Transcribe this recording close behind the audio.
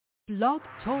Blog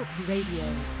Talk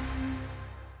Radio.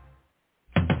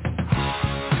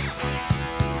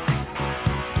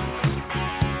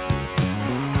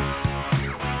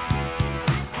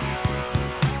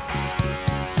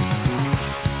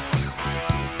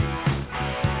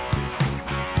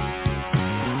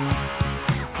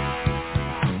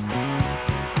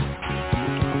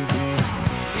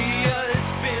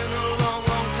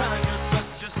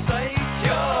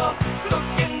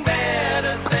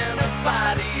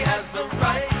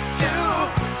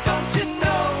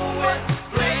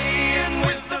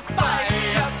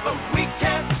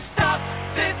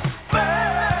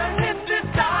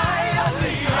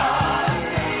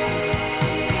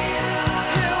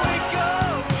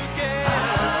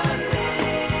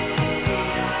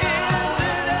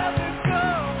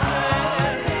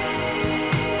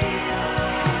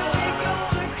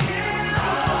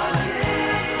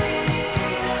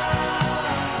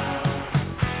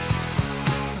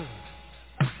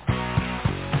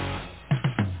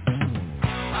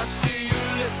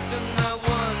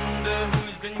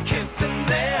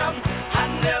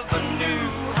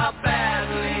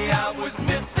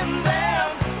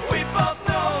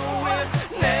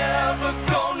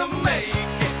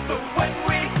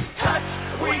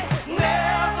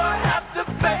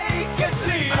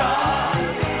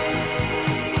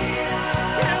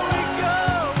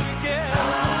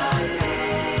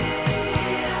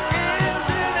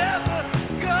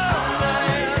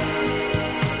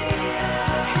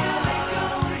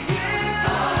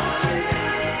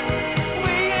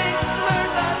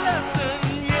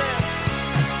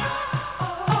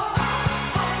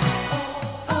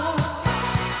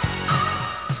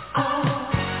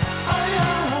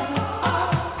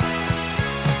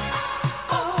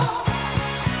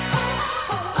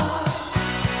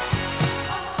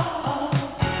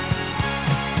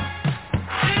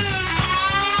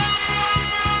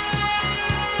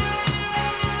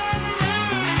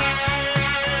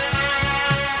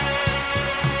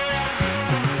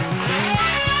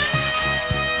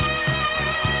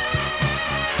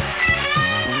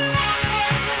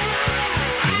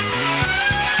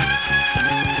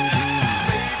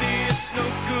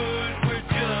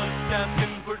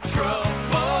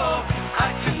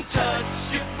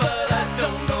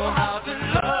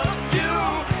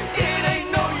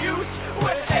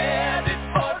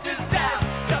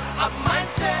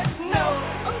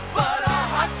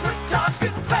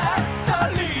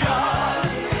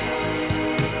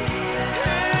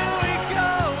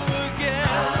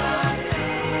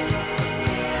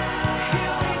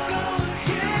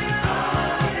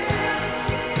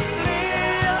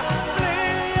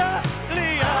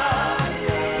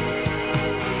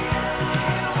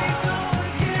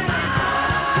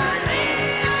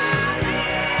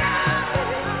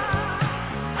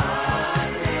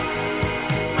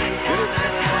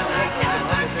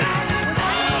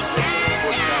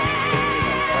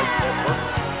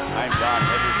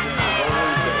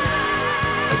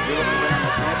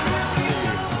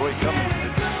 Roy Cumings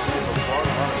is in the part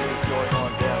of what's going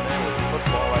on down there with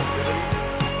football activity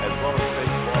as well as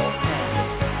baseball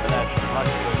and the National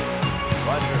Hockey League.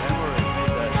 Roger Hendler has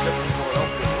made that trip to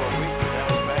Philadelphia for a week, and now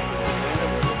he's back in Atlanta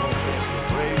where the world champion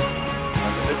Brady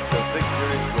in the midst of big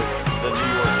series with the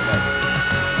New York Mets.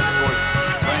 Of course,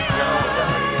 Frank Carroll is out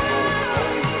of the gold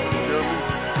derby.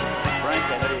 Frank,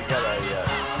 I know you got a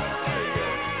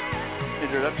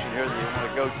introduction here that you want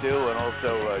to go to, and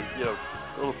also, a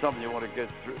little something you want to get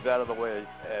out of the way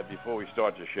before we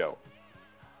start the show.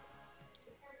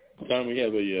 Tom, we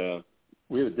have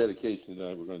a dedication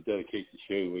tonight. We're going to dedicate the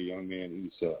show to a young man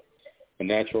who's a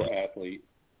natural athlete,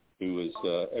 who is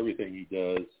everything he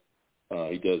does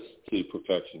to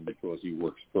perfection because he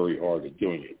works very hard at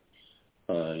doing it.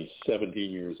 He's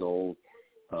 17 years old.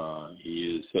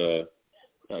 He is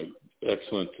an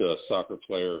excellent soccer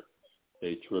player,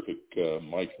 a terrific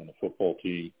Mike on the football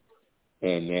team,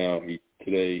 and now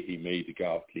today he made the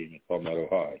golf team at Palmetto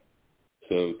High.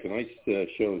 So tonight's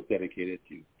show is dedicated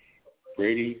to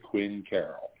Brady Quinn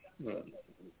Carroll.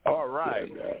 All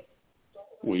right.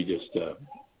 We just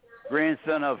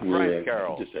grandson of Frank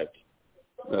Carroll.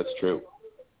 That's true.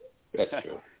 That's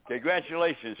true.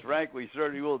 Congratulations, Frank. We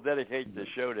certainly will dedicate the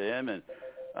show to him. And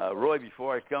Roy,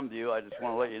 before I come to you, I just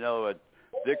want to let you know that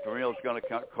Dick Vermile is going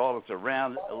to call us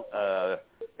around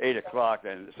 8 o'clock.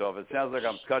 And so if it sounds like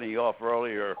I'm cutting you off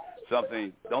early or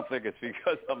something, don't think it's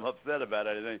because I'm upset about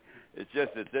anything. It's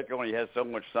just that Dick only has so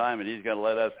much time, and he's going to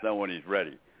let us know when he's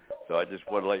ready. So I just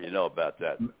want to let you know about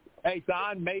that. Hey,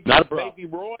 Don, maybe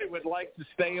Roy would like to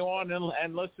stay on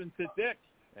and listen to Dick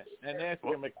and ask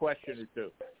him a question or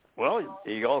two. Well,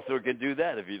 he also can do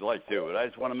that if he'd like to. But I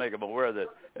just want to make him aware that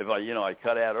if I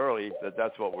cut out early,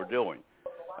 that's what we're doing.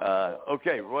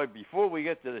 Okay, Roy, before we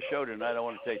get to the show tonight, I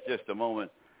want to take just a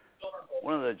moment.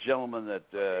 One of the gentlemen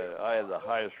that I have the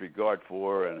highest regard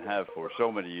for and have for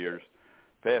so many years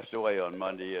passed away on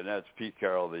Monday, and that's Pete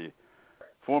Carroll, the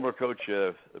former coach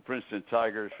of the Princeton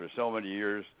Tigers for so many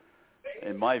years.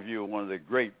 In my view, one of the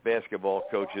great basketball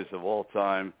coaches of all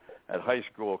time at high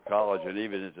school, college, and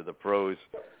even into the pros.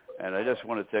 And I just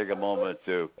want to take a moment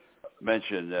to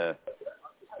mention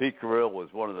Pete Carroll was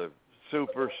one of the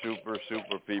super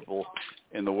people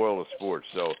in the world of sports.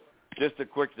 So just a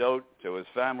quick note to his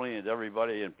family and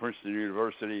everybody in Princeton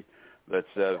University that's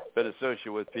been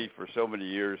associated with Pete for so many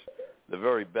years. The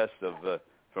very best of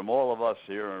from all of us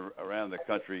here around the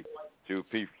country to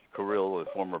Pete Carroll, the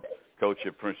former coach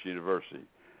at Princeton University.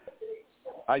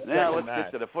 Now let's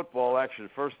get to the football action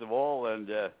first of all, and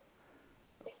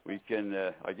we can,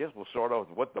 I guess we'll start off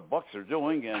with what the Bucs are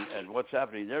doing and what's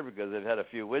happening there, because they've had a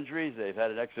few injuries. They've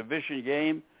had an exhibition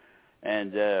game.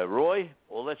 And, Roy,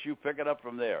 we'll let you pick it up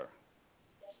from there.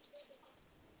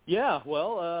 Yeah,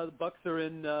 well, the Bucs are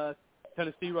in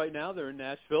Tennessee right now. They're in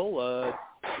Nashville,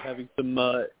 having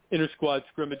some inter-squad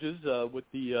scrimmages with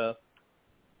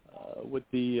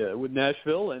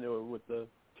Nashville and with the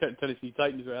Tennessee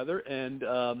Titans, rather. And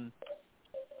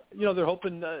they're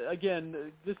hoping,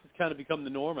 again, this has kind of become the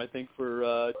norm, I think,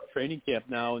 for training camp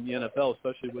now in the NFL,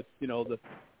 especially with,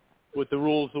 with the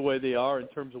rules the way they are in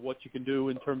terms of what you can do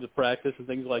in terms of practice and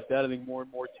things like that. I think more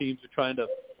and more teams are trying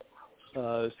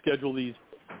to schedule these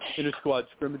inter-squad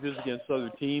scrimmages against other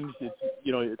teams. It's,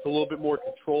 it's a little bit more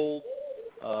controlled.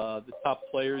 The top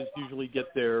players usually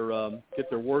get their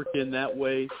work in that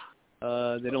way.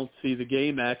 They don't see the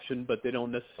game action, but they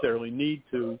don't necessarily need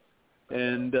to.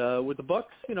 And with the Bucs,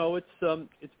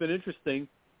 it's been interesting.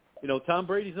 Tom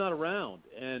Brady's not around,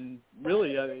 and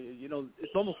really,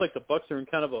 it's almost like the Bucs are in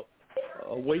kind of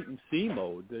a wait and see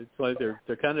mode. It's like they're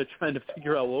kind of trying to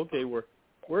figure out, well, okay, where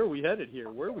are we headed here?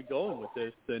 Where are we going with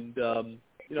this? And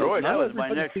Roy, that was my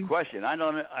next question. I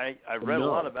read a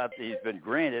lot about he's been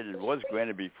granted and was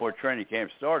granted before training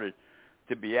camp started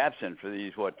to be absent for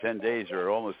these 10 days or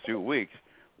almost 2 weeks.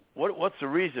 What's the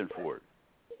reason for it?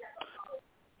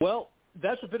 Well,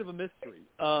 that's a bit of a mystery.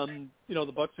 The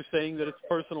Bucs are saying that it's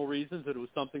personal reasons, that it was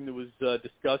something that was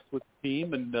discussed with the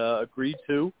team and agreed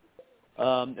to,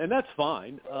 and that's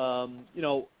fine.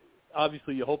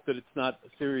 Obviously you hope that it's not a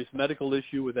serious medical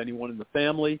issue with anyone in the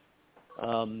family.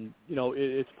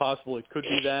 It's possible it could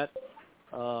be that,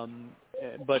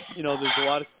 but there's a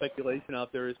lot of speculation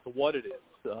out there as to what it is.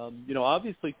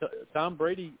 Obviously Tom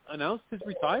Brady announced his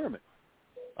retirement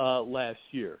last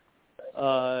year.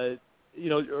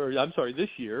 This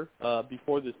year,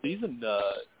 before the season,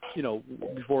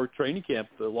 before training camp,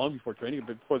 long before training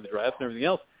camp, before the draft and everything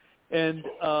else. And,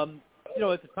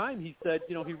 at the time he said,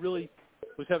 he really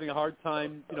was having a hard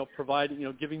time, providing,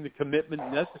 giving the commitment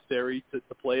necessary to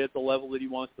play at the level that he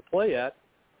wants to play at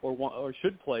or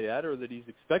should play at or that he's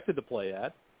expected to play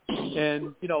at.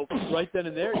 And, right then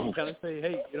and there, you kind of say,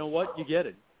 hey, you know what, you get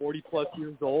it. 40-plus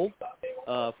years old,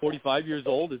 45 years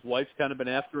old. His wife's kind of been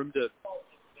after him to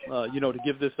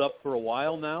give this up for a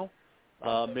while now.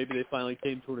 Maybe they finally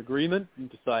came to an agreement and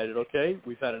decided, okay,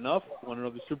 we've had enough. We won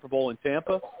another Super Bowl in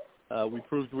Tampa. We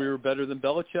proved we were better than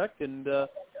Belichick, and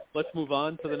let's move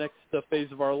on to the next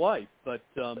phase of our life. But,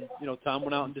 Tom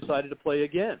went out and decided to play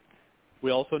again.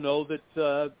 We also know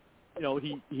that,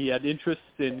 he had interest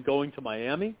in going to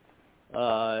Miami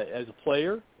as a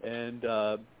player and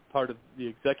part of the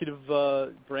executive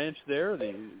branch there,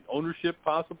 the ownership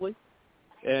possibly.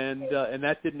 And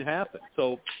that didn't happen.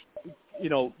 So,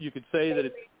 you could say that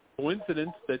it's a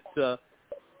coincidence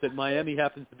that Miami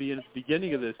happens to be in the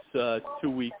beginning of this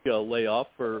 2-week layoff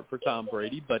for Tom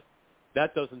Brady, but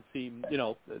that doesn't seem,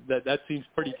 that seems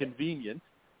pretty convenient.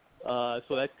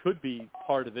 So that could be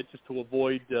part of it, just to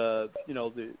avoid, the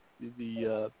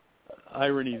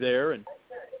irony there and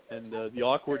the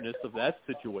awkwardness of that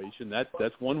situation.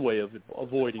 That's one way of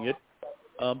avoiding it.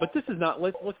 But this is not.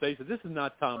 Let's face it. This is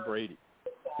not Tom Brady.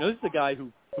 This is a guy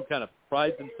who kind of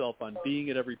prides himself on being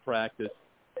at every practice,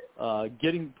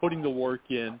 putting the work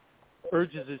in,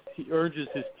 urges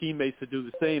his teammates to do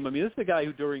the same. I mean, this is a guy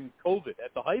who during COVID,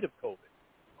 at the height of COVID,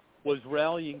 was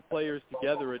rallying players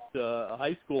together at a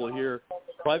high school here,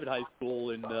 private high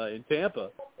school in Tampa,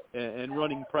 and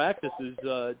running practices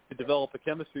to develop a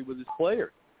chemistry with his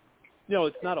players.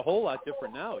 It's not a whole lot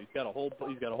different now. He's got a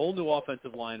whole new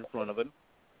offensive line in front of him,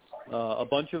 a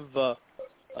bunch of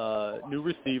new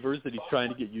receivers that he's trying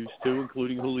to get used to,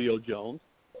 including Julio Jones.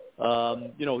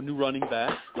 New running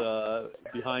backs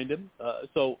behind him.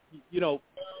 So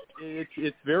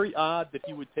it's very odd that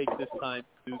he would take this time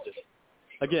to do this.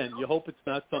 Again, you hope it's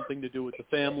not something to do with the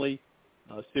family,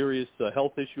 a serious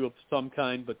health issue of some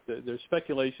kind, but there's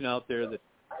speculation out there that,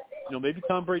 maybe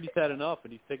Tom Brady's had enough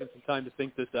and he's taken some time to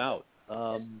think this out.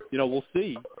 We'll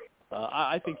see.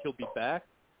 I think he'll be back,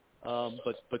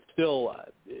 but still,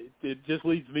 it just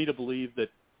leads me to believe that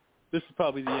this is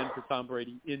probably the end for Tom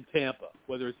Brady in Tampa.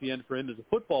 Whether it's the end for him as a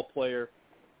football player,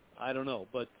 I don't know,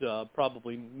 but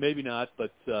probably maybe not.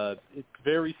 But it's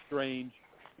very strange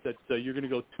that you're going to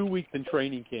go 2 weeks in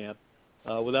training camp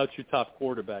without your top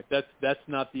quarterback. That's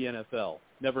not the NFL.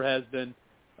 Never has been.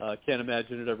 Can't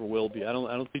imagine it ever will be. I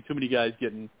don't see too many guys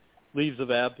getting leaves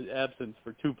of absence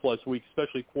for 2+ weeks,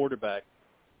 especially quarterback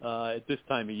at this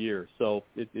time of year. So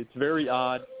it's very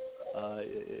odd.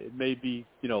 It may be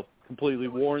completely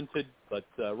warranted, but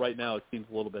right now it seems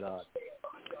a little bit odd.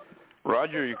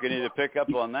 Roger, you can either pick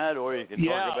up on that, or you can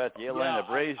talk about the Atlanta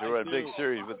Braves or a big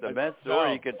series with the Mets, or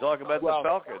you can talk about the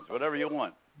Falcons, whatever you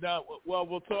want. No, well,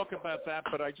 we'll talk about that,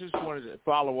 but I just wanted to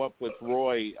follow up with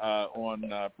Roy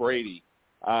on Brady.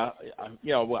 We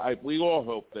all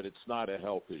hope that it's not a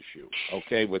health issue,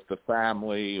 okay, with the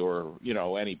family or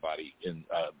anybody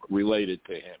related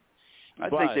to him. I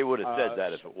think they would have said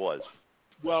that if it was.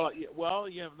 Well,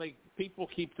 people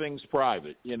keep things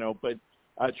private, but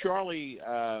Charlie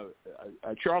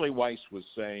Weiss was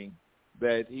saying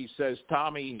that he says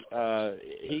Tommy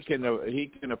he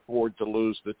can afford to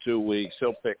lose the 2 weeks.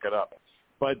 He'll pick it up.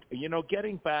 But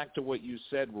getting back to what you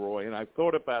said, Roy, and I've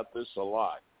thought about this a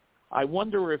lot. I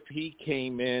wonder if he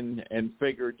came in and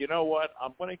figured,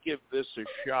 I'm going to give this a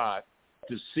shot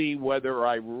to see whether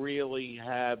I really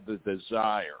have the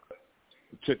desire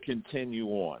to continue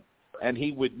on. And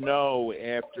he would know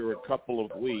after a couple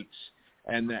of weeks,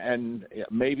 and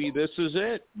maybe this is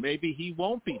it. Maybe he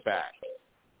won't be back.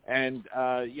 And,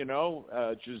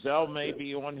 Giselle may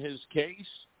be on his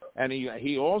case, and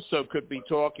he also could be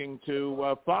talking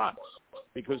to Fox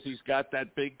because he's got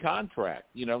that big contract,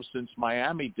 since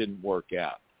Miami didn't work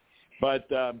out. But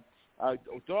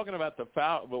talking about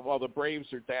the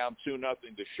Braves are down 2-0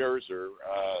 to Scherzer,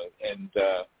 and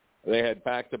they had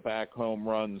back-to-back home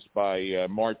runs by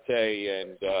Marte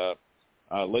and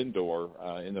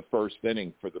Lindor in the first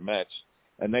inning for the Mets,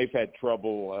 and they've had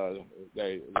trouble.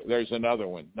 There's another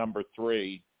one, number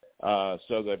 3. So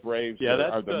the Braves the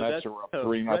Mets are up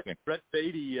 3-0. Brett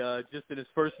Beatty, just in his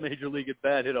first major league at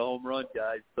bat, hit a home run,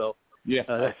 guys. So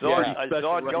I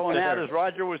saw it going out as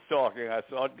Roger was talking. I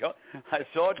saw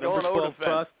it going over the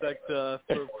fence. Prospect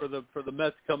for the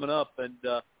Mets coming up, and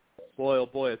boy, oh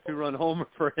boy, a 2-run homer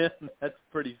for him. That's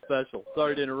pretty special.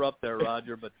 Sorry to interrupt there,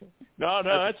 Roger, but no,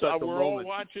 that's we're all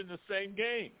watching the same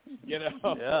game,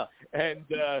 Yeah. And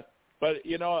but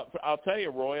I'll tell you,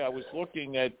 Roy, I was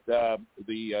looking at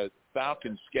the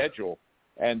Falcons' schedule,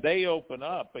 and they open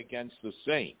up against the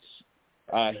Saints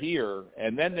here,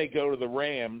 and then they go to the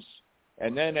Rams,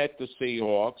 and then at the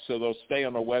Seahawks, so they'll stay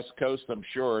on the West Coast, I'm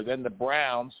sure. Then the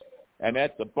Browns, and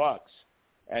at the Bucks.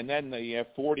 And then the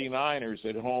 49ers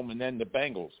at home, and then the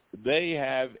Bengals. They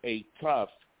have a tough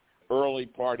early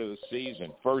part of the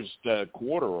season, first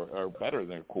quarter or better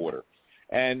than a quarter.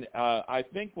 And I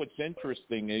think what's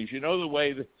interesting is, the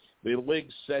way the league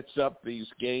sets up these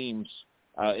games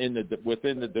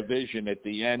within the division at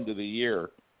the end of the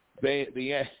year.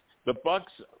 The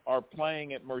Bucks are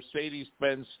playing at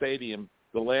Mercedes-Benz Stadium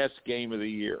the last game of the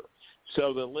year.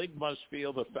 So the league must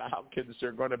feel the Falcons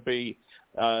are going to be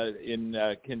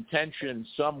in contention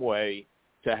some way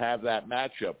to have that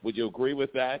matchup. Would you agree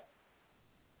with that?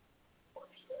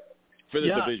 For the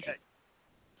division.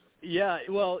 Yeah,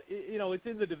 well, it's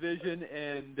in the division,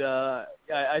 and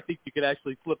I think you could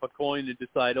actually flip a coin and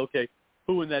decide, okay,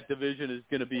 who in that division is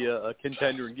going to be a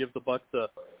contender and give the Bucks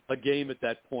a game at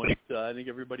that point. I think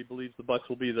everybody believes the Bucks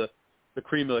will be the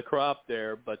cream of the crop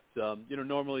there, but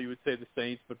normally you would say the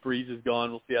Saints, but Breeze is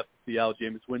gone. We'll have to see how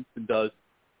Jameis Winston does.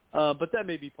 But that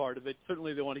may be part of it.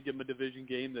 Certainly, they want to give him a division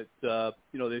game that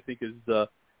they think is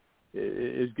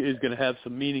going to have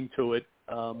some meaning to it.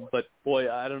 But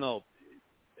boy, I don't know.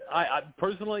 I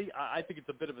personally, I think it's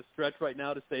a bit of a stretch right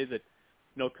now to say that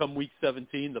come week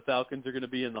 17, the Falcons are going to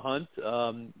be in the hunt.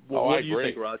 What do you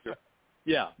think, Roger?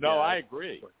 Yeah. No, I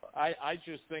agree. I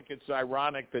just think it's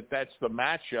ironic that that's the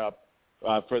matchup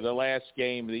for the last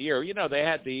game of the year. They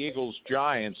had the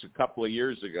Eagles-Giants a couple of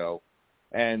years ago,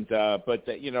 and but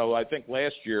I think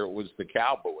last year it was the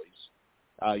Cowboys,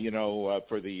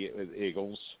 for the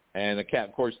Eagles, and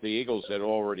of course the Eagles had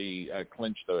already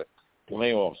clinched the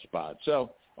playoff spot.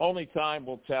 So only time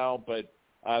will tell. But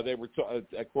they were,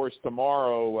 of course,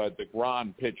 tomorrow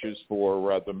DeGrom pitches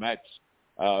for the Mets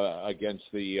against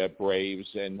the Braves,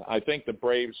 and I think the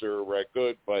Braves are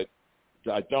good, but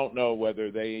I don't know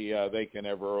whether they can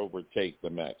ever overtake the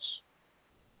Mets.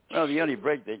 Well, the only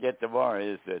break they get tomorrow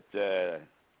is that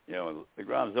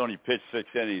DeGrom's only pitched 6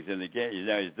 innings in the game.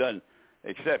 He's done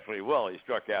exceptionally well. He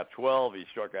struck out 12. He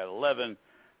struck out 11.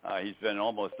 He's been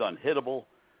almost unhittable,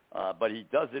 but he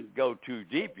doesn't go too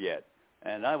deep yet.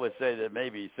 And I would say that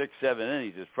maybe 6, 7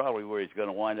 innings is probably where he's going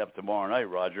to wind up tomorrow night,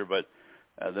 Roger. But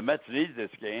the Mets need this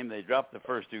game. They dropped the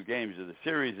first 2 games of the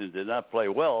series and did not play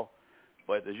well.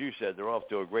 But as you said, they're off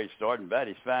to a great start. And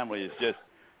Batty's family is just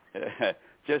in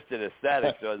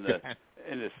ecstatics in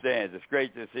the stands. It's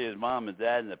great to see his mom and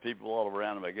dad and the people all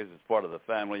around him. I guess it's part of the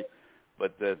family.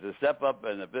 But to step up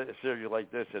in a series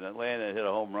like this in Atlanta and hit a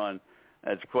home run,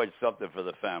 that's quite something for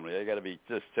the family. They got to be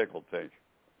just tickled pink.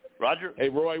 Roger? Hey,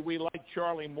 Roy, we like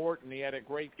Charlie Morton. He had a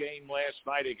great game last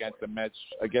night against the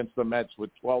Mets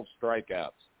with 12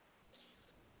 strikeouts.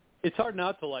 It's hard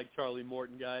not to like Charlie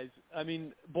Morton, guys. I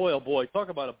mean, boy, oh boy, talk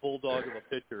about a bulldog of a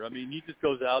pitcher. I mean, he just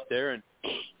goes out there and,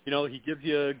 he gives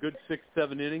you a good 6,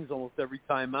 7 innings almost every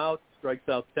time out, strikes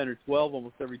out 10 or 12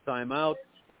 almost every time out.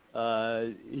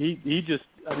 He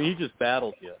just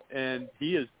battles you, and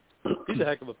he's a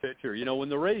heck of a pitcher. When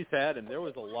the Rays had him, there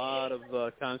was a lot of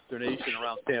consternation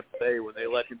around Tampa Bay when they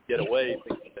let him get away.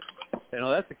 Thinking that,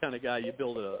 that's the kind of guy you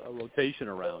build a rotation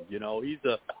around.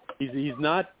 He's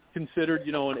not considered,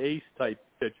 an ace type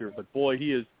pitcher, but boy,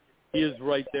 he is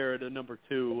right there at a number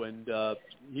 2, and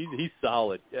he's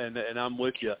solid. And I'm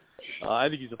with you. I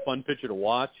think he's a fun pitcher to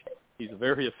watch. He's a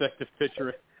very effective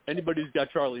pitcher. Anybody who's got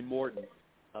Charlie Morton,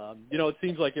 it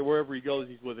seems like wherever he goes,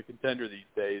 he's with a contender these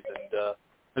days, and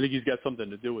I think he's got something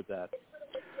to do with that.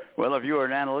 Well, if you were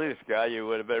an analytics guy, you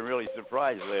would have been really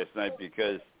surprised last night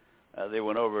because they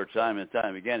went over time and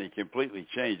time again. He completely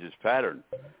changed his pattern.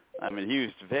 I mean, he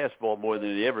used the fastball more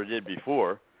than he ever did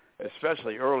before,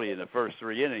 especially early in the first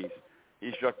 3 innings.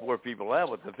 He struck more people out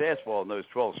with the fastball in those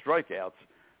 12 strikeouts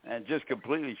and just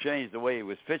completely changed the way he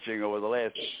was pitching over the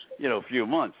last, few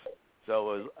months.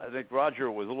 So I think Roger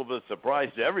was a little bit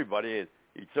surprised to everybody.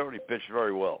 He certainly pitched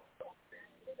very well.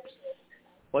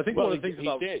 Well, I think one of the things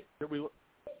about did. Go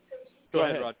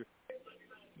ahead, Roger.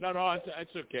 No,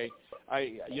 that's okay.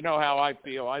 You know how I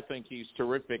feel. I think he's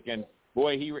terrific, and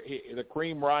boy, the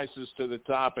cream rises to the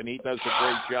top, and he does a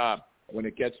great job when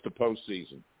it gets to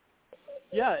postseason.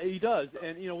 Yeah, he does,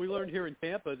 and we learned here in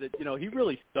Tampa that he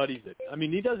really studies it. I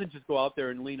mean, he doesn't just go out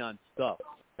there and lean on stuff.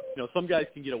 Some guys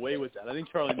can get away with that. I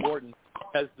think Charlie Morton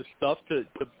has the stuff to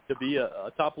be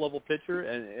a top-level pitcher,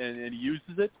 and he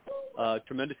uses it.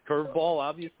 Tremendous curveball,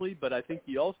 obviously, but I think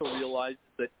he also realizes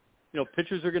that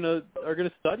pitchers are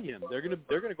gonna study him. They're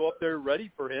gonna go up there ready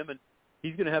for him, and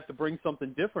he's gonna have to bring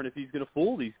something different if he's gonna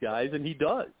fool these guys, and he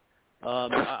does.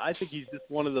 I think he's just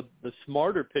one of the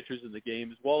smarter pitchers in the game,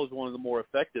 as well as one of the more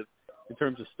effective in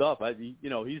terms of stuff. I think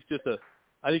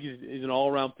he's an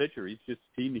all-around pitcher.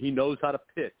 He knows how to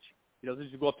pitch. He doesn't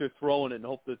just go up there throwing it and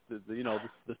hope that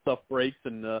the stuff breaks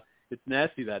and it's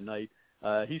nasty that night.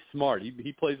 He's smart.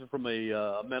 He plays it from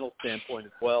a mental standpoint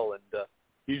as well, and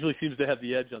usually seems to have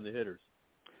the edge on the hitters.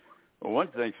 Well, one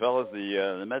thing, fellas,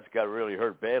 the Mets got really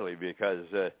hurt badly because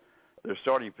their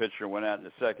starting pitcher went out in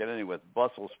the second inning with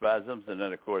muscle spasms, and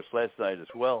then, of course, last night as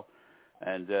well.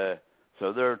 And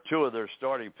so there are 2 of their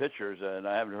starting pitchers, and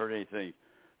I haven't heard anything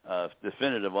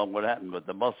definitive on what happened with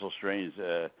the muscle strains,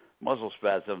 muscle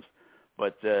spasms.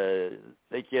 But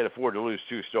they can't afford to lose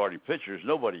 2 starting pitchers.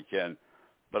 Nobody can.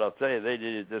 But I'll tell you, they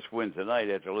needed this win tonight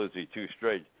after losing 2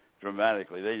 straight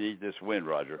dramatically. They need this win,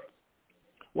 Roger.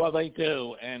 Well, they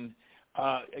do. And,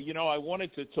 I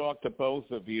wanted to talk to both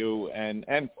of you and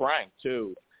Frank,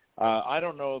 too. I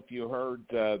don't know if you heard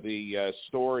the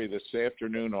story this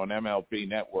afternoon on MLB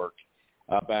Network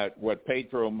about what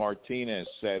Pedro Martinez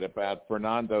said about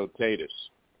Fernando Tatis.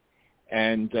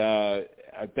 And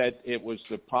that it was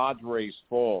the Padres'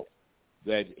 fault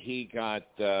that he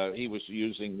was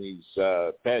using these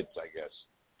beds, I guess.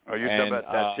 Are you talking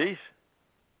about Tatis?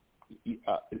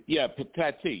 Yeah,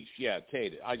 Tatis. Yeah,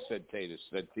 Tatis. I said Tatis.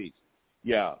 Tatis.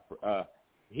 Yeah.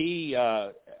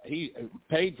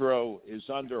 Pedro is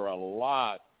under a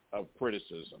lot of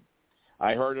criticism.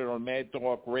 I heard it on Mad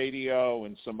Dog Radio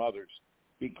and some others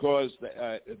because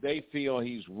they feel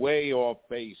he's way off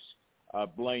base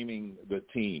blaming the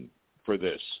team for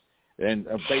this and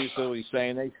basically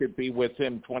saying they should be with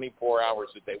him 24 hours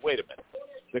a day. Wait a minute.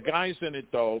 The guy's an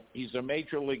adult. He's a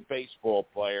Major League Baseball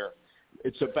player.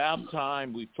 It's about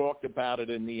time. We've talked about it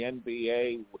in the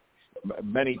NBA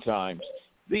many times.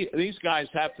 These guys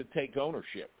have to take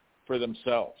ownership for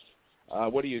themselves.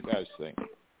 What do you guys think?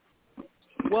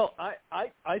 Well,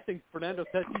 I think Fernando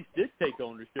Tatis did take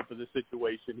ownership of the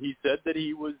situation. He said that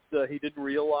he didn't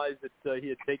realize that he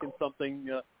had taken something.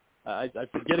 I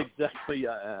forget exactly.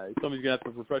 Somebody's gonna have to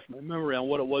refresh my memory on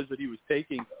what it was that he was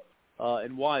taking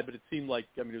and why. But it seemed like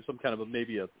it was some kind of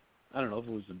I don't know if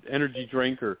it was an energy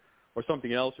drink or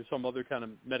something else or some other kind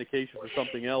of medication for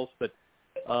something else. But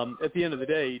at the end of the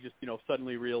day, he just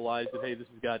suddenly realized that hey, this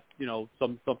has got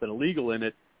something illegal in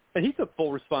it, and he took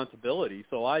full responsibility.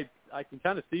 So I can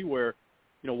kind of see where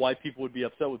why people would be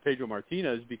upset with Pedro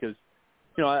Martinez because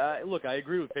I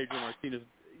agree with Pedro Martinez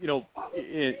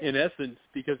in essence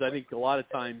because I think a lot of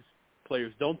times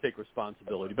players don't take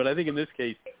responsibility, but I think in this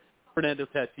case Fernando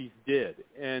Tatis did,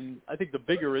 and I think the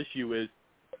bigger issue is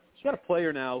he's got a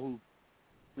player now who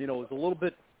is a little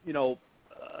bit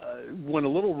went a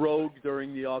little rogue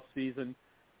during the off season,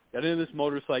 got into this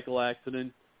motorcycle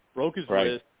accident, broke his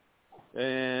wrist.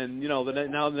 And now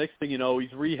the next thing you know,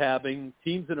 he's rehabbing.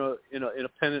 Teams in a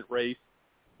pennant race,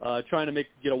 trying to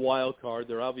get a wild card.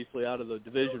 They're obviously out of the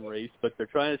division race, but they're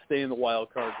trying to stay in the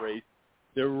wild card race.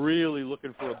 They're really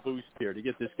looking for a boost here to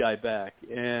get this guy back.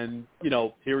 And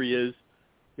here he is.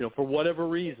 For whatever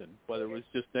reason, whether it was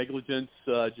just negligence,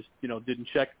 didn't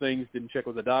check things, didn't check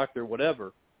with the doctor,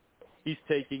 whatever. He's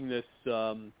taking this.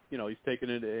 He's taking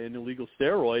an illegal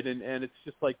steroid, and it's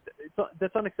just like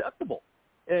that's unacceptable.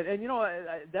 And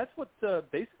that's what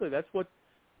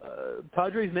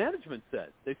Padres management said.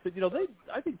 They said,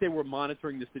 I think they were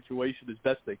monitoring the situation as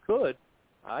best they could.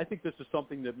 I think this is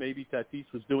something that maybe Tatis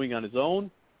was doing on his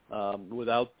own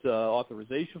without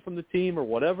authorization from the team or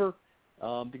whatever,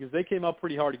 because they came out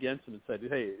pretty hard against him and said,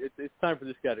 hey, it's time for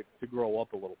this guy to grow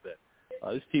up a little bit.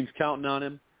 This team's counting on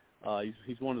him.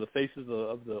 He's one of the faces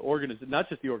of the organization, not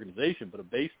just the organization, but of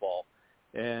baseball.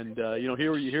 And,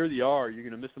 here you are. You're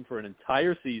going to miss him for an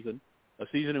entire season, a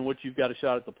season in which you've got a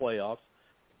shot at the playoffs,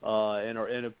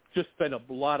 and have just spent a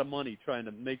lot of money trying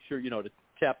to make sure, to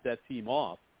cap that team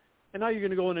off. And now you're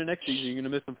going to go into next season. You're going to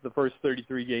miss him for the first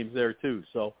 33 games there, too.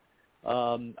 So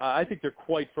I think they're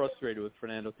quite frustrated with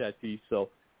Fernando Tatis. So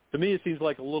to me, it seems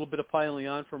like a little bit of piling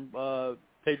on from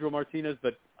Pedro Martinez,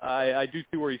 but I do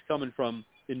see where he's coming from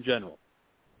in general.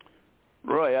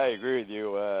 Roy, I agree with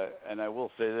you, and I will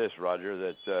say this, Roger,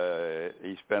 that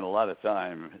he spent a lot of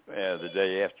time the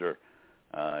day after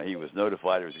he was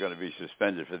notified he was going to be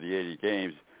suspended for the 80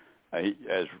 games.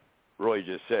 As Roy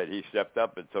just said, he stepped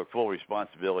up and took full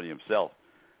responsibility himself.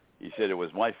 He said, it was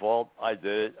my fault. I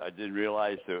did it. I didn't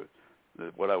realize that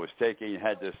what I was taking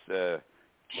had this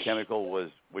chemical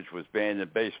which was banned in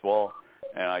baseball,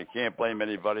 and I can't blame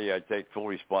anybody. I take full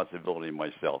responsibility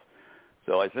myself.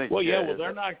 So I think. Well,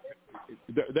 they're not.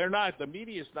 They're not. The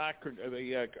media's not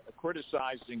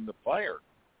criticizing the player.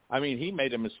 I mean, he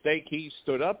made a mistake. He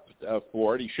stood up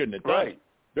for it. He shouldn't have done it.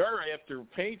 They're after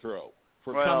Pedro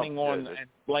for coming on and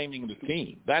blaming the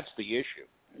team. That's the issue.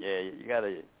 Yeah,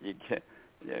 you can't.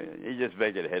 Yeah, you just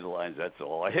make it headlines. That's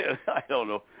all. I don't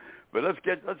know. But let's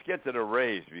get to the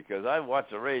Rays, because I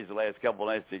watched the Rays the last couple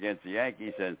of nights against the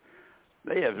Yankees, and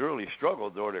they have really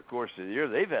struggled during the course of the year.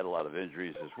 They've had a lot of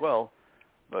injuries as well.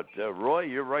 But, Roy,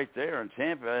 you're right there in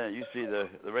Tampa. You see the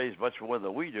Rays much more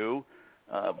than we do.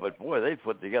 But, boy, they've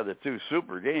put together two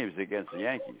super games against the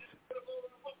Yankees.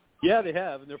 Yeah, they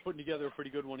have, and they're putting together a pretty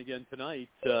good one again tonight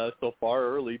so far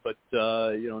early. But,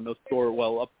 no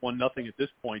score, up 1-0 at this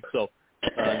point, so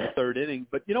in the third inning.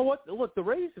 But you know what? Look, the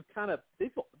Rays have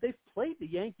they've played the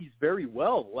Yankees very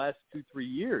well the last 2-3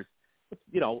 years.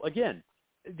 Again,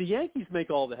 the Yankees make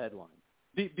all the headlines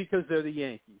because they're the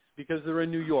Yankees, because they're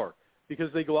in New York,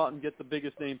 because they go out and get the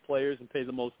biggest name players and pay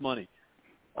the most money.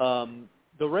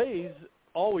 The Rays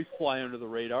always fly under the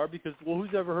radar because, who's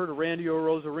ever heard of Randy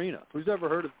Arozarena? Who's ever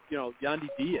heard of, Yandy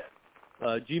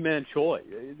Diaz, G-Man Choi?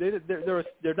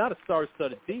 They're not a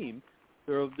star-studded team.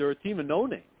 They're a team of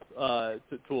no-names to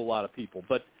a lot of people,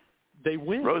 but they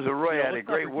win. Arozarena had a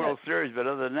great World Series, but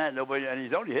other than that, nobody. And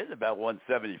he's only hitting about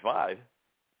 175.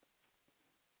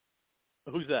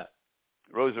 Who's that?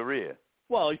 Arozarena.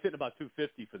 Well, he's hitting about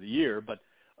 250 for the year, but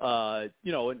and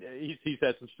he's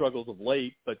had some struggles of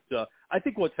late. But I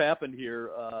think what's happened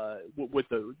here with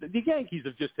the Yankees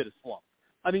have just hit a slump.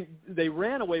 I mean, they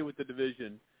ran away with the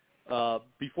division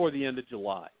before the end of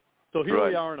July. So here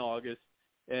we are in August,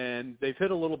 and they've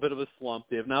hit a little bit of a slump.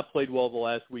 They have not played well the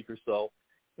last week or so,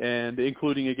 and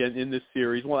including again in this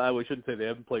series. Well, I shouldn't say they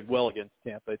haven't played well against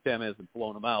Tampa. Tampa hasn't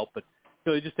blown them out, but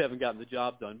they just haven't gotten the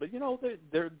job done. But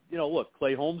they're look,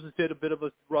 Clay Holmes has hit a bit of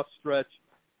a rough stretch.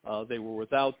 They were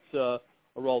without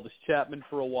Aroldis Chapman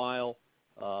for a while.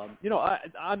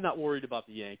 I'm not worried about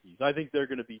the Yankees. I think they're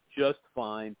going to be just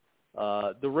fine.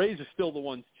 The Rays are still the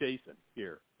ones chasing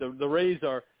here. The Rays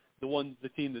are the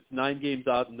team that's 9 games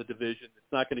out in the division,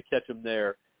 that's not going to catch them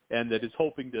there, and that is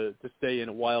hoping to stay in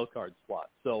a wild card spot.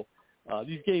 So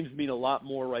these games mean a lot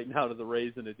more right now to the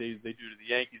Rays than they do to the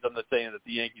Yankees. I'm not saying that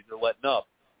the Yankees are letting up.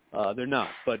 They're not.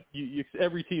 But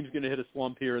every team's going to hit a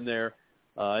slump here and there.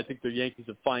 I think the Yankees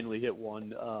have finally hit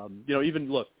one.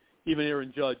 Even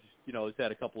Aaron Judge, has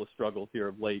had a couple of struggles here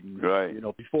of late. And, right.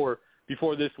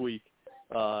 Before this week,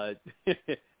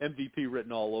 MVP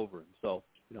written all over him. So,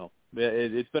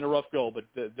 it's been a rough go, but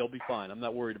they'll be fine. I'm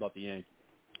not worried about the Yankees.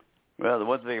 Well, the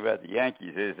one thing about the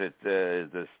Yankees is that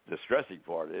the stressing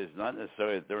part is not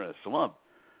necessarily that they're in a slump,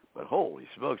 but holy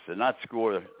smokes, to not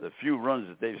score the few runs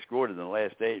that they've scored in the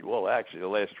last 8, well, actually the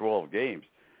last 12 games,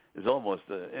 is almost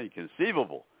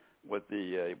inconceivable with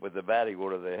the batting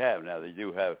order they have. Now, they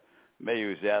do have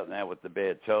Mayhew's out now with the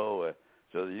bad toe,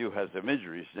 so they do have some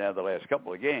injuries now the last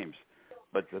couple of games.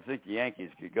 But to think the Yankees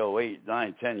could go 8,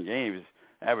 9, 10 games,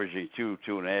 averaging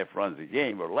 2.5 runs a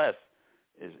game or less,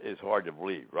 is hard to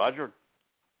believe. Roger?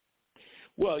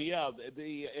 Well, yeah,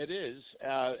 it is,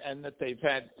 and that they've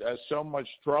had so much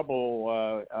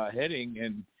trouble hitting,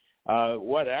 and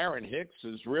Aaron Hicks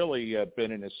has really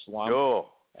been in a slump. Oh,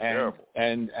 terrible.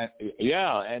 And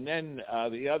then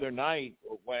the other night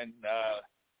when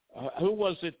who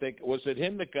was it? Was it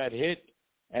him that got hit?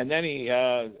 And then he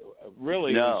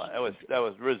really that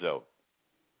was Rizzo.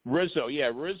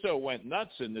 Rizzo went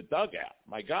nuts in the dugout.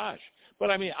 My gosh. But,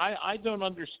 I don't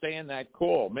understand that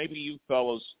call. Maybe you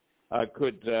fellows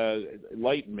could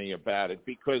enlighten me about it,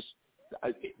 because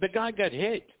the guy got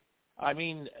hit. And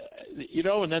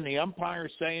then the umpire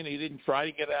saying he didn't try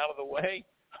to get out of the way.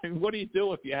 What do you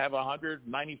do if you have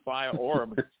 195 or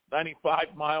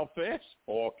 95-mile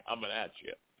fastball coming at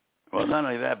you? Well, not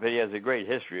only that, but he has a great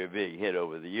history of being hit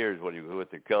over the years when he was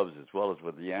with the Cubs as well as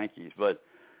with the Yankees. But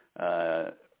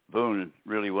Boone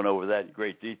really went over that in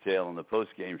great detail in the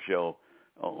post-game show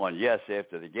on Yes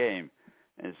after the game,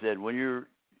 and said when you're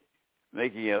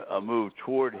making a move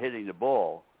toward hitting the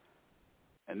ball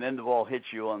and then the ball hits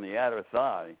you on the outer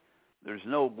thigh, there's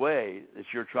no way that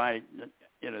you're trying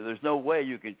 – there's no way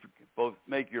you can both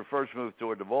make your first move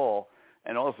toward the ball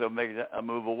and also make a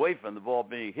move away from the ball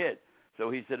being hit. So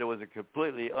he said it was a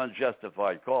completely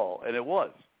unjustified call, and it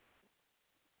was.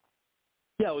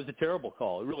 Yeah, it was a terrible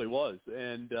call. It really was,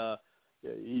 and I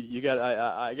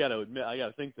got to admit, I got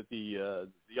to think that the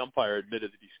umpire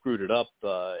admitted that he screwed it up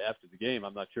after the game.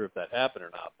 I'm not sure if that happened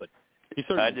or not, but he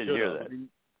certainly. I didn't hear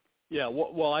that.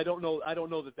 Well, I don't know. I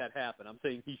don't know that happened. I'm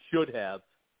saying he should have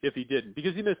if he didn't,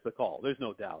 because he missed the call. There's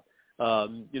no doubt.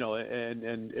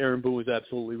 And Aaron Boone was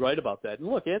absolutely right about that. And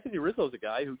look, Anthony Rizzo's a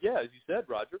guy who, as you said,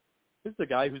 Roger, this is a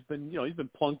guy who's been, he's been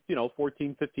plunked,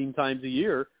 14, 15 times a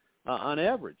year on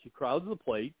average. He crowds the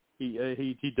plate.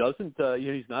 He doesn't,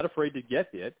 he's not afraid to get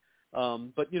hit.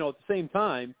 But, at the same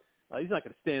time, he's not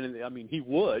going to stand in there. He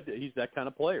would. He's that kind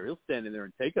of player. He'll stand in there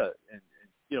and take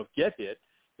and get hit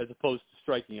as opposed to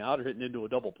striking out or hitting into a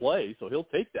double play. So he'll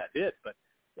take that hit. But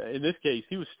in this case,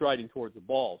 he was striding towards the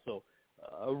ball. So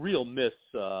a real miss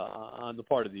on the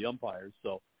part of the umpires.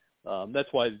 So that's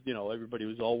why, everybody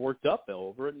was all worked up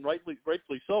over it, and rightfully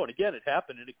so. And again, it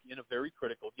happened in a very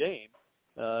critical game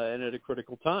and at a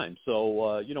critical time.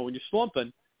 So, when you're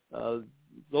slumping,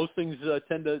 those things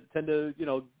tend to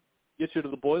get you to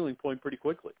the boiling point pretty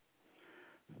quickly.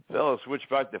 Fellow, switch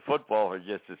back to football for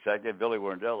just a second. Billy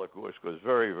Warndell, of course, was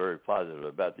very, very positive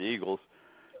about the Eagles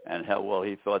and how well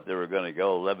he thought they were going to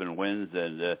go, 11 wins,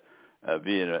 and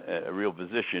be in a real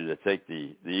position to take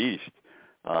the East.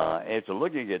 After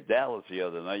looking at Dallas the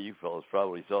other night, you fellows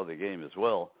probably saw the game as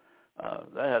well.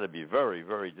 That had to be very,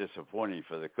 very disappointing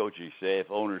for the coaching staff,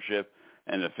 ownership,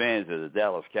 and the fans of the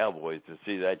Dallas Cowboys to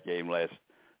see that game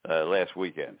last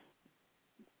weekend.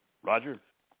 Roger?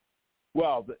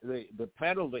 Well, the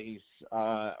penalties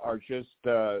are just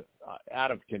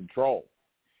out of control.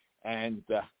 And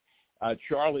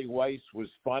Charlie Weiss was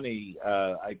funny,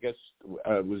 I guess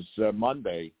it was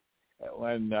Monday,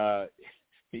 when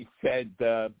he said,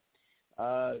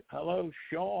 hello,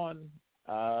 Sean,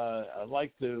 I'd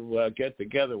like to get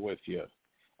together with you.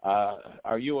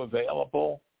 Are you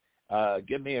available?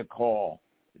 Give me a call,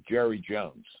 Jerry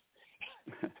Jones.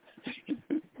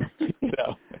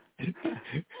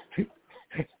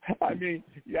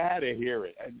 You had to hear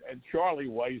it. And Charlie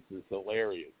Weiss is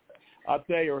hilarious. I'll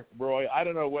tell you, Roy, I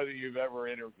don't know whether you've ever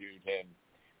interviewed him,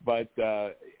 but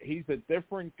he's a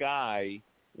different guy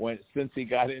since he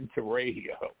got into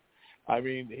radio.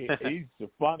 He's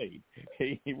funny.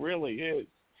 He really is.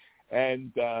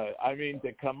 And,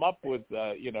 to come up with,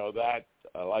 that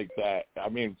like that,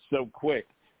 so quick.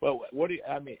 Well, what do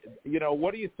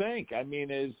you think?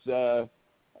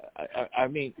 I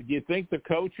mean, do you think the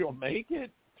coach will make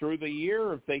it through the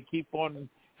year if they keep on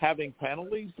having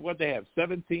penalties? What they have,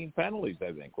 17 penalties,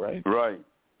 I think, right? Right.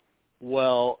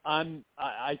 Well,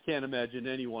 I can't imagine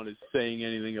anyone is saying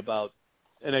anything about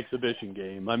an exhibition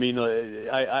game. I mean,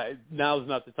 now's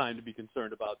not the time to be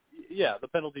concerned about. Yeah, the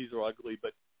penalties are ugly,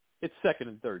 but it's second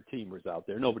and third teamers out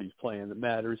there. Nobody's playing that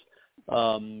matters.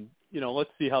 Let's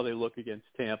see how they look against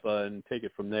Tampa and take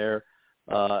it from there.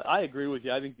 I agree with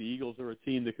you. I think the Eagles are a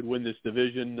team that could win this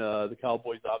division. The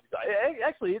Cowboys, obviously.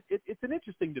 Actually, it's an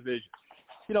interesting division.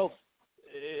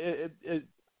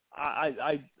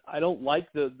 I don't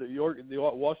like the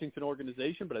Washington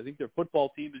organization, but I think their football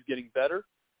team is getting better.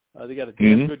 They got a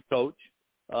damn good coach.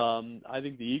 I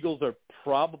think the Eagles are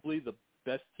probably the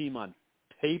best team on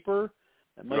paper.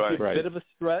 It might be a bit of a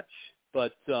stretch,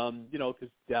 but because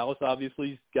Dallas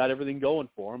obviously got everything going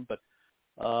for them. But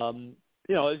as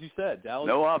you said, Dallas.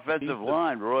 No offensive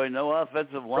line, Roy. No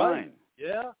offensive line.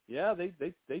 Right. Yeah.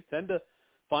 They tend to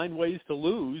find ways to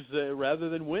lose rather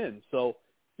than win. So.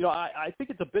 I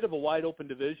think it's a bit of a wide open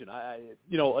division. A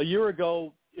year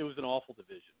ago it was an awful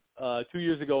division. 2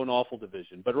 years ago, an awful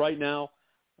division. But right now,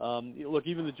 look,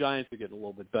 even the Giants are getting a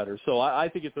little bit better. So I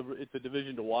think it's a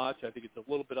division to watch. I think it's a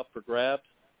little bit up for grabs.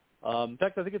 In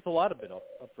fact, I think it's a lot of bit up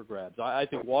for grabs. I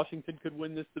think Washington could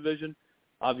win this division.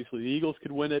 Obviously, the Eagles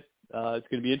could win it. It's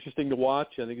going to be interesting to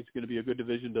watch. I think it's going to be a good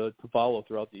division to follow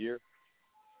throughout the year.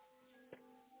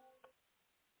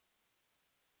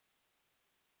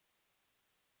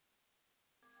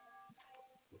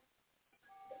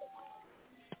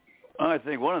 I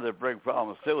think one of the big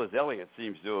problems, too, is Elliott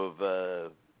seems to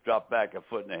have dropped back a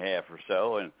foot and a half or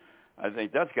so, and I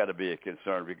think that's got to be a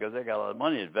concern because they got a lot of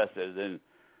money invested in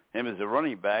him as a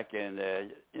running back, and,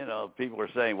 people are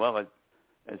saying, well,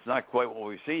 it's not quite what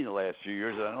we've seen the last few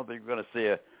years, and I don't think we're going to see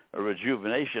a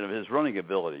rejuvenation of his running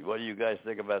ability. What do you guys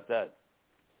think about that?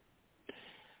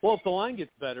 Well, if the line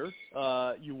gets better,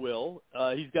 you will.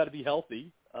 He's got to be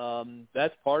healthy.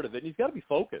 That's part of it, and he's got to be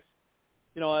focused.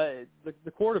 The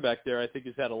quarterback there, I think,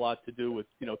 has had a lot to do with,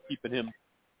 keeping him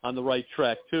on the right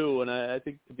track, too. And I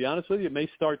think, to be honest with you, it may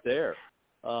start there.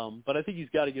 But I think he's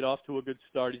got to get off to a good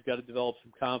start. He's got to develop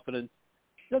some confidence.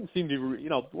 He doesn't seem to be,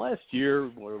 last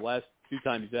year or last few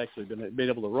times he's actually been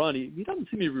able to run, he doesn't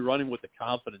seem to be running with the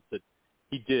confidence that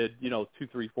he did, 2,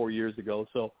 3, 4 years ago.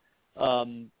 So,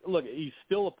 look, he's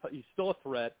still a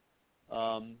threat.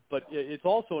 But it's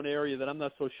also an area that I'm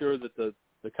not so sure that the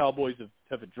Cowboys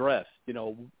have addressed,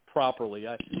 properly.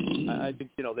 I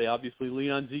think, they obviously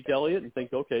lean on Zeke Elliott and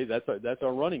think, okay, that's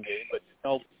our running game.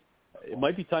 But it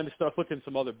might be time to start looking at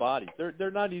some other bodies.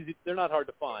 They're not easy. They're not hard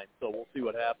to find. So we'll see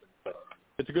what happens. But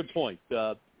it's a good point.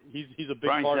 He's a big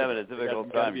Brian's part of it. Brian's having a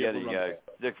difficult time getting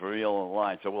Dick Vermile on the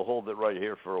line, so we'll hold it right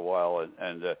here for a while.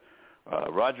 And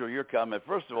Roger, your comment.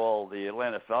 First of all, the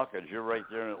Atlanta Falcons. You're right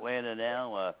there in Atlanta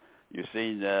now. You've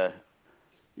seen,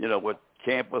 what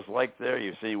camp was like there.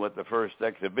 You've seen what the first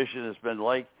exhibition has been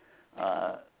like.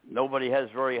 Nobody has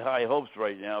very high hopes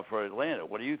right now for Atlanta.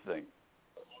 What do you think?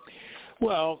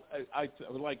 Well, I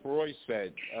like Roy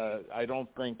said, I don't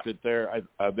think that they're at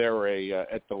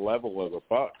the level of the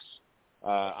Bucks.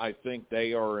 I think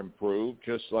they are improved,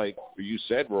 just like you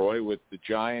said, Roy, with the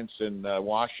Giants and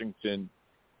Washington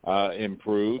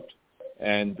improved.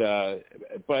 And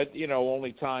but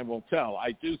only time will tell.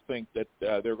 I do think that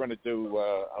they're going to do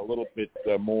a little bit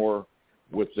more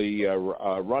with the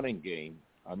running game.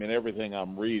 I mean, everything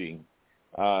I'm reading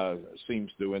seems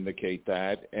to indicate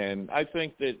that. And I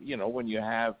think that when you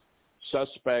have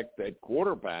suspect at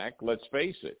quarterback, let's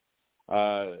face it,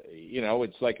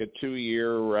 it's like a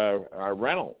 2-year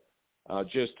rental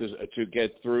just to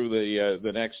get through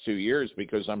the next 2 years,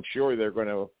 because I'm sure they're going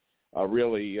to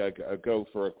really go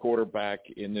for a quarterback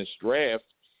in this draft.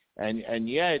 And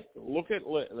yet, look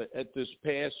at this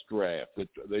past draft,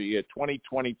 the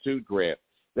 2022 draft.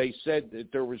 They said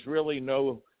that there was really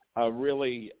no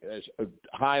really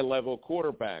high-level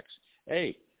quarterbacks.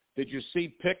 Hey, did you see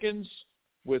Pickens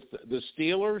with the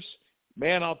Steelers?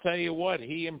 Man, I'll tell you what,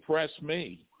 he impressed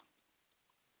me.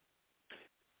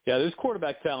 Yeah, there's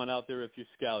quarterback talent out there if you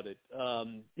scout it.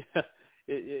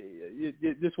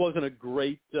 This wasn't a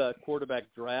great quarterback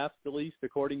draft, at least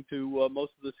according to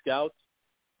most of the scouts.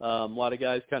 A lot of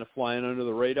guys kind of flying under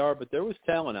the radar, but there was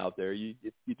talent out there. You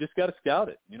just got to scout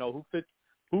it.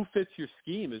 Who fits your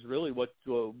scheme is really what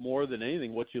more than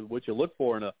anything what you look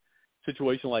for in a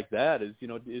situation like that. Is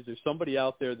there somebody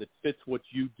out there that fits what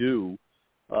you do,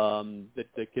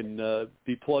 that can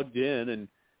be plugged in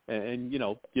and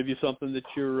give you something that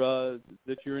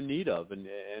you're in need of and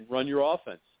run your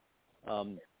offense. A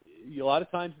lot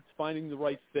of times it's finding the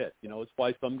right fit. It's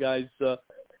why some guys,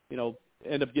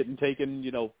 end up getting taken,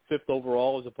 5th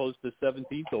overall as opposed to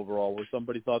 17th overall, where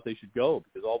somebody thought they should go,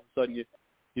 because all of a sudden you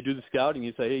do the scouting,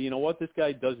 you say, hey, you know what, this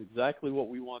guy does exactly what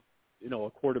we want, a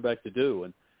quarterback to do,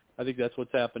 and I think that's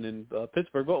what's happened in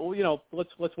Pittsburgh. But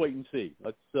let's wait and see.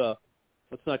 Let's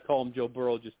not call him Joe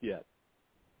Burrow just yet.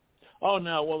 Oh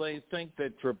no, well they think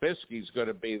that Trubisky's going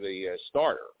to be the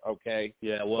starter. Okay.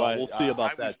 Yeah, well we'll see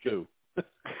about that too.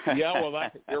 Yeah, well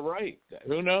you're right.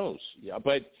 Who knows? Yeah,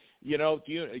 but do you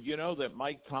know that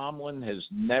Mike Tomlin has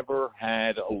never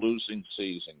had a losing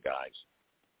season, guys?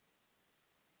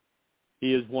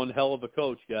 He is one hell of a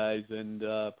coach, guys, and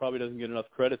probably doesn't get enough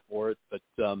credit for it. But,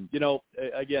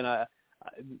 again,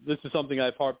 this is something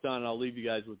I've harped on, and I'll leave you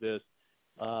guys with this.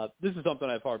 This is something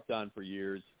I've harped on for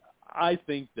years. I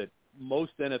think that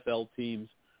most NFL teams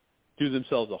do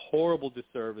themselves a horrible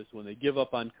disservice when they give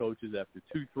up on coaches after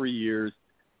 2-3 years.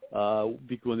 When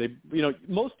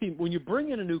most teams, when you bring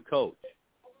in a new coach,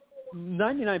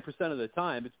 99% of the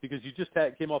time it's because you just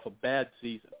came off a bad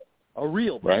season, a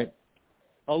real bad right.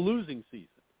 A losing season,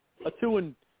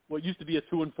 what used to be a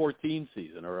 2-14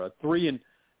 season, or a 3-3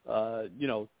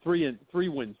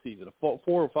 win season, a 4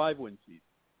 or 5 win season.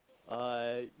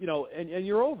 And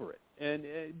you're over it. And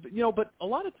but a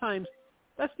lot of times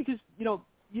that's because you don't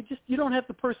have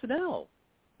the personnel,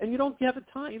 and you don't have the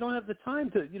time. You don't have the time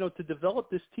to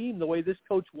develop this team the way this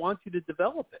coach wants you to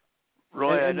develop it.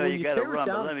 Roy, and I know you got to run,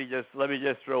 down, but let me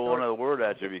just throw one other word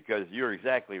at you, because you're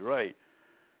exactly right.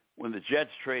 When the Jets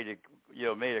made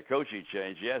a coaching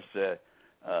change, yes,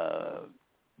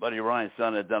 Buddy Ryan's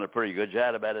son had done a pretty good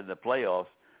job about it in the playoffs,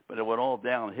 but it went all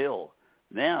downhill.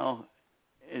 Now,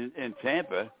 in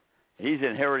Tampa, he's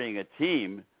inheriting a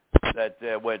team that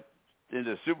went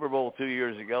into the Super Bowl 2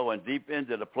 years ago and deep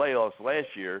into the playoffs last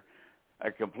year,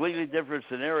 a completely different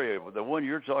scenario. The one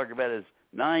you're talking about is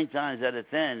 9 times out of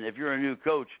 10, if you're a new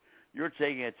coach, you're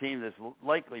taking a team that's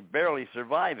likely barely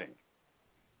surviving.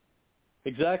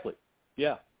 Exactly.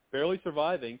 Yeah, barely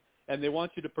surviving, and they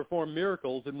want you to perform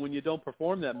miracles, and when you don't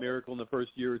perform that miracle in the first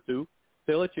year or two,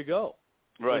 they let you go.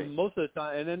 Right. And most of the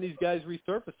time, and then these guys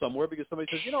resurface somewhere because somebody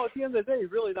says, at the end of the day,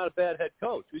 he's really not a bad head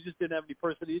coach. We just didn't have any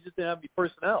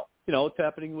personnel. It's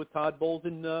happening with Todd Bowles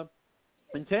in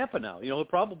Tampa now. He'll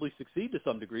probably succeed to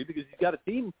some degree because he's got a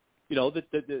team,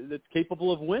 that's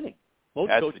capable of winning.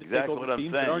 That's exactly what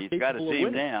I'm saying. He's got a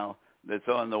team now that's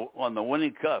on the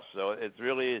winning cusp. So it's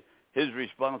really his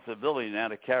responsibility now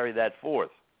to carry that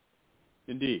forth.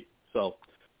 Indeed. So,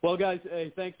 well, guys,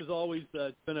 hey, thanks as always.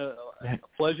 It's been a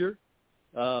pleasure.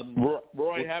 Roy,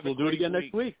 we'll do it again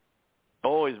next week.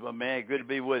 Always, my man. Good to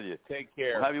be with you. Take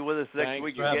care. We'll have you with us next Thanks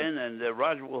week again. And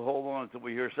Roger will hold on until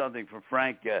we hear something from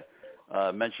Frank.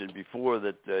 Mentioned before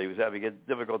that he was having a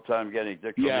difficult time getting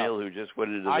Dick Vermile, who just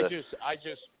went into Don,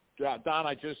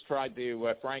 I just tried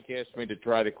to, Frank asked me to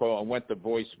try to call and went to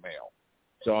voicemail.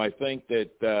 So I think that,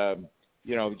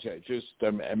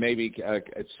 maybe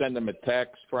send him a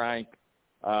text, Frank,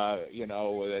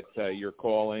 that you're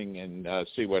calling and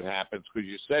see what happens, because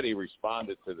you said he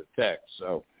responded to the text.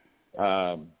 So,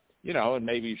 and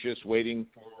maybe he's just waiting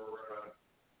for,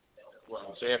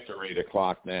 it's after 8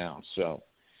 o'clock now. So,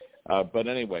 but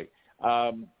anyway,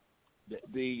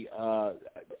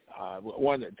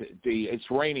 it's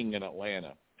raining in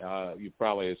Atlanta. You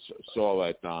probably saw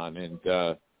that, Don, and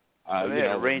they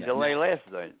had a rain delay last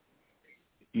night.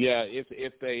 Yeah,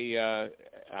 if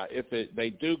they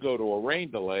do go to a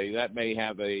rain delay, that may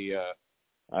have an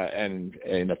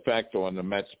effect on the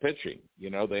Mets pitching.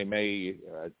 They may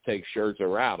take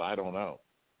Scherzer out. I don't know.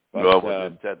 But, well,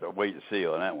 we'll just have to wait and see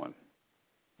on that one.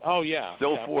 Oh yeah,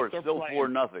 still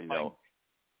 4-0 though.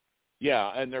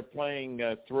 Yeah, and they're playing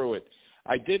through it.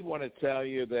 I did want to tell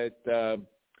you that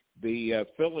the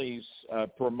Phillies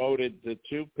promoted the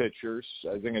 2 pitchers.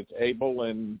 I think it's Abel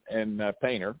and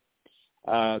Painter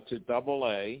to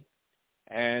Double-A,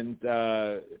 and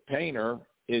Painter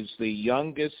is the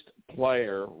youngest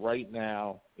player right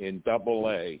now in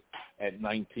Double-A at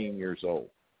 19 years old.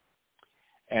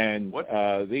 And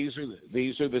these are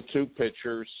the 2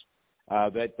 pitchers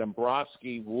that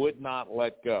Dombrowski would not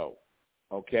let go.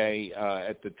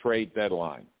 At the trade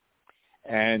deadline.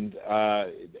 And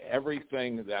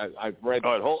everything that I've read.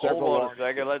 All right, hold on a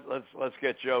second. Let's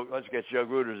get Joe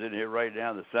Grutters in here right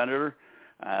now, the senator.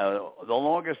 The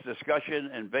longest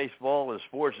discussion in baseball and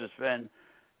sports has been,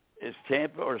 is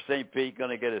Tampa or St. Pete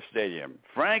going to get a stadium?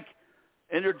 Frank,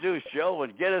 introduce Joe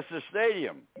and get us a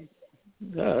stadium.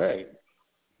 All right.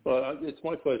 Well, it's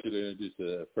my pleasure to introduce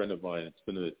a friend of mine. It's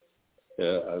been a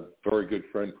very good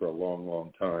friend for a long,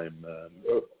 long time,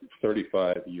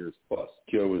 35 years plus.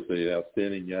 Joe was an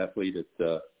outstanding athlete at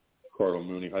Cardinal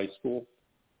Mooney High School.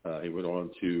 He went on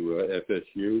to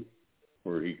FSU,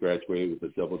 where he graduated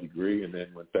with a double degree and then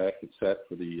went back and sat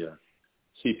for the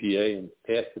CPA and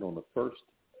passed it on the first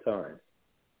time.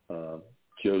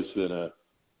 Joe's been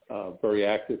very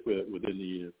active within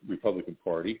the Republican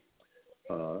Party.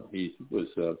 He was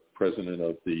president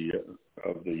of the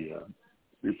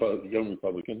Young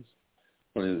Republicans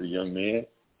when he was a young man.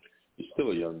 He's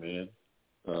still a young man.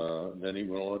 And then he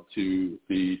went on to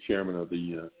be chairman of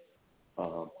the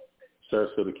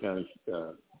Sarasota County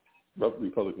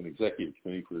Republican Executive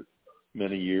Committee for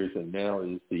many years, and now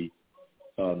is the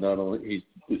not only he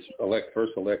was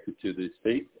first elected to the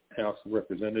state House of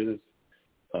Representatives.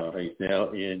 He's now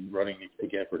running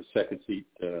again for a second seat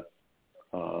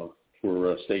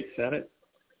for state Senate,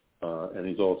 and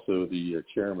he's also the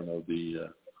chairman of the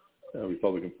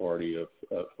Republican Party of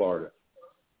Florida.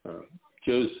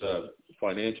 Joe's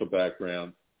financial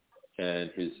background and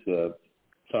his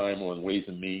time on Ways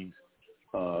and Means,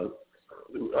 I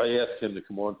asked him to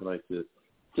come on tonight to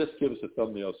just give us a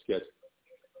thumbnail sketch.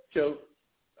 Joe,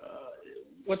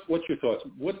 what's your thoughts?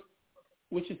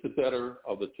 Which is the better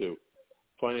of the two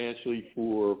financially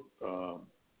for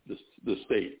the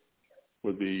state?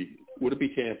 Would it be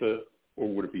Tampa or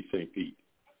would it be St. Pete?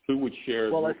 Who would share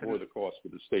more of the cost for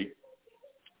the state?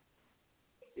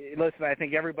 Listen, I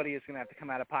think everybody is going to have to come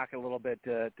out of pocket a little bit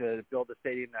to build the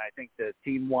stadium that I think the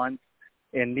team wants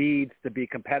and needs to be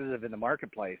competitive in the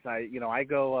marketplace. I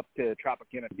go up to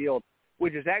Tropicana Field,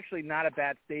 which is actually not a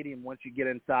bad stadium once you get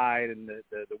inside and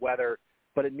the weather,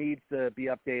 but it needs to be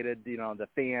updated. The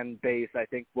fan base, I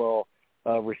think, will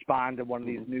respond to one of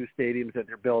these new stadiums that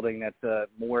they're building that's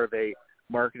more of a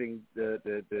marketing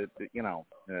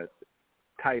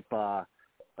type of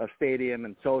stadium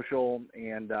and social,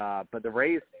 and but the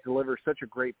Rays deliver such a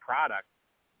great product.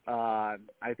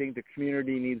 I think the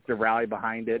community needs to rally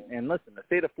behind it. And listen, the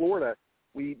state of Florida,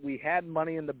 we had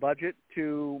money in the budget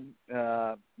to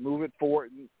move it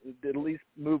forward, at least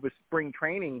move a spring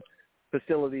training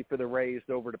facility for the Rays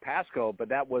over to Pasco, but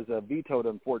that was vetoed,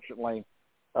 unfortunately,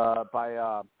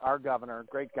 by our governor,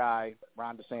 great guy,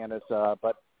 Ron DeSantis,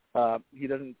 but he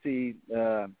doesn't see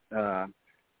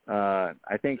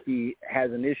I think he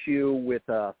has an issue with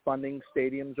funding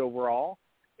stadiums overall.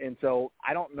 And so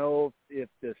I don't know if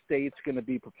the state's going to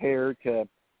be prepared to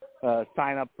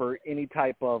sign up for any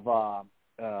type of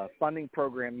funding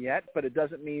program yet, but it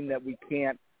doesn't mean that we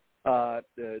can't talk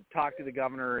to the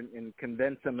governor and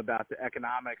convince him about the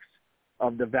economics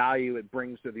of the value it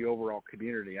brings to the overall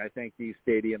community. I think these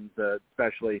stadiums,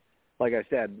 especially, like I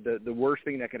said, the worst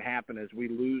thing that can happen is we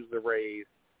lose the Rays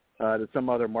to some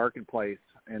other marketplace.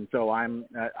 And so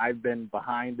I've been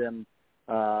behind them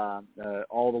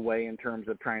all the way in terms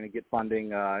of trying to get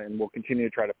funding, and we'll continue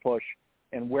to try to push.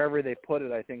 And wherever they put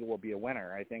it, I think it will be a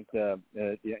winner. I think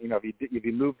if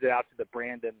you moved it out to the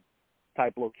Brandon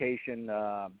type location,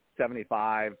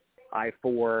 75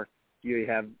 I-4, you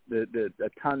have a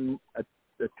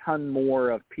ton more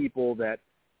of people that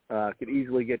could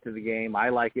easily get to the game. I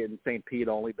like it in St. Pete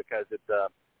only because it's a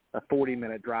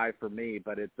 40-minute drive for me,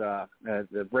 but it's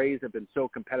the Rays have been so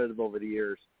competitive over the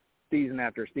years, season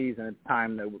after season. It's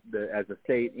time that as a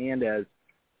state and as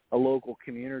a local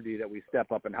community that we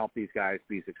step up and help these guys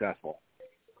be successful.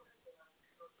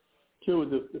 Joe,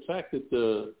 the fact that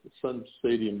the Sun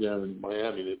Stadium down in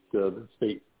Miami, that the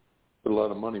state put a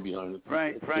lot of money behind it.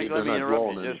 Frank, let me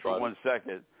interrupt you just for 1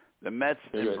 second. The Mets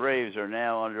and Braves are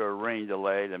now under a rain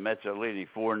delay. The Mets are leading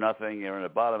 4-0. They're in the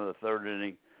bottom of the third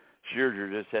inning. Scherzer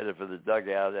just headed for the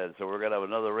dugout, and so we're going to have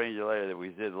another rain delay that we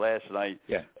did last night.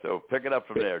 Yeah. So pick it up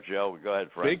from there, Joe. Go ahead,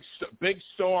 Frank. Big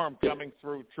storm coming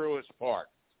through Truist Park.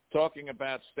 Talking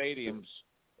about stadiums,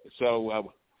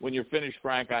 so when you're finished,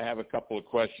 Frank, I have a couple of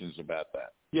questions about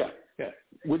that. Yeah.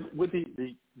 With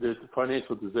the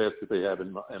financial disaster they have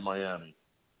in Miami,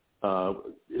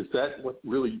 is that what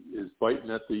really is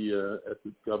biting at the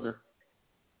governor?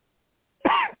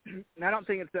 I don't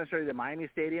think it's necessarily the Miami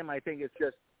Stadium. I think it's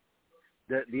just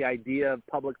the idea of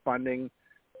public funding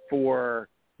for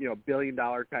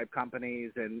billion-dollar type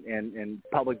companies and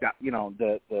public,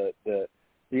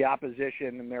 the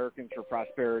opposition, Americans for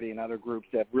Prosperity, and other groups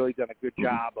have really done a good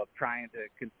job of trying to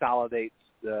consolidate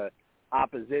the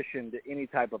opposition to any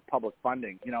type of public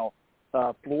funding.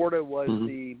 Florida was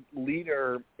the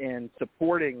leader in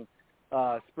supporting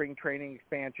spring training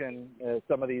expansion.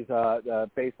 Some of these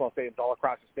baseball stadiums all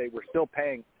across the state were still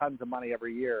paying tons of money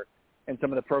every year. And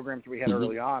some of the programs we had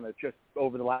early on, it's just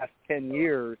over the last 10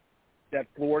 years that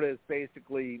Florida has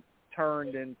basically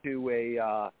turned into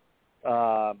a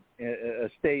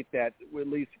state that, at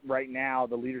least right now,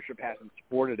 the leadership hasn't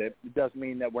supported it. It doesn't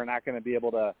mean that we're not going to be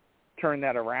able to turn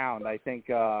that around. I think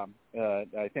the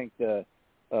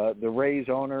Rays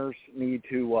owners need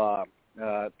to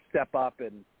step up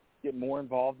and get more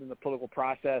involved in the political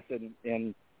process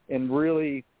and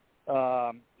really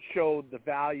show the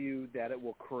value that it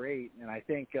will create. And I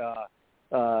think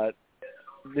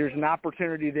there's an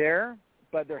opportunity there,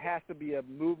 but there has to be a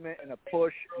movement and a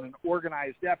push and an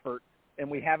organized effort, and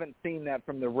we haven't seen that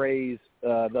from the Rays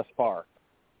thus far.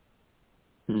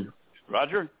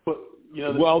 Roger? But,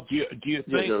 well, do you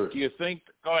think?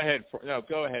 Go ahead. No,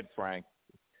 go ahead, Frank.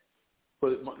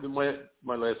 But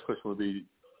my last question would be,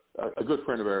 a good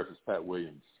friend of ours is Pat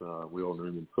Williams. We all knew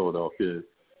him in Philadelphia.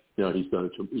 He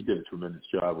did a tremendous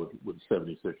job with the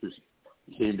 76ers.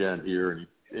 He came down here and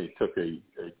he took a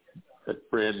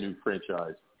brand new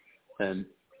franchise and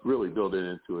really built it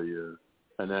into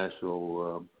a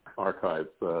national archive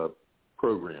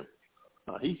program.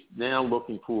 He's now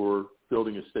looking for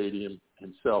building a stadium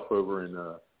himself over in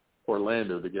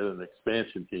Orlando to get an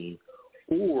expansion team,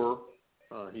 or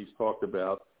he's talked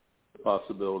about the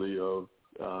possibility of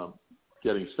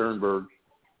getting Sternberg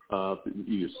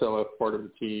either sell out part of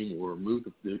the team or move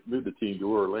the team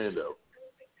to Orlando.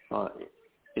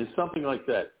 In something like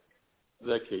that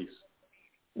case,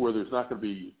 where there's not going to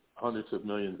be hundreds of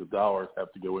millions of dollars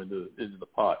have to go into the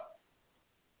pot,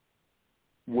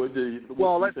 what do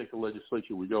you think the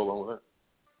legislature would go along with that?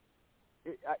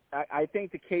 I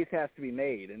think the case has to be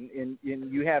made, and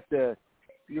you're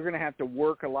going to have to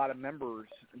work a lot of members.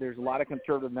 There's a lot of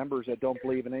conservative members that don't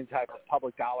believe in any type of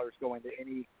public dollars going to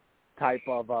any type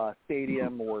of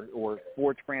stadium or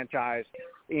sports franchise.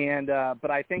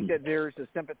 But I think that there's a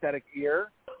sympathetic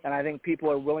ear, and I think people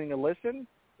are willing to listen.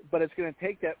 But it's going to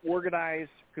take that organized,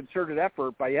 concerted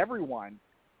effort by everyone,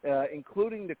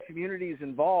 including the communities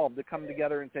involved, to come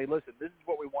together and say, listen, this is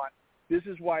what we want. This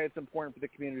is why it's important for the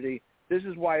community. This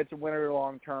is why it's a winner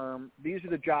long term. These are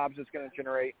the jobs it's going to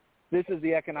generate. This is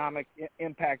the economic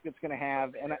impact it's going to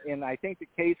have. And I think the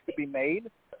case could be made.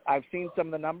 I've seen some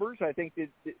of the numbers. I think that,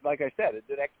 like I said,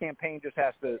 that campaign just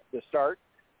has to start.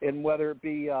 And whether it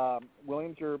be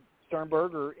Williams or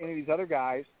Sternberg or any of these other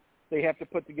guys, they have to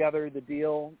put together the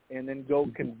deal and then go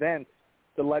convince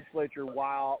the legislature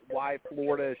why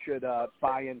Florida should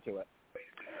buy into it.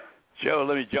 Joe,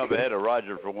 let me jump ahead of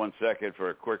Roger for 1 second for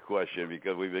a quick question,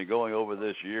 because we've been going over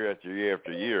this year after year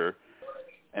after year,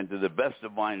 and to the best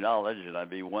of my knowledge, and I'd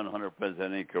be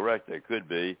 100% incorrect, I could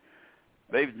be,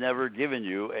 they've never given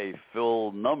you a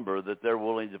full number that they're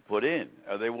willing to put in.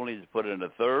 Are they willing to put in a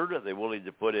third? Are they willing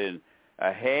to put in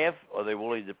a half? Are they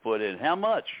willing to put in how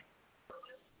much?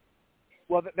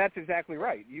 Well, that's exactly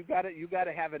right. You got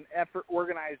to have an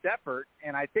organized effort,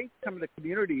 and I think some of the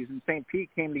communities in St. Pete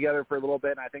came together for a little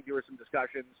bit, and I think there were some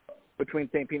discussions between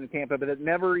St. Pete and Tampa, but it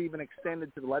never even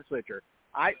extended to the legislature.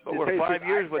 But we're 5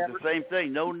 years with the same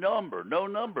thing. No number.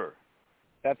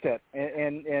 That's it.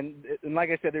 And like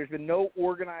I said, there's been no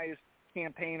organized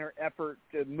campaign or effort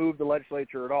to move the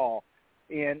legislature at all.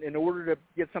 And in order to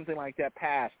get something like that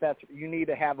passed, you need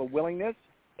to have a willingness,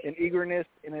 an eagerness,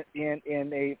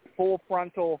 and a full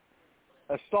frontal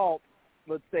assault,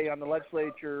 let's say, on the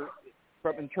legislature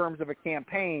in terms of a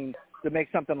campaign to make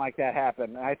something like that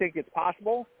happen. And I think it's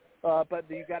possible, but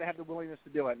you've got to have the willingness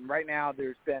to do it. And right now,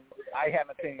 I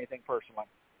haven't seen anything personally.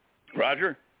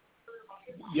 Roger?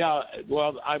 Yeah,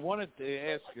 well, I wanted to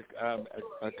ask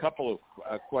a couple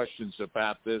of questions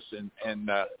about this and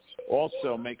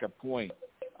also make a point.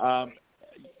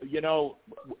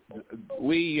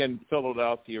 We in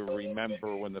Philadelphia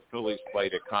remember when the Phillies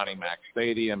played at Connie Mack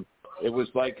Stadium. It was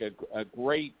like a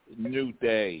great new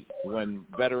day when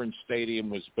Veterans Stadium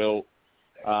was built,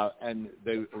 and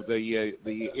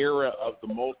the era of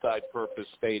the multi-purpose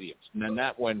stadiums. And then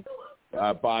that went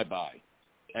bye-bye.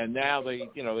 And now they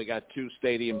got two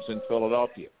stadiums in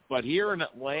Philadelphia. But here in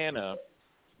Atlanta,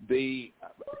 the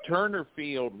Turner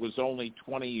Field was only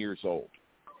 20 years old.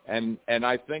 And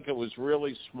I think it was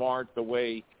really smart the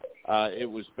way it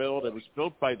was built. It was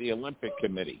built by the Olympic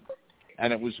Committee,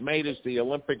 and it was made as the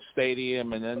Olympic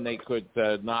Stadium, and then they could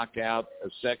knock out a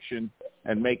section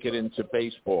and make it into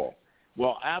baseball.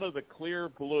 Well, out of the clear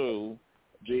blue,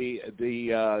 the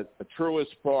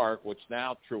Truist Park, which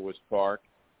now Truist Park,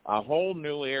 a whole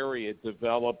new area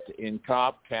developed in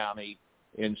Cobb County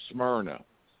in Smyrna.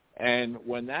 And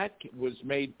when that was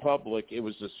made public, it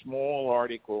was a small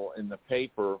article in the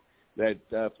paper that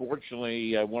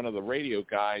fortunately one of the radio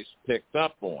guys picked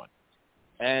up on.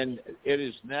 And it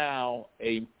is now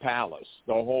a palace,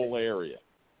 the whole area.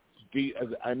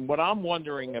 And what I'm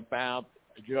wondering about,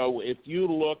 Joe, if you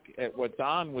look at what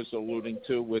Don was alluding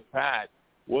to with Pat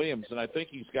Williams, and I think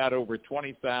he's got over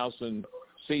 20,000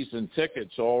 season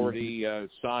tickets already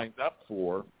signed up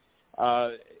for,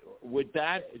 would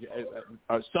that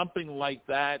something like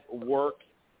that work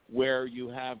where you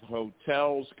have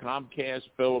hotels. Comcast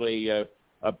built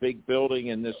a big building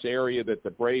in this area that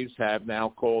the Braves have now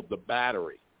called the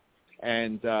Battery.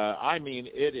 And, I mean,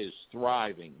 it is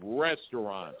thriving.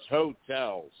 Restaurants,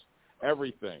 hotels,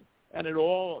 everything. And it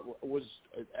all was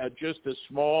just a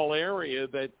small area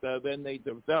that then they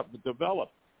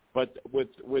developed. But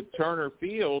with Turner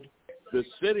Field, the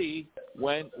city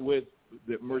went with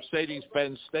the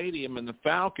Mercedes-Benz Stadium and the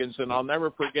Falcons, and I'll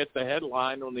never forget the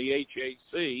headline on the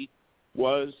HAC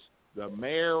was "The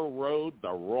Mayor Rode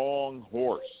the Wrong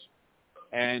Horse."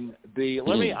 And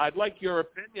I'd like your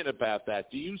opinion about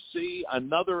that. Do you see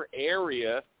another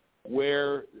area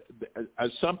where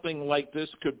something like this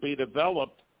could be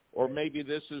developed, or maybe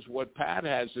this is what Pat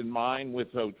has in mind with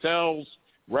hotels,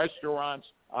 restaurants,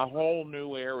 a whole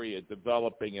new area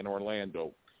developing in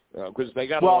Orlando? Because they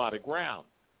got a lot of ground.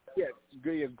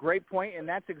 Yeah, great point, and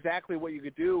that's exactly what you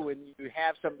could do when you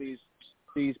have some of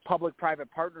these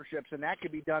public-private partnerships, and that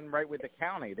could be done right with the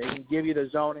county. They can give you the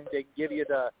zoning, they can give you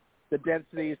the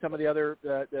density, some of the other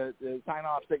the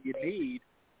sign-offs that you need,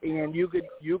 and you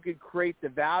could create the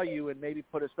value and maybe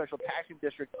put a special taxing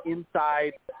district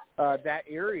inside that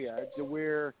area to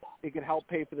where it can help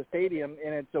pay for the stadium,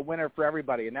 and it's a winner for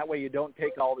everybody, and that way you don't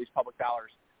take all these public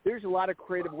dollars. There's a lot of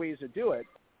creative ways to do it.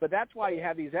 But that's why you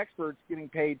have these experts getting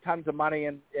paid tons of money,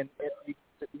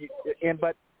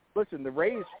 but listen, the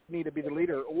Rays need to be the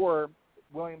leader, or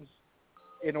Williams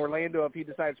in Orlando, if he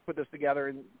decides to put this together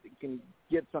and can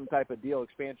get some type of deal,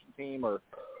 expansion team, or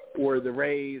the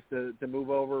Rays to move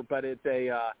over. But it's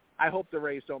I hope the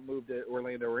Rays don't move to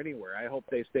Orlando or anywhere. I hope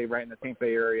they stay right in the Tampa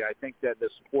Bay area. I think that the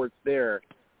support's there.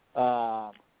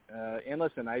 And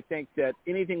listen, I think that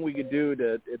anything we could do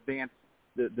to advance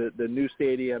the new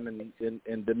stadium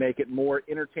and to make it more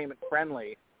entertainment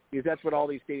friendly, because that's what all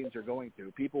these stadiums are going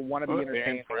to. People want to be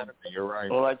entertained. You're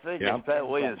right. Well, I think as Pat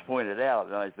Williams pointed out,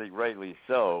 and I think rightly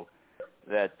so,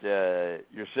 that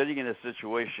you're sitting in a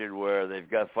situation where they've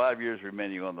got 5 years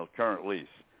remaining on the current lease.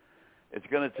 It's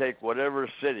going to take whatever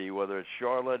city, whether it's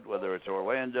Charlotte, whether it's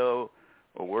Orlando,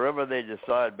 or wherever they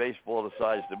decide baseball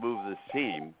decides to move this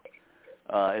team,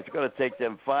 it's going to take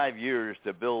them 5 years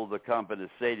to build a competent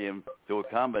stadium to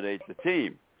accommodate the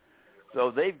team.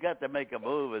 So they've got to make a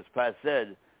move, as Pat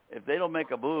said. If they don't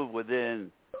make a move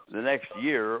within the next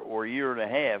year or year and a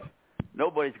half,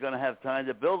 nobody's going to have time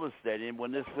to build a stadium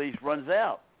when this lease runs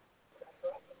out.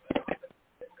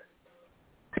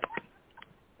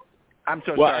 I'm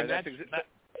so sorry.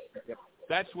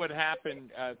 That's what happened,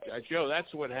 Joe.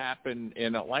 That's what happened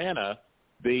in Atlanta.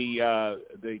 The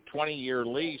 20-year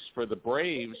lease for the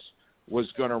Braves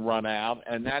was going to run out,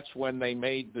 and that's when they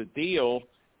made the deal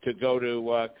to go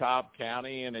to Cobb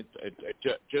County, and it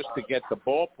just to get the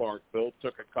ballpark built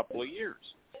took a couple of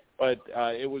years. But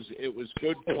it was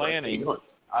good planning,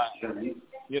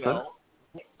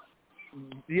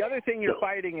 The other thing you're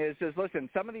fighting is listen,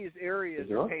 some of these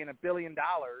areas are paying $1 billion,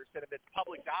 and if it's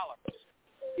public dollars,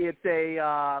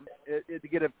 to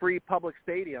get a free public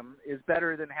stadium is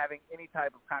better than having any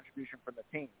type of contribution from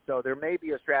the team. So there may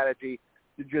be a strategy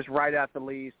to just write out the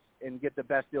lease and get the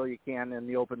best deal you can in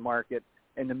the open market,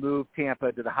 and to move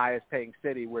Tampa to the highest paying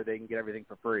city where they can get everything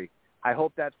for free. I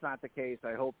hope that's not the case.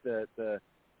 I hope that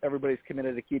everybody's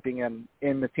committed to keeping him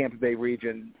in the Tampa Bay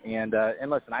region. And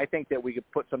listen, I think that we could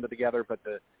put something together, but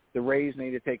the Rays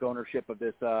need to take ownership of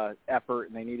this effort,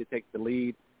 and they need to take the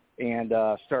lead and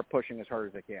start pushing as hard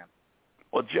as they can.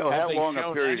 Well, Joe, how long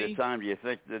a period of time do you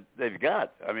think that they've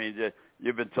got? I mean,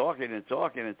 you've been talking and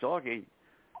talking and talking.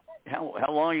 How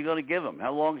long are you going to give them?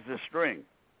 How long is the string?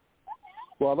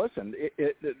 Well, listen,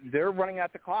 they're running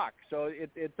out the clock, so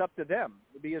it's up to them.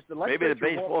 Because maybe the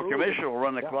baseball commissioner will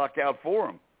run the clock out for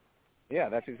them. Yeah,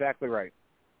 that's exactly right.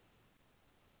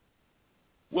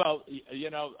 Well,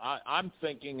 I'm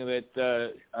thinking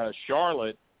that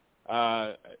Charlotte,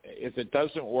 if it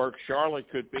doesn't work, Charlotte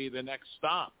could be the next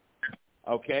stop,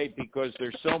 okay, because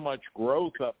there's so much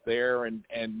growth up there and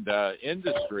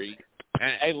industry.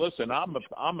 And, hey, listen,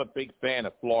 I'm a big fan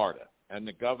of Florida and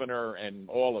the governor and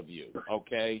all of you,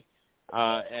 okay?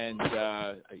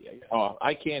 I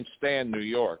can't stand New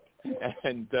York.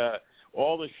 And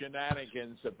all the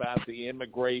shenanigans about the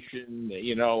immigration,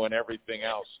 and everything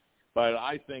else. But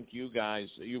I think you guys,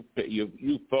 you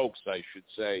folks, I should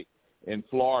say, in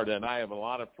Florida, and I have a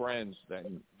lot of friends that,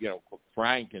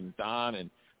 Frank and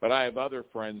Don, but I have other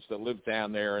friends that live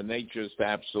down there, and they just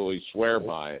absolutely swear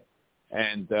by it.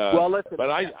 And well, listen, but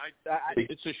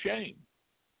it's a shame.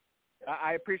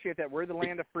 I appreciate that. We're the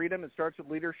land of freedom. It starts with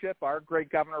leadership. Our great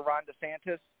governor, Ron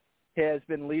DeSantis, has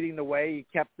been leading the way. He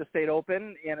kept the state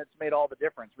open, and it's made all the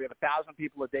difference. We have 1,000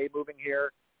 people a day moving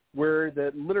here. we're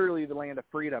literally the land of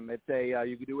freedom. It's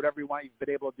you can do whatever you want. You've been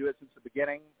able to do it since the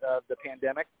beginning of the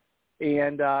pandemic,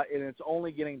 and it's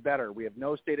only getting better. We have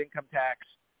no state income tax.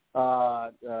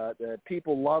 The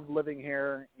people love living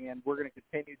here, and we're going to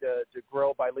continue to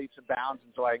grow by leaps and bounds.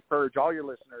 And so I encourage all your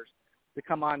listeners to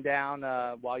come on down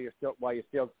while you still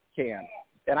can.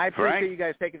 And I appreciate Frank? you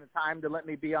guys taking the time to let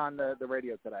me be on the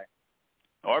radio today.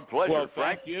 Our pleasure, Well,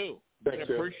 Frank. thank you. Thanks,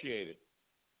 I appreciate it.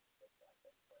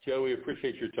 Joe, we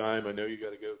appreciate your time. I know you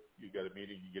got to go. You got a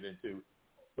meeting to get into,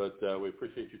 but we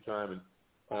appreciate your time.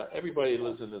 And everybody who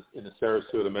lives in the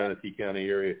Sarasota, Manatee County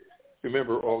area,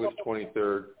 remember August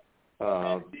 23rd.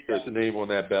 There's a name on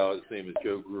that ballot. His name is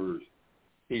Joe Grutters.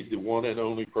 He's the one and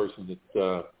only person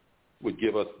that would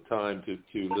give us the time to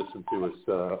listen to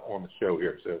us on the show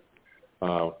here. So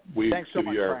we Thanks so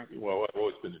much, Frank. Well, I've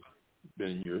always been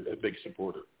a big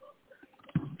supporter.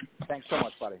 Thanks so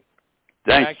much, buddy.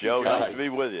 Thanks, Joe. Nice to be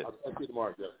with you. I'll talk to you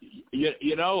tomorrow, Joe.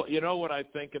 You know what I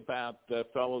think about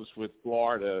fellows with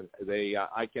Florida.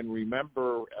 I can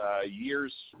remember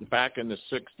years back in the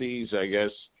 '60s, I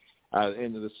guess,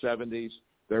 into the '70s.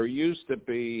 There used to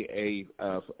be a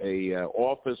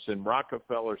office in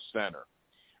Rockefeller Center,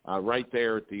 right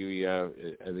there at the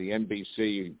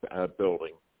NBC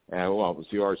building. Well, it was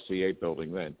the RCA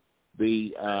building then.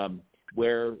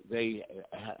 Where they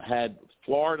had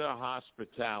Florida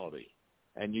hospitality.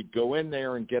 And you'd go in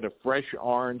there and get a fresh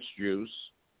orange juice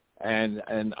and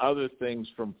other things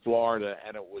from Florida,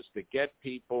 and it was to get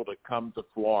people to come to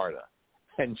Florida.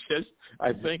 And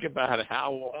I think about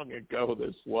how long ago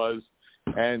this was,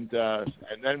 and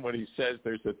then when he says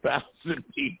there's 1,000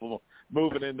 people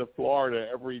moving into Florida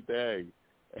every day,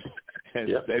 and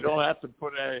yep. they don't have to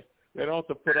put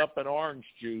up an orange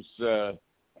juice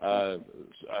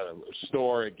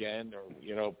store again,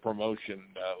 or promotion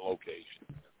location.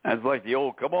 That's like the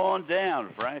old, come on down,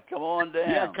 Frank, come on down.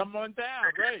 Yeah, come on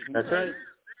down, right. That's right.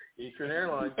 Eastern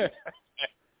Airlines.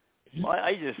 Well,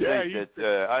 I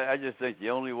just think the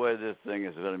only way this thing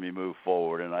is going to be moved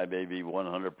forward, and I may be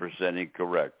 100%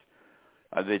 incorrect,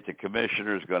 I think the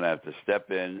commissioner is going to have to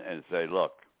step in and say,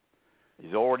 look,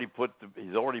 he's already put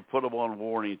them on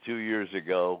warning 2 years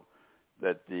ago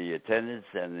that the attendance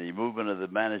and the movement of the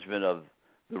management of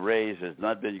the Rays has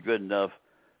not been good enough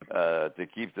to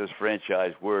keep this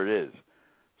franchise where it is.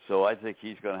 So I think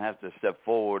he's going to have to step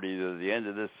forward either at the end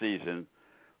of this season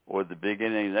or the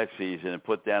beginning of next season and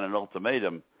put down an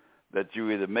ultimatum that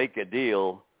you either make a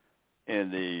deal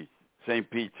in the St.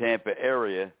 Pete, Tampa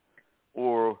area,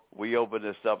 or we open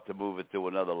this up to move it to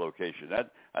another location.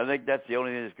 I think that's the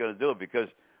only thing that's going to do it, because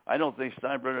I don't think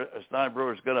Steinbrenner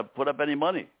is going to put up any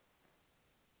money.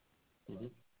 Mm-hmm.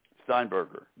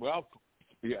 Steinberger. Well,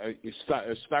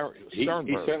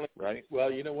 Sternberg, right?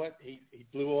 Well, you know what? He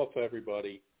blew off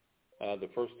everybody the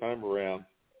first time around.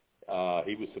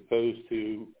 He was supposed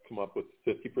to come up with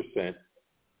 50%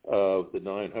 of the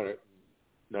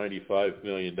 $995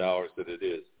 million that it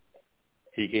is.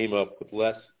 He came up with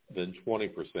less than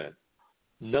 20%.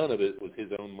 None of it was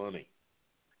his own money.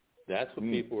 That's what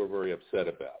people are very upset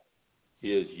about.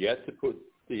 He has yet to put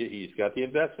he's got the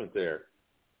investment there.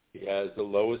 He has the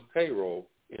lowest payroll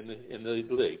in the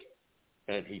league,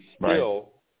 and he still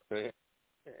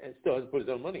hasn't put his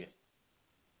own money in.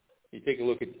 You take a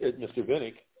look at Mr.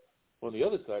 Vinnick on the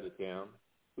other side of town,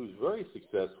 who's very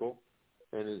successful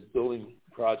and is building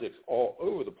projects all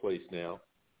over the place now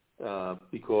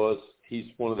because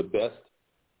he's one of the best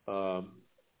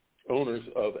owners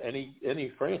of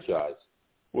any franchise,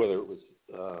 whether it was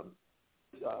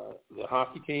the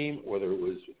hockey team, whether it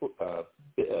was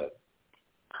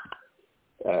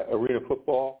arena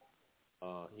football.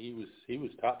 He was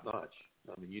top notch.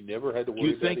 I mean, you never had to worry. Do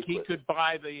you about think he could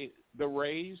buy the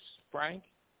Rays, Frank?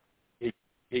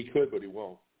 He could, but he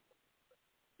won't.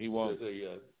 He won't.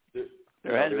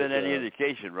 There hasn't been any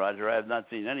indication, Roger. I have not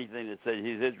seen anything that says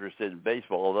he's interested in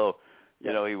baseball, although,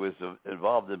 you know, he was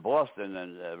involved in Boston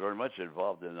and very much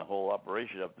involved in the whole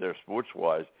operation up there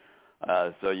sports-wise.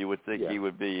 So you would think he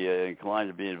would be inclined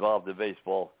to be involved in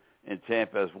baseball in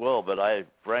Tampa as well. But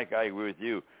Frank, I agree with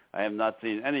you. I have not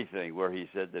seen anything where he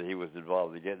said that he was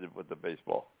involved in getting with the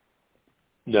baseball.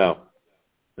 No.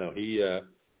 He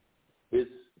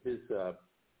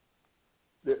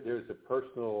there's a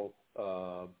personal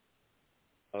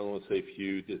I don't want to say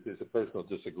feud. There's a personal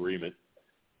disagreement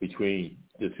between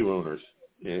the two owners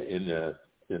in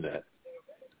that,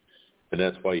 and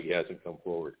that's why he hasn't come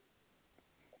forward.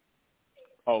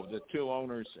 Oh, the two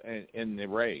owners in the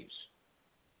Rays.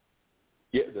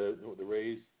 Yeah, the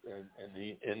Rays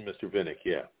and Mr. Vinnick,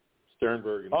 yeah.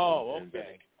 Sternberg and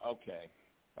okay. Vinnick.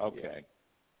 Okay.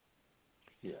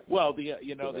 Yeah. Well, the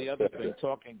other thing,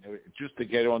 talking just to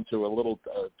get onto a little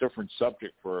different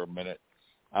subject for a minute,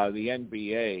 the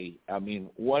NBA. I mean,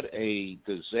 what a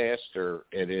disaster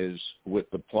it is with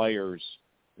the players,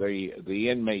 the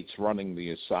inmates running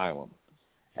the asylum,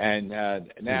 and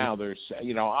now there's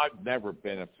I've never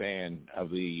been a fan of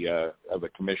the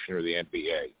commissioner of the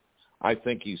NBA. I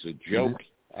think he's a joke.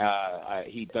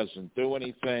 He doesn't do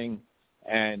anything.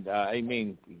 And, I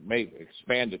mean, may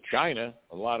expand to China,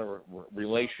 a lot of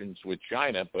relations with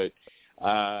China. But,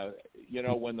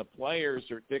 when the players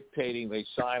are dictating, they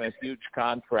sign a huge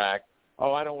contract,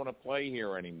 I don't want to play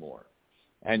here anymore.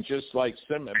 And just like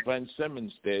Ben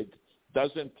Simmons did,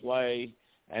 doesn't play,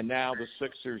 and now the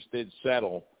Sixers did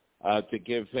settle to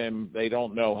give him, they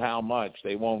don't know how much.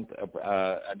 They won't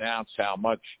announce how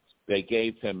much they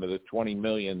gave him of the $20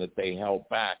 million that they held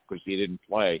back because he didn't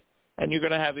play. And you're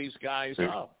going to have these guys,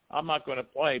 I'm not going to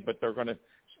play, but they're going to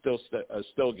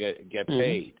still get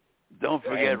paid. Don't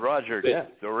forget Roger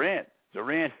Durant.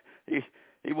 Durant,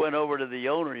 he went over to the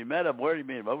owner. He met him. Where did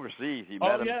he meet him? Overseas. He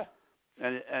met him. Yeah.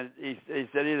 And he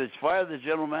said either fire the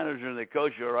general manager and the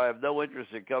coach, or I have no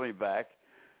interest in coming back.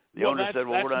 The owner said,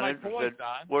 "Well, we're not interested.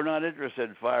 We're not interested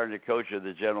in firing the coach or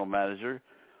the general manager.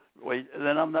 Wait,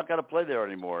 then I'm not going to play there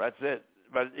anymore. That's it."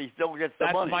 But he still gets the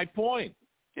money. That's my point.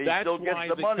 That's why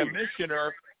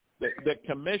the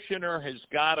commissioner has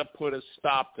got to put a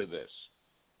stop to this,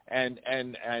 and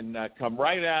come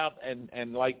right out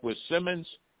and like with Simmons,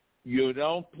 you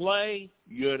don't play,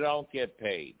 you don't get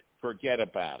paid. Forget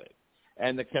about it.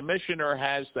 And the commissioner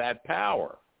has that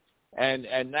power,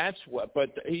 and that's what. But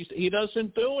he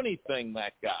doesn't do anything.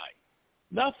 That guy,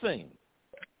 nothing.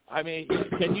 I mean,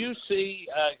 can you see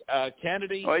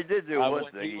Kennedy? Oh, he did do one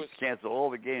thing. He canceled all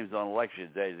the games on election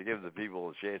day to give the people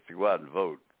a chance to go out and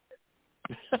vote.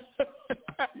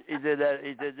 He did that.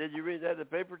 Did you read that in the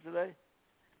paper today?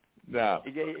 No.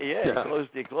 He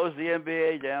closed the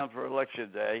NBA down for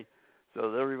election day,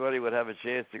 so that everybody would have a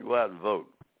chance to go out and vote.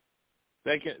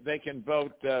 They can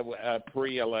vote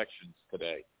pre-elections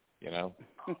today.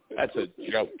 That's a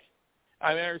joke.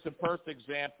 I mean, there's a perfect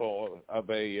example of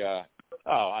a.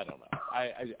 I don't know.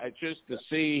 I just to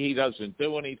see he doesn't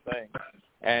do anything,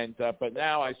 and but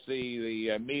now I see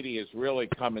the media is really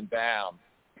coming down.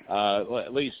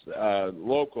 At least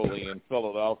locally in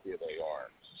Philadelphia, they are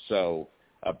so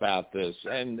about this,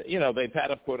 and they've had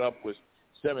to put up with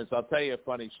Simmons. I'll tell you a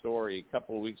funny story. A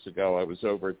couple of weeks ago, I was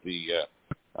over at the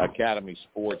Academy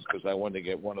Sports because I wanted to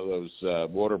get one of those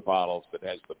water bottles that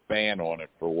has the fan on it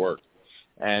for work.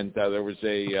 And there was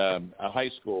a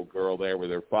high school girl there with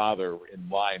her father in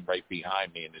line right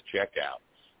behind me in the checkout.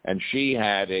 And she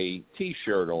had a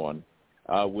T-shirt on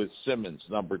with Simmons,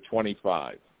 number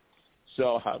 25.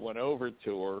 So I went over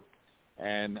to her,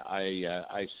 and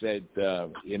I said,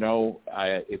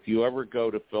 if you ever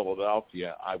go to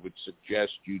Philadelphia, I would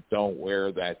suggest you don't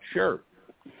wear that shirt.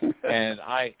 And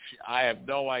I have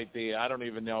no idea. I don't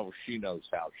even know if she knows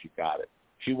how she got it.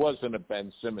 She wasn't a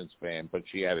Ben Simmons fan, but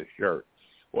she had a shirt.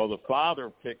 Well, the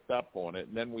father picked up on it,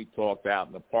 and then we talked out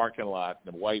in the parking lot,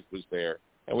 and the wife was there,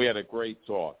 and we had a great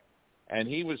talk. And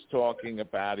he was talking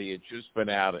about he had just been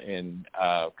out in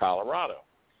Colorado,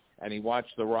 and he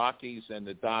watched the Rockies and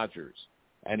the Dodgers.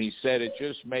 And he said it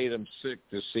just made him sick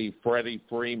to see Freddie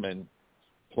Freeman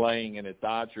playing in a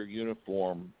Dodger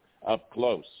uniform up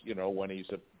close, when he's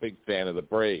a big fan of the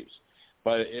Braves.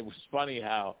 But it was funny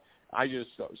how I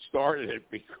just started it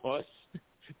because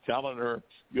telling her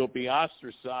you'll be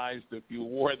ostracized if you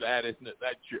wore that in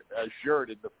that shirt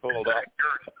in the Philadelphia.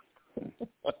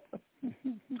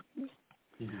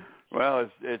 Well,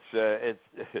 it's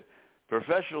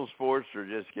professional sports are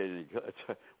just getting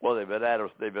well. They've been out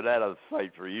of the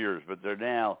fight for years, but they're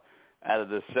now out of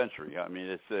this century. I mean,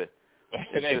 it's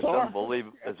just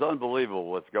unbelievable. It's unbelievable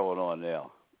what's going on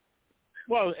now.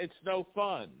 Well, it's no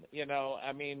fun,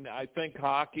 I mean, I think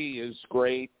hockey is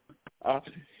great.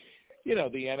 The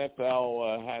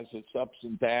NFL has its ups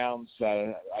and downs.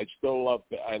 I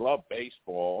love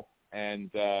baseball, and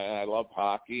I love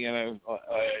hockey, and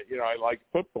I like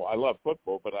football. I love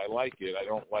football, but I like it. I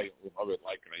don't love it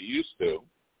like I used to.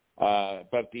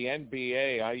 But the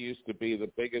NBA, I used to be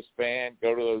the biggest fan.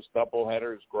 Go to those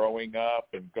doubleheaders growing up,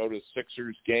 and go to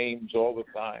Sixers games all the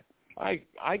time.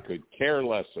 I could care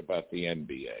less about the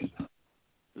NBA.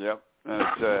 Yep.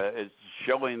 It's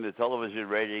showing the television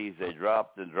ratings. They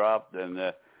dropped, and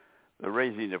they're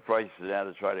raising the prices now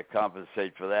to try to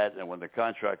compensate for that. And when the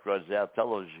contract runs out,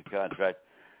 television contract,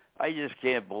 I just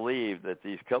can't believe that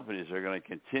these companies are going to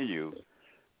continue.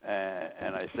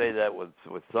 And I say that with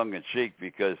tongue in cheek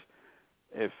because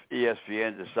if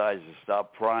ESPN decides to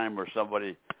stop Prime or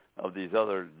somebody of these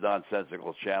other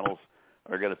nonsensical channels,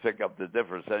 are going to pick up the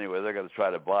difference anyway. They're going to try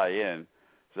to buy in.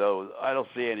 So I don't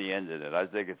see any end in it. I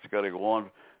think it's going to go on.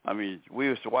 I mean, we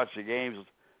used to watch the games.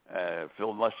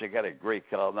 Phil Mushnick had a great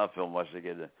call, not Phil Mushnick,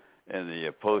 in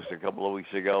the Post a couple of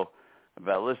weeks ago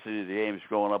about listening to the games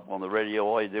growing up on the radio.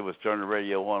 All he did was turn the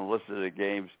radio on, listen to the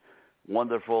games.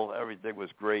 Wonderful. Everything was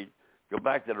great. Go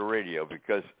back to the radio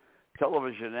because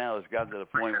television now has gotten to the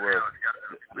point where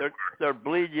they're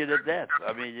bleeding you to death.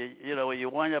 I mean, you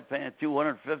wind up paying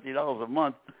 $250 a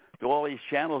month to all these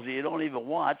channels that you don't even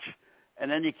watch, and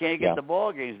then you can't get the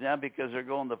ball games now because they're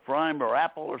going to Prime or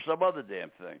Apple or some other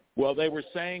damn thing. Well, they were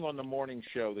saying on the morning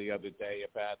show the other day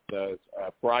about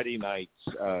Friday night's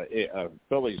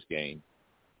Phillies game.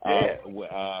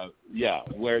 Where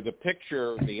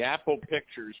the Apple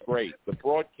picture's great. The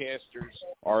broadcasters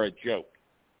are a joke.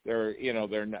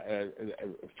 They're not,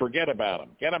 forget about them.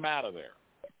 Get them out of there.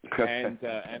 And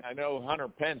I know Hunter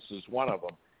Pence is one of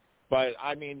them. But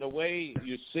I mean, the way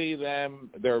you see them,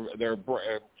 they're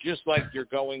just like you're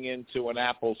going into an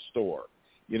Apple store.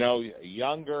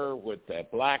 Younger with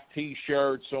black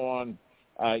T-shirts on.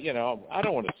 I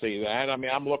don't want to see that. I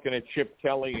mean, I'm looking at Chip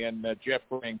Kelly and Jeff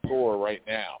Francoeur right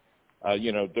now.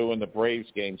 Doing the Braves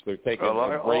games. They're taking the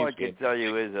Braves all I can games. tell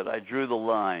you is that I drew the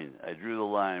line.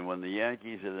 When the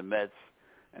Yankees and the Mets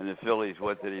and the Phillies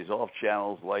went to these off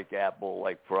channels like Apple,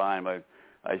 like Prime. I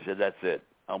said, that's it.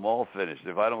 I'm all finished.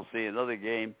 If I don't see another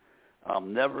game,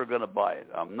 I'm never going to buy it.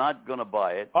 I'm not going to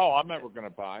buy it. Oh, I'm never going to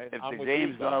buy it. If the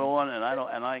game's not on and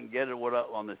I can get it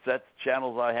on the set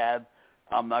channels I have,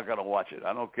 I'm not going to watch it.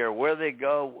 I don't care where they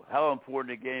go, how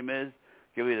important the game is.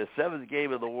 Give me the 7th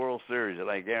game of the World Series, and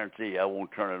I guarantee I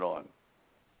won't turn it on.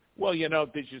 Well,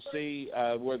 did you see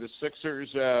where the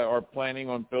Sixers are planning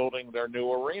on building their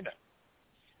new arena?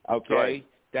 Okay, right.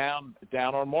 down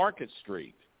on Market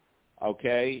Street.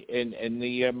 Okay, in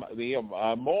the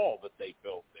mall that they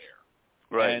built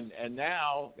there. Right. And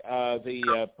now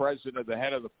the president, the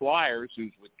head of the Flyers,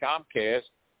 who's with Comcast,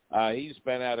 he's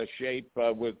been out of shape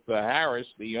with Harris,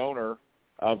 the owner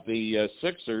of the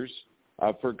Sixers,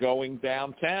 for going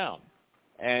downtown.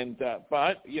 And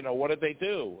but what did they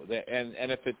do?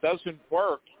 And if it doesn't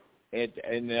work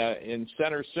in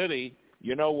Center City,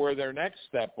 where their next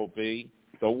step will be,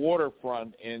 the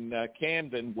waterfront in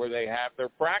Camden, where they have their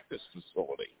practice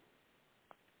facility.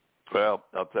 Well,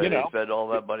 I'll tell you, they spent all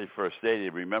that money for a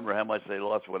stadium. Remember how much they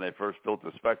lost when they first built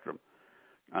the Spectrum?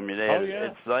 I mean,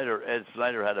 Ed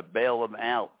Snyder had to bail them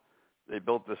out. They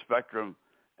built the Spectrum,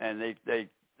 and they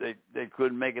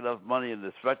couldn't make enough money in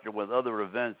the Spectrum with other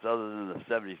events other than the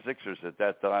 76ers at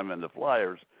that time and the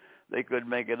Flyers. They couldn't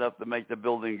make enough to make the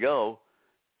building go,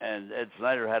 and Ed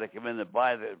Snyder had to come in and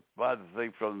buy the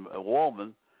thing from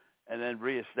Wallman and then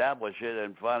reestablish it,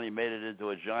 and finally made it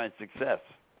into a giant success.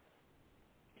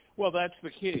 Well, that's the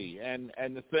key, and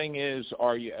the thing is,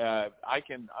 I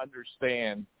can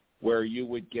understand where you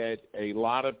would get a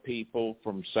lot of people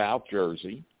from South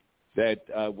Jersey that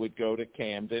would go to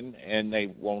Camden, and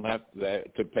they won't have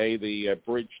to pay the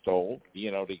bridge toll,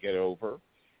 to get over.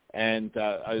 And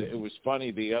it was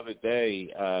funny the other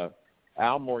day,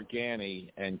 Al Morgani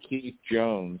and Keith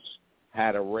Jones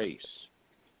had a race,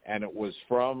 and it was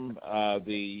from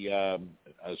the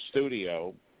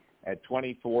studio at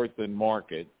 24th and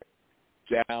Market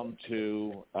down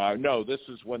to this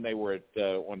is when they were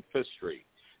on 5th Street.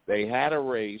 They had a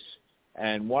race,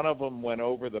 and one of them went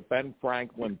over the Ben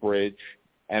Franklin Bridge,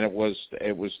 and it was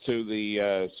to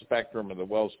the Spectrum of the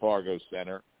Wells Fargo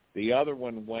Center. The other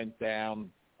one went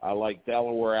down like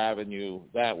Delaware Avenue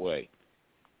that way.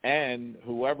 And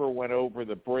whoever went over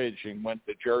the bridge and went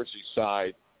the Jersey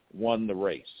side won the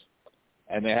race.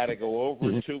 And they had to go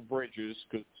over 2 bridges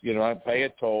because, pay a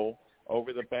toll,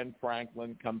 over the Ben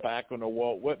Franklin, come back on the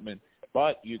Walt Whitman.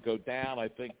 But you go down, I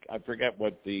forget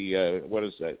what what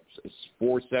is that, it's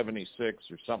 476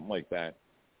 or something like that,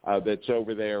 that's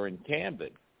over there in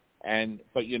Camden.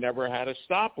 But you never had a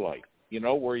stoplight,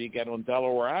 where you get on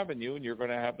Delaware Avenue and you're going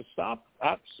to have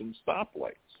some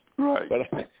stoplights. Right. But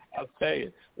I'll tell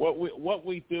you, what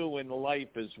we do in life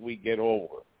as we get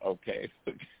older, okay,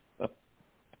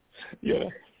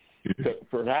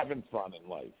 for having fun in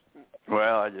life.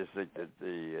 Well, I just think that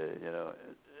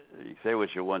you say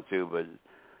what you want to, but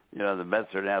the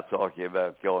Mets are now talking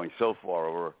about going so far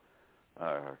over.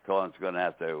 Colin's going to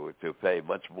have to pay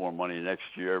much more money next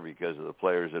year because of the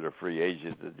players that are free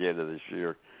agents at the end of this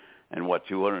year, and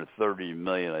 $230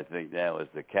 million I think now is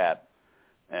the cap,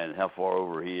 and how far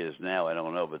over he is now I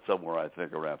don't know, but somewhere I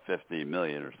think around $15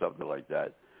 million or something like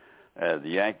that. The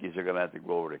Yankees are going to have to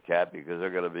go over the cap because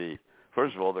they're going to be.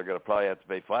 First of all, they're going to probably have to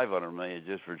pay $500 million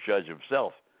just for Judge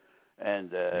himself, and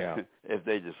if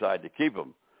they decide to keep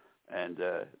him, and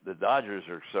the Dodgers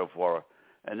are so far.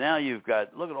 And now you've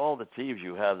got, look at all the teams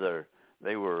you have there.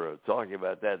 They were talking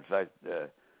about that. In fact,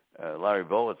 Larry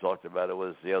Bowa talked about it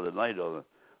was the other night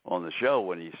on the show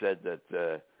when he said that,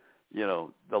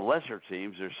 the lesser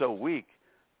teams are so weak.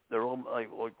 They're all, like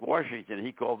Washington,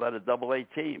 he called that a double-A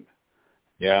team.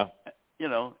 Yeah.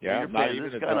 You're paying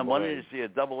this kind of money to see a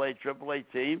double-A, triple-A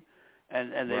team,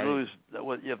 and they lose,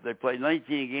 if they play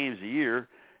 19 games a year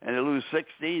and they lose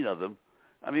 16 of them.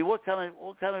 I mean, what are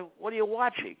you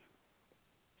watching?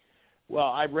 Well,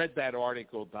 I read that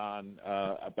article, Don,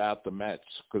 about the Mets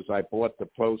because I bought the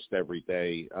Post every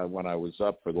day when I was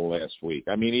up for the last week.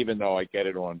 I mean, even though I get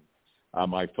it on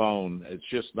my phone, it's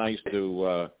just nice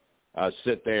to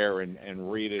sit there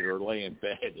and read it or lay in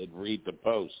bed and read the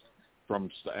Post.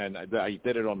 And I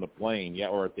did it on the plane,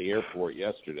 or at the airport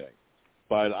yesterday.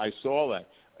 But I saw that.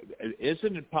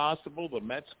 Isn't it possible the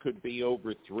Mets could be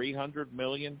over $300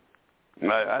 million?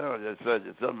 I don't.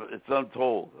 It's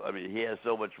untold. I mean, he has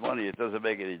so much money; it doesn't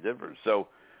make any difference. So,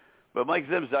 but Mike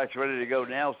Simzak's ready to go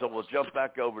now, so we'll jump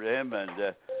back over to him.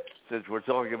 And since we're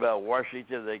talking about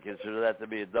Washington, they consider that to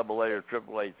be a double-A or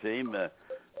triple-A team.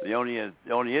 The only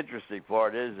interesting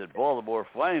part is that Baltimore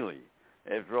finally,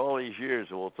 after all these years,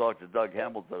 and we'll talk to Doug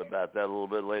Hamilton about that a little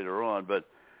bit later on. But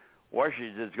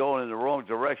Washington's going in the wrong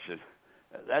direction.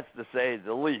 That's to say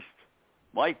the least.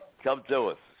 Mike, come to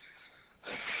us.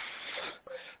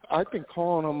 I think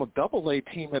calling them a double-A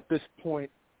team at this point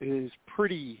is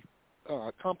pretty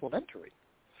complimentary.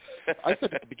 I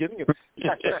said at the beginning of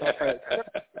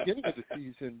the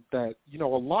season that a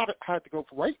lot had to go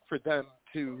right for them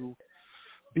to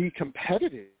be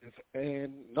competitive,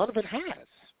 and none of it has.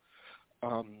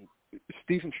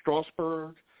 Steven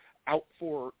Strasburg out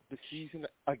for the season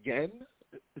again,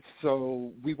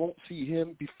 so we won't see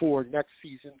him before next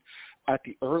season at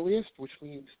the earliest, which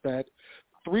means that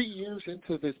 3 years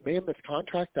into this mammoth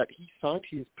contract that he signed,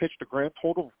 he has pitched a grand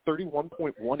total of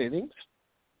 31.1 innings.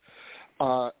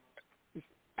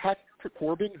 Patrick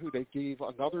Corbin, who they gave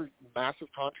another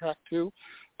massive contract to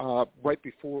right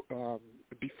before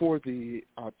the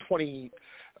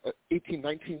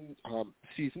 2018-19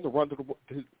 season, the run to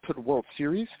the World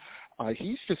Series,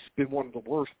 he's just been one of the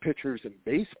worst pitchers in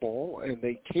baseball, and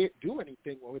they can't do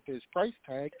anything with his price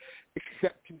tag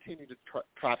except continue to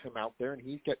trot him out there, and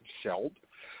he's getting shelled.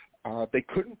 They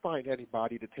couldn't find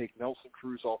anybody to take Nelson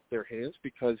Cruz off their hands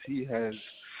because he has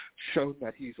shown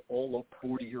that he's all of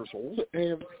 40 years old,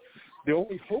 and the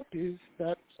only hope is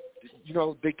that,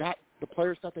 they got the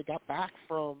players that they got back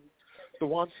from the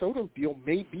Juan Soto deal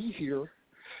may be here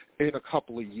in a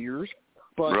couple of years,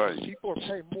 but people are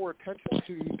paying more attention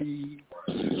to the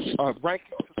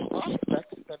rankings of the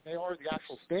prospects than they are the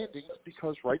actual standings,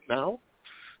 because right now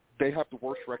they have the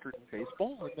worst record in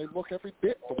baseball, and they look every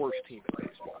bit the worst team in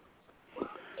baseball.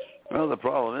 Well, the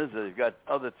problem is that they've got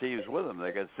other teams with them.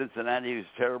 They got Cincinnati, who's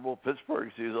terrible,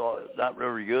 Pittsburgh, who's not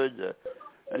very good.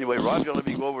 Anyway, Roger, let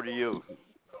me go over to you.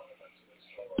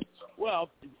 Well,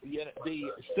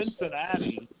 the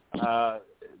Cincinnati,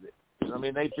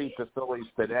 they beat the Phillies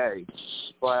today,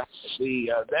 but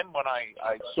then when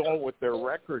I saw what their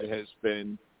record has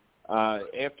been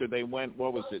after they went,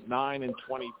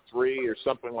 9-23 or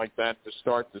something like that to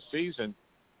start the season,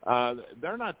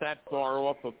 they're not that far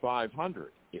off of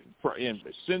 500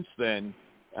 since then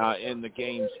in the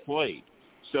games played.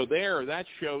 So that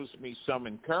shows me some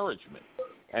encouragement.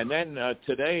 And then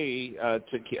today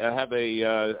to have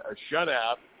a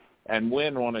shutout and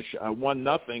win on a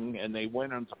 1-0, and they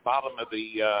win on the bottom of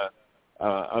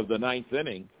the ninth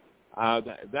inning.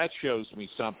 That shows me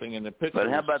something. And the pitchers. But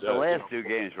how about the last two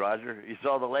games, Roger? You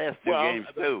saw the last two games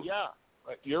too. Yeah,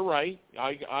 you're right.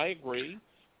 I agree.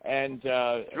 And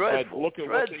but look at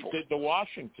what they did to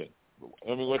Washington.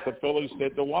 What the Phillies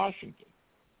did to Washington.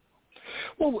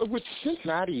 Well, with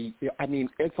Cincinnati,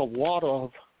 it's a lot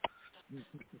of.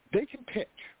 They can pitch.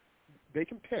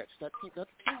 That's a team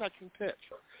that can pitch.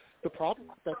 The problem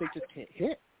is that they just can't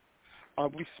hit.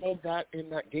 We saw that in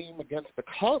that game against the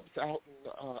Cubs out in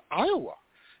Iowa.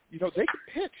 They could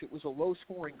pitch. It was a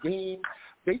low-scoring game.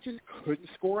 They just couldn't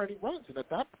score any runs. And at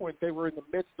that point, they were in the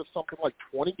midst of something like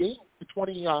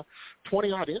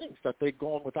 20-odd innings that they'd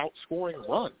gone without scoring a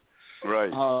run.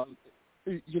 Right. How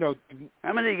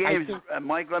many games,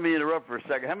 Mike, let me interrupt for a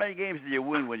second. How many games do you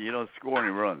win when you don't score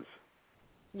any runs?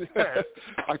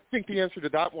 I think the answer to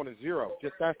that one is 0.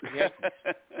 Just ask the Yankees.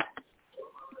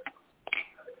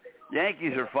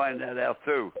 Yankees are finding that out,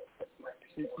 too.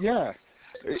 Yeah.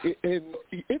 And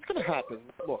it's going to happen.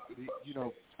 Look,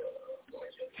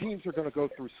 teams are going to go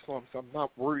through slumps. I'm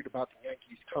not worried about the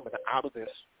Yankees coming out of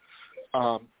this.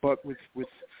 But with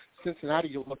Cincinnati,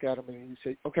 you'll look at them and you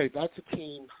say, okay, that's a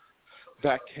team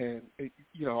that can,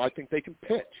 I think they can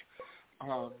pitch.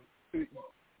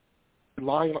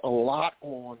 Relying a lot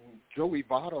on Joey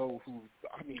Votto, who,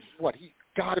 he's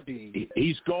got to be.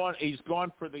 He's gone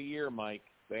for the year, Mike.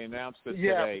 They announced it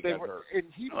today. And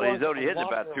he's only hitting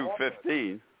about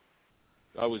 215.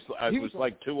 It was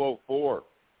like 204.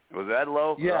 Was that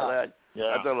low? Yeah. I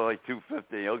thought it was like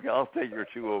 250. Okay, I'll take your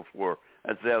 204.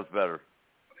 That sounds better.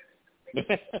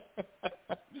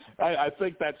 I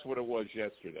think that's what it was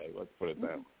yesterday. Let's put it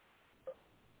that way.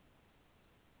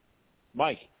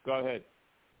 Mike, go ahead.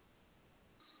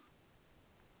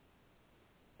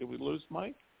 Did we lose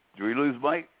Mike? Did we lose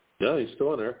Mike? No, he's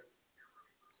still there.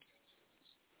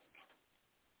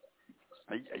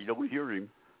 You don't hear him.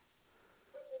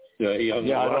 Yeah,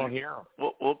 I don't hear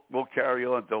him. We'll carry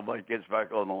on until Mike gets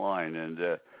back on the line.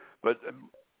 But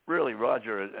really,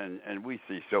 Roger, and we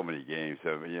see so many games.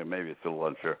 So, maybe it's a little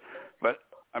unfair, but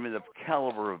the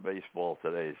caliber of baseball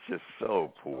today is just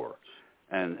so poor,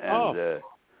 and the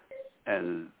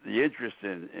interest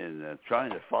in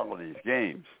trying to follow these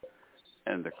games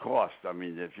and the cost.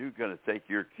 If you're going to take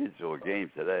your kids to a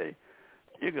game today,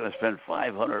 you're going to spend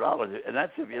 $500, and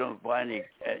that's if you don't buy any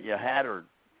your hat or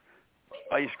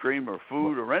ice cream or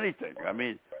food or anything.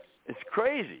 It's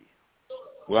crazy.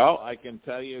 Well, I can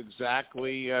tell you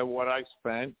exactly what I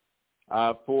spent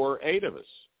for 8 of us,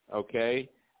 okay?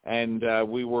 And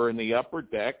we were in the upper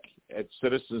deck at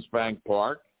Citizens Bank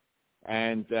Park,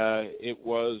 and it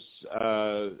was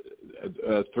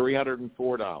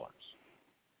 $304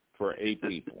 for 8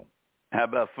 people. How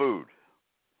about food?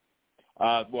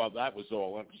 Well, that was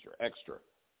all extra.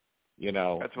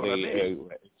 That's what I mean.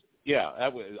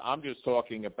 I'm just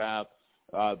talking about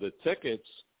the tickets,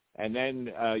 and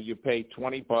then you pay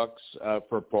 $20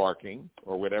 for parking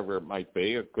or whatever it might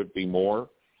be. It could be more.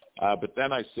 But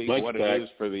then I see Mike's what back. it is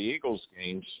for the Eagles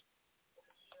games.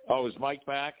 Oh, is Mike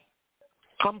back?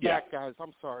 I'm back, guys.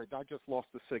 I'm sorry. I just lost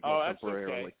the signal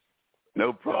temporarily. Okay.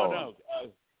 No problem.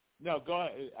 No, go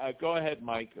ahead,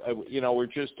 Mike. We're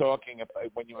just talking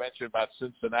about, when you mentioned about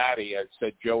Cincinnati, I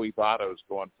said Joey Votto's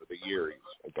going for the year.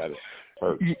 He's got it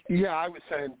hurt. Yeah, I was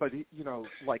saying, but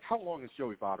how long has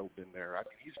Joey Votto been there?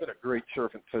 He's been a great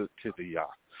servant to the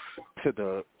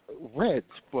Reds,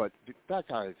 but that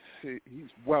guy's he's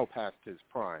well past his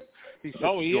prime. He's just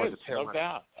he is, no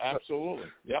doubt, absolutely.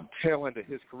 Yep. Tail end of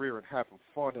his career and having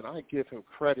fun, and I give him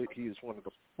credit. He is one of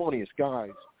the funniest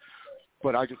guys,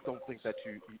 but I just don't think that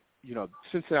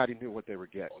Cincinnati knew what they were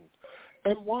getting.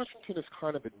 And Washington has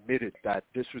kind of admitted that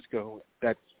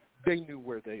that they knew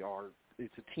where they are.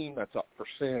 It's a team that's up for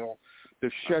sale.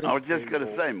 They're shedding. I was just going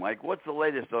to say, Mike, what's the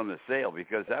latest on the sale?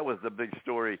 Because that was the big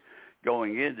story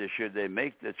going into, should they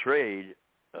make the trade,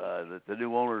 that the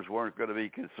new owners weren't going to be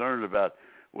concerned about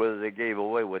whether they gave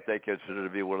away what they consider to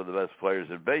be one of the best players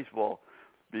in baseball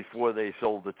before they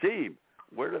sold the team.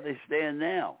 Where do they stand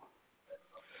now?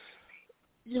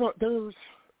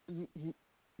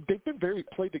 They've been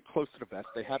played it close to the vest.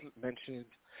 They haven't mentioned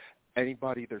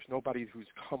anybody. There's nobody who's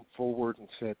come forward and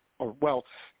said, Ted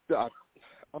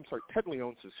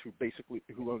Leonsis,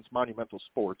 who owns Monumental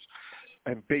Sports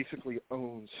and basically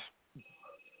owns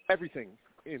everything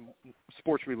in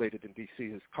sports related in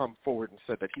DC, has come forward and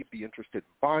said that he'd be interested in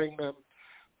buying them.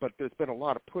 But there's been a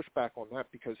lot of pushback on that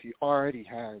because he already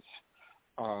has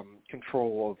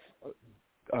control of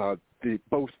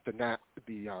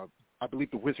I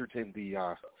believe the Wizards in the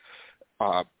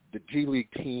G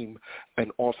League team,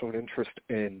 and also an interest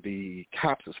in the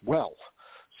Caps as well.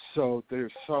 So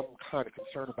there's some kind of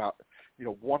concern about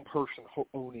one person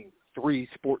owning 3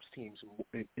 sports teams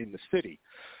in the city.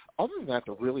 Other than that,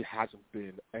 there really hasn't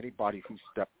been anybody who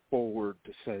stepped forward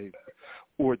to say,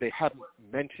 or they haven't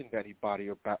mentioned anybody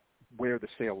about where the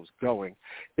sale is going.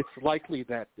 It's likely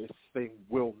that this thing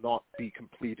will not be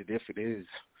completed, if it is,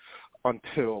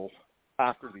 until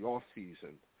after the off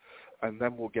season, and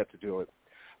then we'll get to do it.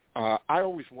 I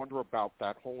always wonder about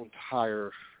that whole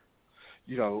entire,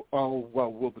 will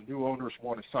the new owners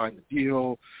want to sign the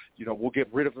deal? We'll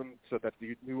get rid of them so that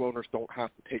the new owners don't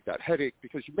have to take that headache,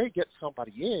 because you may get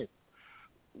somebody in,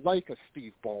 like a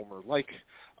Steve Ballmer, like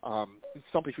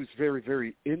somebody who's very,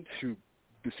 very into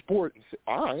the sport and say,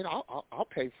 all right, I'll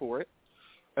pay for it,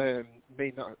 and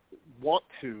may not want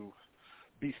to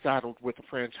be saddled with a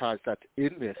franchise that's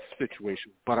in this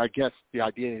situation. But I guess the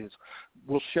idea is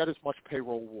we'll shed as much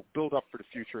payroll, we'll build up for the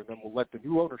future, and then we'll let the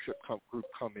new ownership group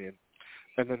come in,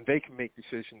 and then they can make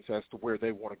decisions as to where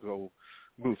they want to go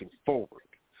moving forward.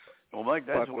 Well, Mike,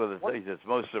 that's one of the things that's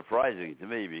most surprising to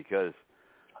me, because,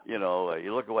 you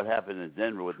look at what happened in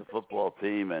Denver with the football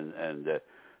team and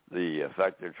the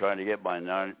fact they're trying to get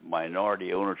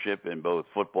minority ownership in both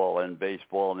football and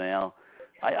baseball now.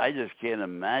 I just can't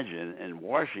imagine in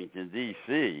Washington,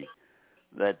 D.C.,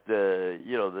 that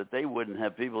that they wouldn't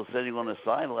have people sitting on the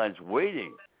sidelines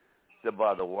waiting to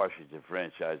buy the Washington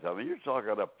franchise. I mean, you're talking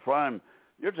about one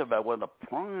of the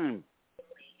prime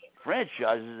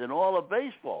franchises in all of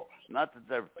baseball. Not that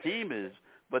their team is,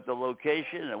 but the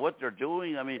location and what they're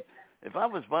doing. I mean, if I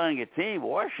was buying a team,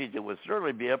 Washington would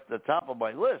certainly be up the top of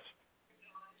my list.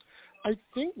 I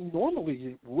think normally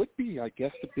it would be, I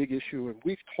guess, the big issue, and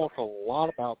we've talked a lot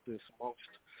about this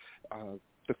amongst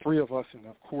the three of us, and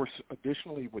of course,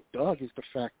 additionally with Doug, is the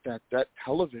fact that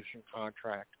television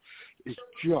contract is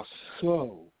just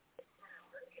so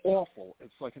awful.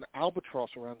 It's like an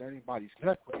albatross around anybody's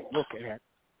neck when you look at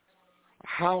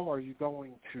how are you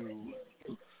going to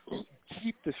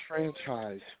keep this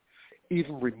franchise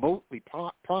even remotely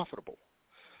profitable.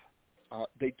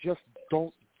 They just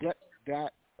don't get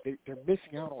that. They're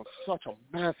missing out on such a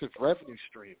massive revenue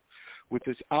stream with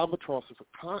this albatross of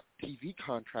a TV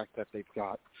contract that they've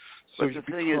got. So but the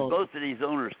thing is, most of these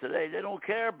owners today, they don't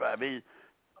care about. I mean,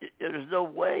 there's no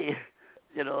way,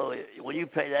 when you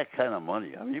pay that kind of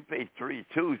money. I mean, you pay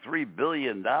 $3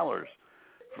 billion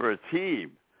for a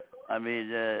team. I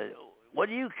mean, what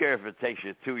do you care if it takes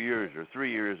you 2 years or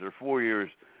 3 years or 4 years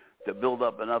to build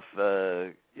up enough,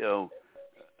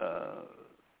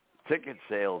 ticket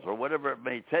sales or whatever it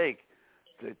may take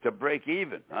to break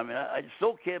even? I mean, I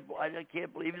can't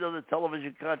believe, even though the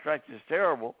television contract is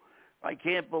terrible, I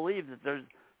can't believe that there's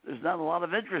not a lot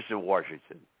of interest in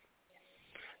Washington.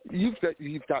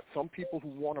 You've got some people who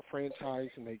want a franchise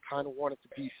and they kind of want it to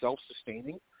be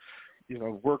self-sustaining.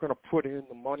 We're going to put in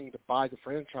the money to buy the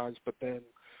franchise, but then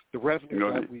the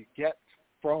revenue that we get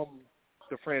from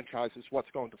the franchise is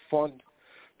what's going to fund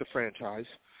the franchise.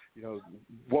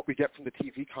 What we get from the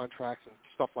TV contracts and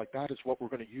stuff like that is what we're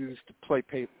going to use to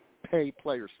pay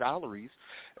player salaries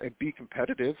and be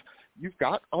competitive. You've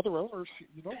got other owners,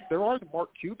 there are the Mark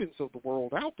Cubans of the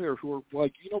world out there who are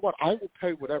like, you know what, I will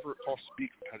pay whatever it costs to be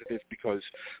competitive because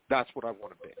that's what I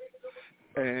want to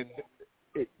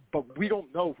be. But we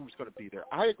don't know who's going to be there.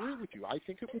 I agree with you. I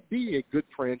think it would be a good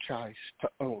franchise to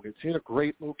own. It's in a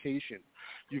great location.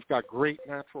 You've got great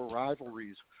natural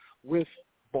rivalries with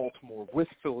Baltimore, with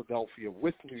Philadelphia,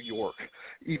 with New York,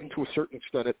 even to a certain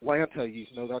extent Atlanta,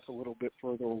 even though that's a little bit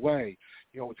further away.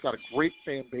 It's got a great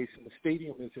fan base, and the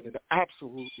stadium is in an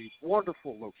absolutely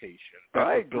wonderful location.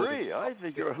 I agree. I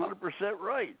think you're 100%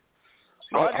 right.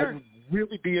 I would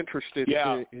really be interested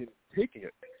in taking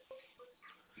it.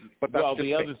 But that's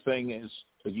the other thing is,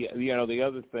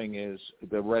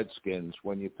 the Redskins.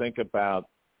 When you think about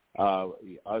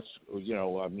us,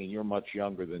 I mean, you're much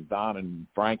younger than Don and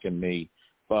Frank and me,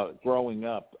 but growing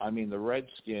up, I mean, the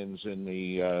Redskins in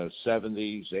the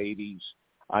 70s, 80s,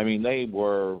 I mean, they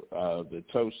were the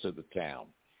toast of the town.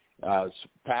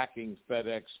 Packing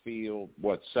FedEx Field,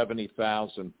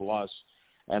 70,000 plus.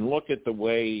 And look at the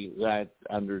way that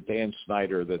under Dan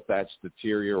Snyder that's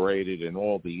deteriorated and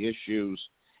all the issues.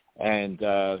 And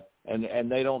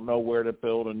they don't know where to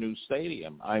build a new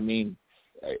stadium. I mean,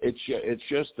 it's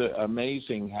just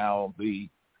amazing how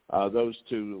those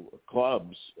two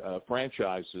clubs,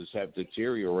 franchises, have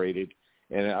deteriorated.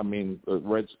 And I mean, the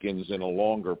Redskins in a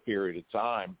longer period of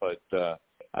time. But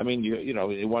I mean,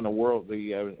 they won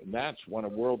the Nats won a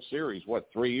World Series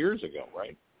 3 years ago,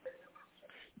 right?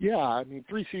 Yeah, I mean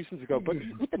 3 seasons ago. But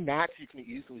with the Nats, you can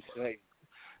easily say,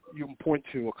 you can point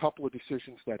to a couple of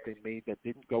decisions that they made that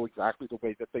didn't go exactly the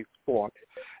way that they thought,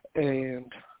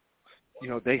 and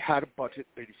they had a budget.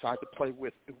 They decided to play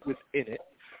within it.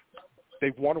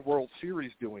 They won a World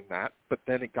Series doing that, but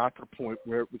then it got to the point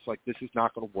where it was like, this is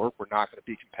not going to work. We're not going to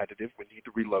be competitive. We need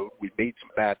to reload. We made some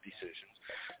bad decisions.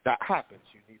 That happens.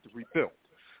 You need to rebuild.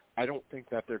 I don't think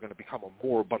that they're going to become a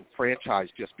moribund franchise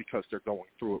just because they're going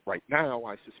through it right now.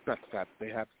 I suspect that they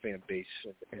have the fan base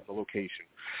and the location.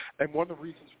 And one of the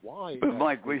reasons why... But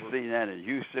Mike, we've seen that in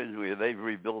Houston. They've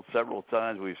rebuilt several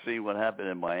times. We've seen what happened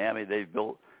in Miami. They've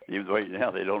built, even right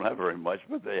now they don't have very much,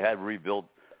 but they have rebuilt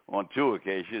on 2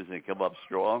 occasions and come up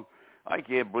strong. I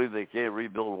can't believe they can't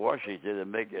rebuild Washington and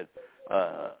make it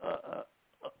a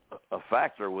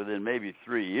factor within maybe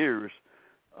 3 years.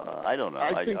 I don't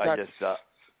know.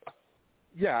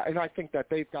 Yeah, and I think that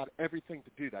they've got everything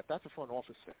to do that. That's a front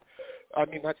office thing. I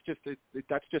mean, that's just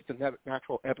the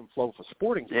natural ebb and flow of a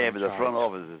sporting team. Yeah, but the front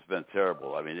office has been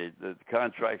terrible. I mean, the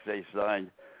contracts they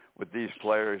signed with these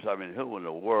players, I mean, who in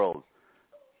the world,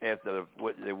 after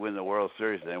they win the World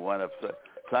Series, they wind up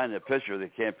signing a pitcher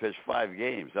that can't pitch 5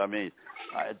 games? I mean,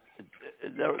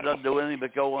 it doesn't do anything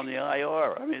but go on the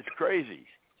IR. I mean, it's crazy.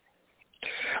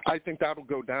 I think that'll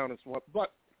go down as well.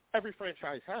 But every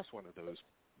franchise has one of those.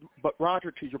 But,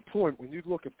 Roger, to your point, when you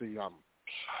look at the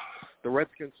the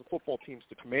Redskins, the football teams,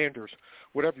 the Commanders,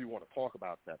 whatever you want to talk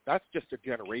about that. That's just a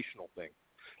generational thing.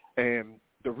 And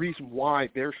the reason why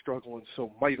they're struggling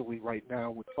so mightily right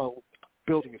now with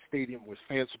building a stadium with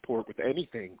fan support, with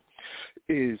anything,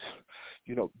 is,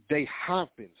 you know, they have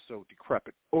been so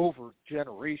decrepit over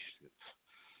generations.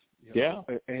 You know,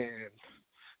 and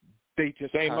they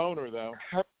just same owner, though.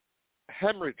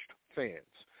 Hemorrhaged fans.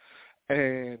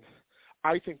 And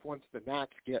I think once the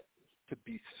Nats get to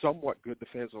be somewhat good, the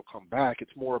fans will come back.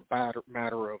 It's more a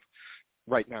matter of,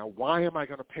 right now, why am I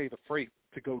going to pay the freight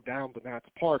to go down to Nats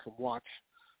Park and watch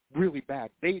really bad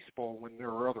baseball when there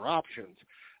are other options,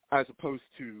 as opposed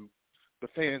to the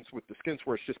fans with the skins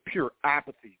where it's just pure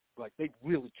apathy. Like, they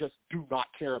really just do not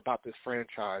care about this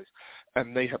franchise,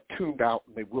 and they have tuned out,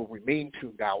 and they will remain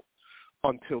tuned out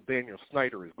until Daniel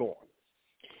Snyder is gone.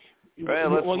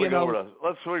 Well,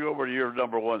 let's swing over to your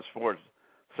number one sport,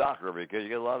 soccer, because you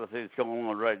got a lot of things going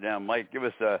on right now. Mike, give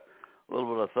us a little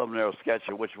bit of a thumbnail sketch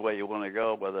of which way you want to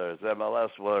go, whether it's MLS,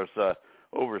 whether it's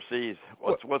overseas.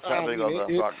 What's happening on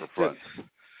the soccer front?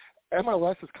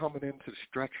 MLS is coming into the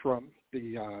stretch run.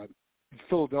 The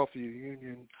Philadelphia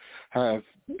Union have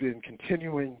been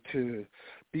continuing to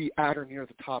be at or near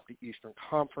the top of the Eastern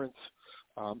Conference.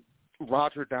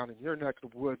 Roger, down in your neck of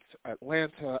the woods,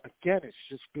 Atlanta, again, it's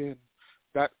just been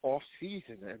that off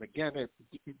season. And again, it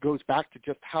goes back to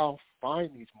just how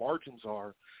fine these margins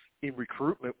are in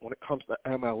recruitment when it comes to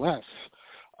MLS.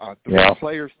 The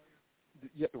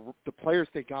players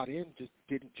they got in just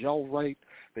didn't gel right.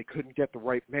 They couldn't get the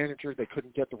right manager. They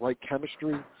couldn't get the right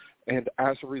chemistry. And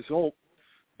as a result,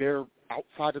 they're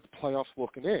outside of the playoffs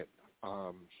looking in.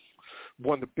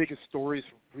 One of the biggest stories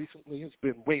recently has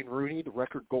been Wayne Rooney, the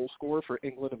record goal scorer for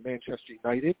England and Manchester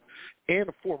United, and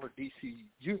a former DC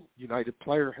United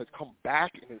player has come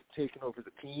back and has taken over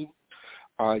the team.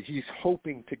 He's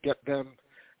hoping to get them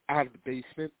out of the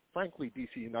basement. Frankly,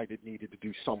 DC United needed to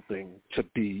do something to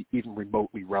be even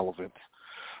remotely relevant.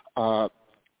 Out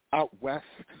west,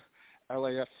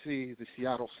 LAFC, the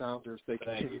Seattle Sounders, they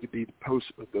continue to be the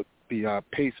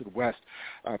pace of the West.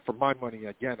 For my money,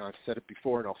 again, I've said it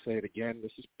before and I'll say it again,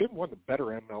 this has been one of the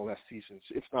better MLS seasons,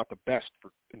 if not the best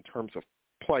in terms of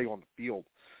play on the field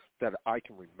that I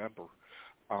can remember.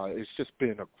 It's just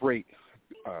been a great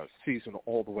season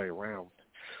all the way around.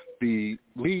 The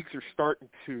leagues are starting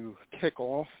to kick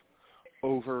off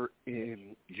over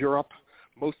in Europe.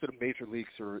 Most of the major leagues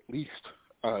are at least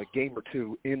a game or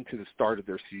two into the start of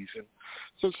their season.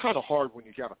 So it's kind of hard when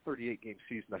you got a 38-game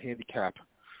season to handicap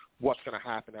what's going to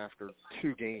happen after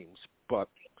 2 games. But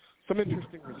some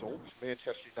interesting results.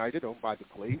 Manchester United, owned by the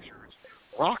Glazers,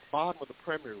 rock bottom of the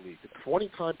Premier League. The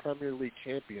 20-time Premier League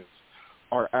champions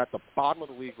are at the bottom of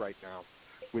the league right now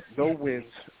with no wins,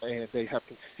 and they have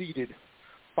conceded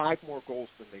 5 more goals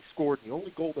than they scored. The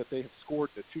only goal that they have scored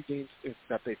in the 2 games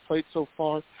that they've played so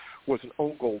far was an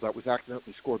own goal that was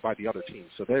accidentally scored by the other team.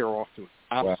 So they are off to an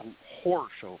absolute horror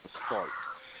show at the start.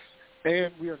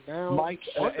 And we are now... Mike,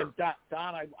 and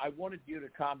Don, I wanted you to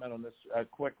comment on this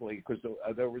quickly because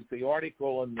there was the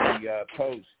article in the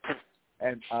Post.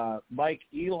 And, Mike,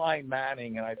 Eli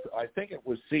Manning, and I think it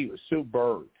was Sue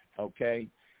Bird, okay?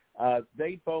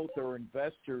 They both are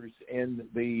investors in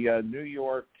the New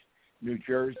York, New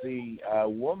Jersey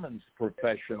women's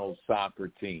professional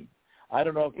soccer team. I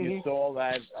don't know if you saw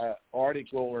that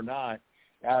article or not.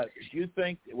 Do you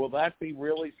think, will that be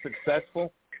really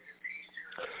successful?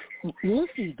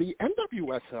 Listen, the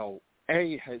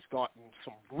NWSLA has gotten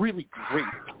some really great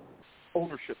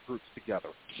ownership groups together.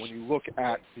 When you look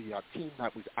at the team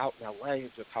that was out in L.A.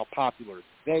 and just how popular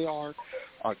they are,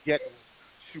 getting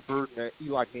Sue Bird and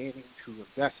Eli Manning to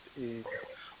invest in,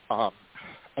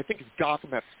 I think it's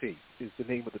Gotham FC is the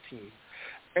name of the team,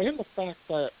 and the fact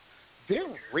that their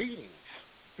ratings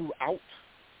throughout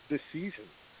this season,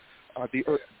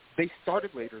 they started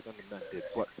later than the men did,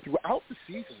 but throughout the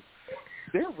season,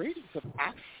 their ratings have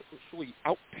actually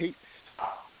outpaced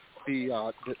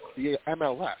the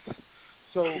MLS.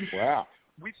 So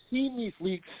we've seen these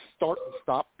leagues start and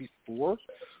stop before,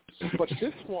 but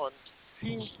this one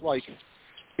seems like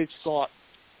it's got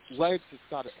legs, it's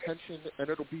got attention, and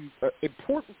it'll be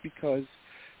important because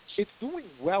it's doing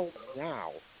well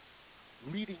now,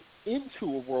 leading into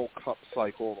a World Cup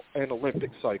cycle and Olympic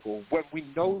cycle when we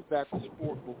know that the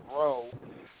sport will grow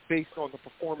based on the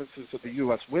performances of the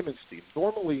U.S. women's team.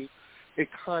 Normally, it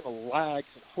kind of lags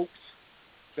and hopes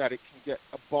that it can get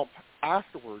a bump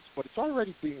afterwards, but it's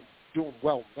already doing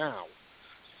well now.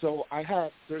 So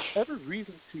there's every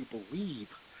reason to believe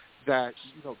that,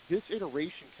 this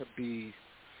iteration can be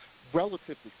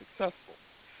relatively successful.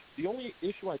 The only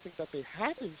issue I think that they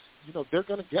have is, they're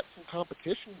going to get some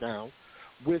competition now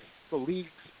with the leagues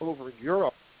over in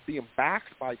Europe being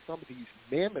backed by some of these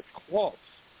mammoth clubs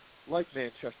like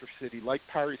Manchester City, like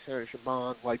Paris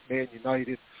Saint-Germain, like Man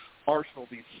United, Arsenal,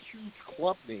 these huge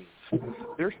club names,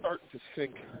 they're starting to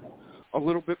sink a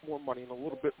little bit more money and a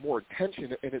little bit more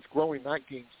attention, and it's growing that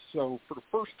game. So for the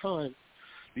first time,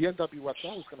 the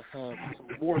NWSL is going to have some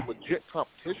more legit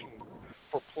competition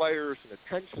for players and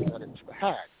attention than it's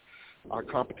had. Our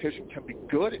competition can be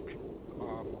good. It can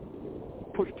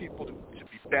push people to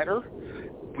be better.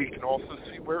 We can also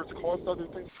see where it's caused other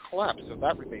things to collapse, so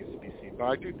that remains to be seen. But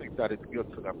I do think that it's good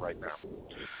for them right now.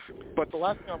 But the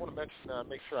last thing I want to mention,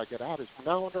 make sure I get out, is we're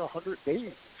now under 100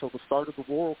 days until the start of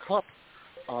the World Cup,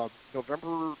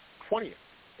 November 20th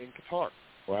in Qatar.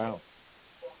 Wow.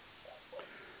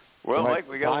 Well, Mike,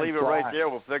 we got to leave it right there.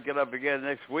 We'll pick it up again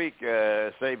next week,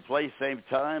 same place, same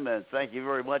time. And thank you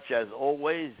very much, as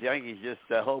always. Yankees just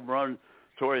home run.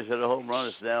 Torres hit a home run.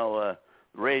 It's now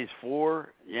Rays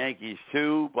 4, Yankees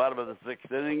 2, bottom of the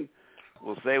 6th inning.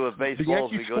 We'll stay with baseball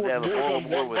as we go down to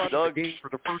Baltimore with Doug. Game for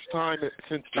the first time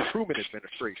since the Truman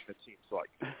administration, it seems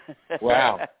like.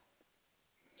 Wow.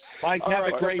 Mike, All have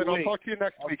right, a great week. I'll talk to you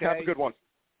next week. Have a good one.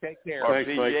 Take care. Our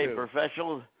PGA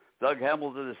professional, Doug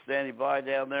Hamilton, is standing by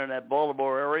down there in that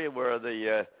Baltimore area where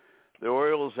the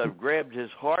Orioles have grabbed his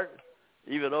heart,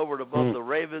 even over and above the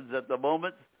Ravens at the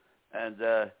moment. And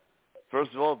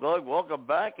first of all, Doug, welcome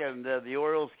back, and the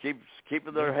Orioles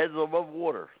keeping their heads above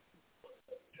water.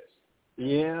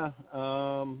 Yeah,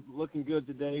 looking good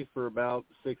today for about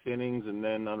 6 innings, and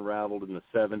then unraveled in the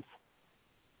 7th.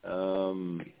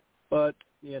 But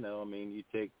you know, I mean, you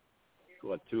take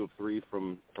 2 of 3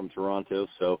 from Toronto,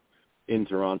 so in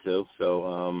Toronto,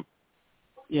 so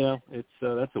you know, it's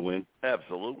that's a win.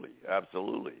 Absolutely.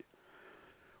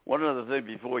 One other thing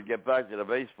before we get back to the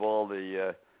baseball,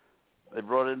 they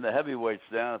brought in the heavyweights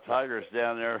down, Tigers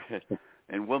down there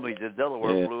in Wilmington,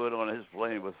 Delaware, flew in on his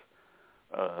plane with,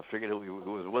 I forget who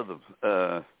was with them.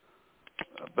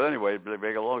 But anyway, to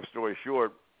make a long story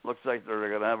short, looks like they're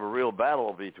going to have a real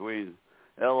battle between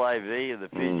LIV and the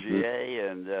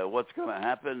PGA and what's going to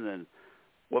happen and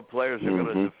what players are going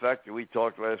to defect. We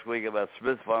talked last week about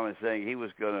Smith finally saying he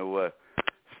was going to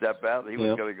step out. He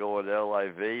was going to go into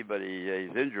LIV, but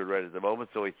he's injured right at the moment,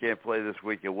 so he can't play this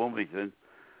week in Wilmington.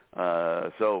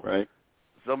 Some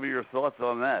of your thoughts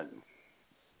on that?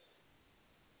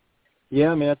 Yeah,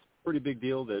 I mean, that's a pretty big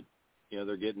deal that, you know,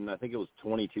 they're getting, I think it was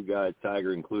 22 guys,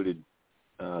 Tiger included,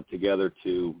 together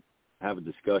to have a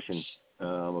discussion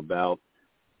about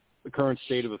the current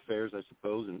state of affairs, I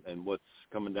suppose, and what's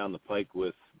coming down the pike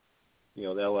with, you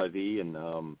know, the LIV. And,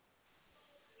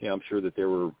 you know, I'm sure that there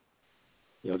were,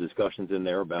 you know, discussions in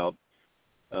there about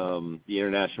the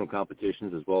international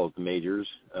competitions as well as the majors.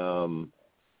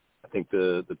 I think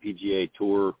the PGA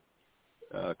Tour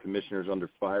commissioner's under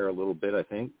fire a little bit, I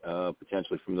think,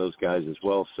 potentially from those guys as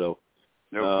well. So,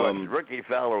 no question. Ricky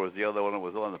Fowler was the other one that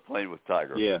was on the plane with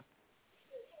Tiger. Yeah,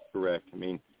 correct. I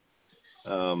mean,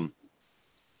 I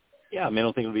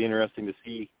don't think it'll be interesting to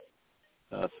see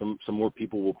some more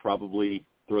people will probably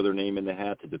throw their name in the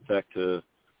hat to defect to,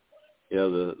 you know,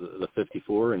 the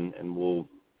 54, and we'll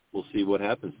see what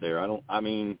happens there.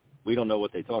 We don't know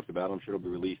what they talked about. I'm sure it'll be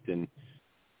released in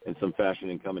some fashion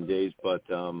in coming days. But,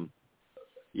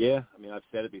 I've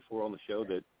said it before on the show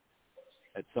that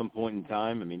at some point in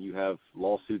time, I mean, you have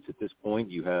lawsuits at this point.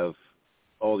 You have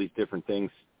all these different things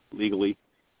legally.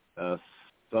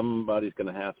 Somebody's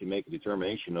going to have to make a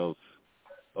determination of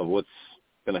what's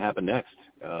going to happen next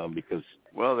because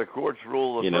 – Well, the courts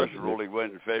rule, the first ruling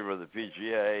went in favor of the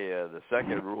PGA. The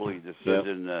second ruling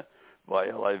decision by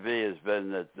LIV has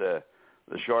been that the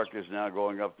Shark is now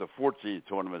going up to 14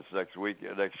 tournaments next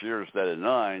year instead of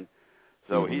 9.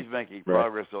 So he's making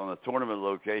progress on the tournament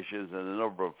locations and the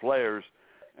number of players,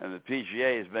 and the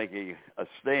PGA is making a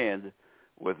stand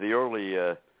with the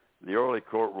early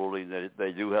court ruling that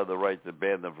they do have the right to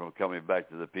ban them from coming back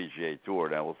to the PGA Tour.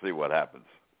 Now we'll see what happens.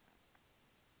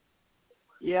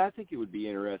 Yeah, I think it would be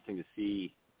interesting to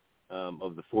see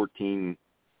of the 14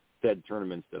 said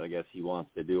tournaments that I guess he wants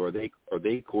to do. Are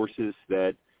they courses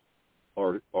that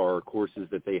are courses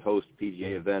that they host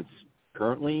PGA events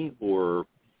currently, or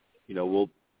you know,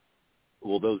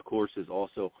 will those courses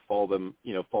also fall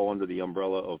under the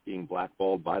umbrella of being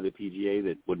blackballed by the PGA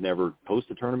that would never host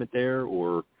a tournament there?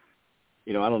 Or,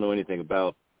 you know, I don't know anything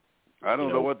about. I don't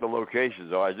know what the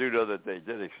locations are. I do know that they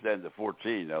did extend to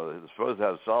 14. Now they're supposed to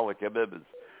have solid commitments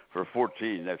for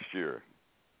 14 next year.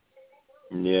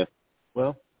 Yeah.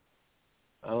 Well,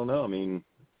 I don't know. I mean,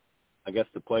 I guess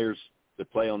the players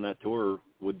that play on that tour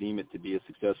would deem it to be a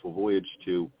successful voyage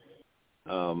to,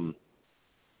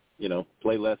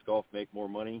 play less golf, make more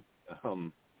money.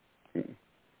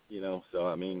 So,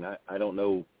 I mean, I don't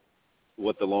know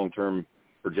what the long-term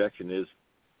projection is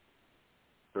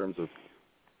in terms of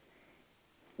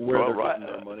where they're getting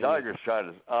their money. Tiger's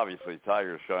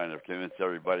trying to convince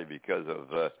everybody because of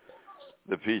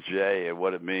the PGA and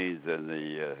what it means and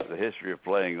the history of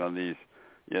playing on these,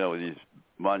 these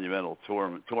monumental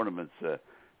tournaments,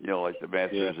 like the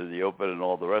Masters and the Open and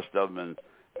all the rest of them.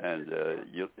 And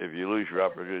if you lose your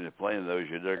opportunity to play in those,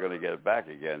 you're never going to get it back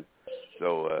again.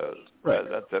 So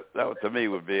that to me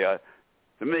would be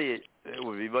to me it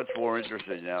would be much more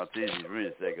interesting now. It's easy for me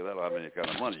to say because I don't have any kind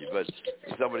of money. But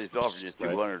if somebody's offering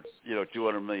you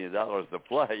 $200 million to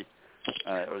play,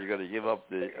 are you going to give up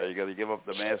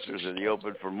the Masters and the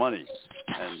Open for money?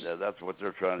 And that's what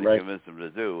they're trying to convince them to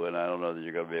do. And I don't know that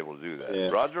you're going to be able to do that. Yeah.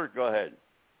 Roger, go ahead.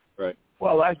 Right.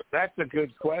 Well, that's a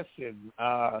good question.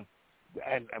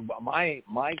 And my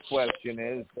question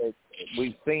is that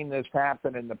we've seen this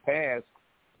happen in the past,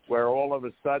 where all of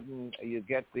a sudden you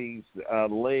get these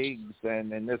leagues,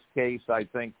 and in this case, I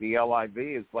think the LIV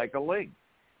is like a league.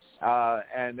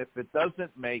 And if it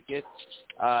doesn't make it,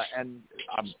 and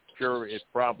I'm sure it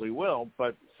probably will,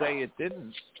 but say it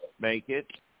didn't make it,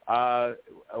 are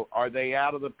they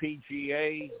out of the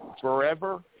PGA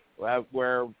forever,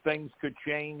 where things could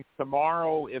change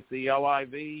tomorrow if the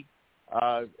LIV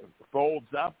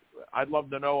folds up? I'd love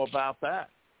to know about that.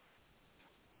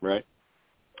 Right.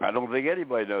 I don't think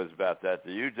anybody knows about that.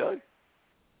 Do you, Doug?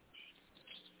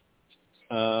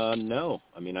 No.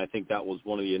 I mean, I think that was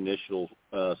one of the initial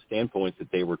standpoints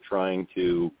that they were trying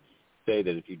to say,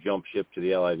 that if you jump ship to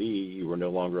the LIV, you were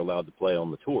no longer allowed to play on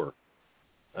the tour.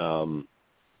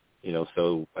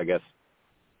 So I guess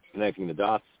connecting the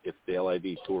dots, if the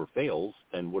LIV tour fails,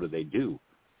 then what do they do?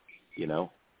 I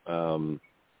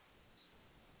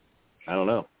don't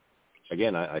know.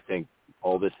 Again, I think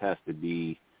all this has to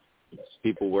be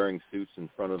people wearing suits in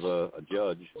front of a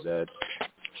judge that,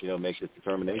 make this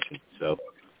determination. So,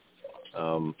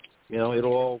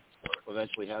 it'll all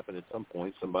eventually happen at some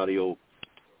point. Somebody will,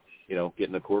 get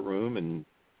in the courtroom and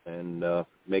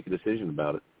make a decision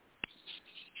about it.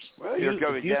 Well, you're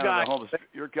coming down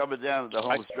to the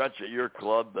home stretch at your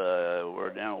club.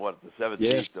 We're now, the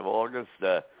 17th of August.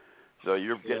 So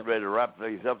you're getting ready to wrap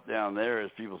things up down there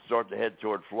as people start to head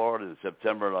toward Florida in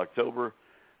September and October.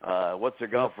 What's the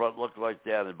golf front look like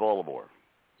down in Baltimore?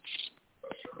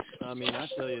 I mean, I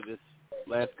tell you, this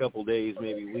last couple of days,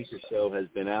 maybe week or so, has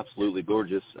been absolutely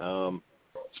gorgeous. I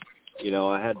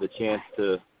had the chance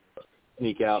to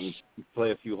sneak out and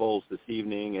play a few holes this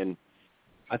evening, and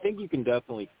I think you can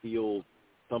definitely feel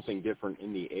something different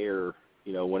in the air,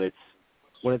 when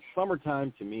it's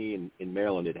summertime. To me, in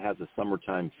Maryland, it has a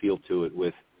summertime feel to it,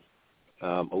 with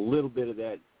a little bit of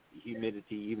that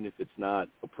humidity, even if it's not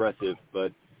oppressive.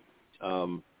 But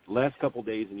the last couple of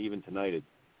days and even tonight,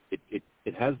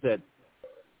 it has that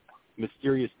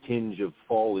mysterious tinge of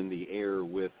fall in the air,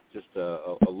 with just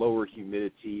a lower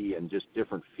humidity and just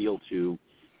different feel to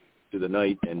the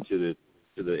night and to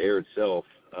the air itself.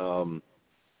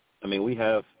 I mean, we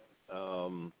have a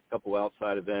couple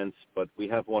outside events, but we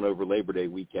have one over Labor Day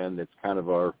weekend that's kind of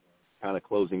our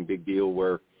closing big deal,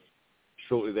 where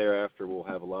shortly thereafter we'll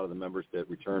have a lot of the members that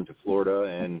return to Florida.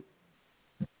 And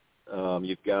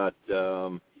you've got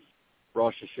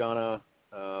Rosh Hashanah,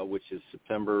 which is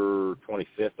September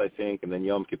 25th, I think, and then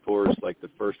Yom Kippur is like the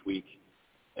first week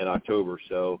in October.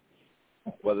 So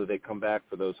whether they come back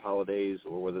for those holidays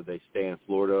or whether they stay in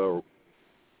Florida, or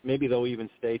maybe they'll even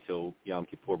stay till Yom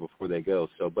Kippur before they go.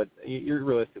 So, but you're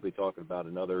realistically talking about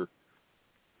another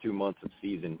 2 months of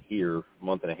season here,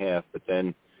 month and a half. But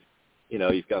then,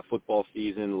 you've got football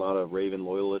season, a lot of Raven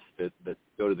loyalists that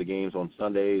go to the games on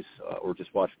Sundays or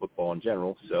just watch football in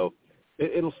general. So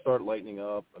it'll start lightening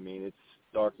up. I mean, it's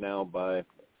dark now by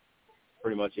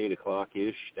pretty much 8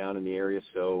 o'clock-ish down in the area.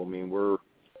 So, I mean, we're,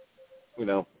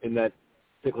 in that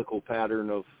cyclical pattern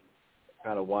of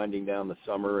kind of winding down the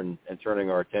summer and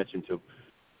turning our attention to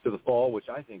the fall, which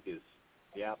I think is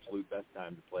the absolute best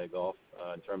time to play golf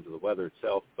in terms of the weather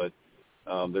itself. But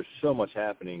there's so much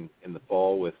happening in the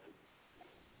fall with,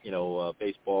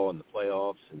 baseball and the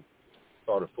playoffs and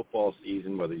start of football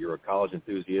season, whether you're a college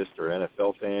enthusiast or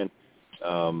NFL fan.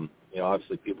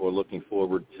 Obviously people are looking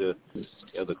forward to,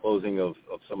 the closing of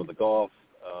some of the golf,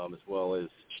 as well as,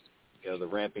 the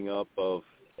ramping up of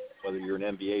whether you're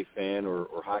an NBA fan or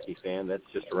hockey fan. That's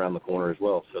just around the corner as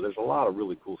well. So there's a lot of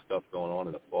really cool stuff going on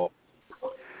in the fall.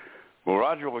 Well,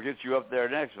 Roger, we'll get you up there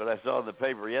next, but I saw in the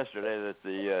paper yesterday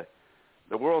that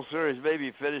the World Series may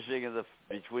be finishing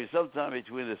sometime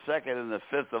between the 2nd and the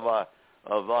 5th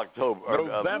of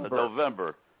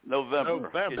October. November.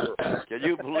 Can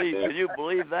you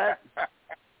believe that?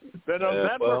 The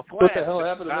November Classic. What the hell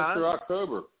happened to Mr.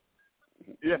 October?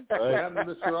 Yeah. What happened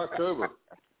to Mr. October?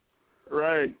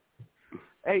 Right.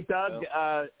 Hey, Doug,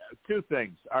 two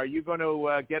things. Are you going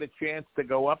to get a chance to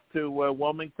go up to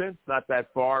Wilmington? It's not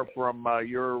that far from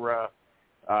your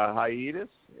hiatus,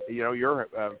 your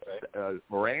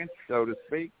ranch, so to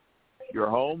speak, your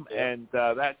home, and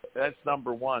that's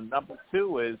number one. Number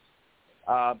two is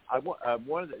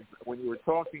when you were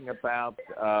talking about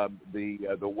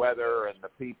the weather and the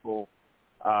people,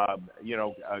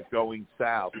 going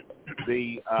south,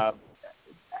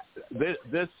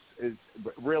 this is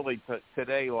really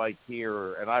today, like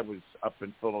here, and I was up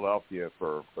in Philadelphia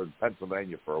for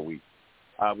Pennsylvania for a week.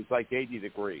 It was like 80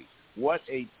 degrees. What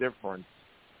a difference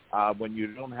when you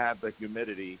don't have the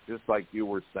humidity, just like you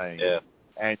were saying. Yeah.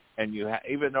 And you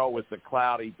even though it was a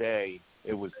cloudy day,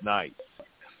 it was nice.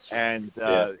 And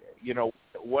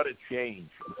what a change.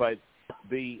 But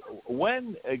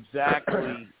when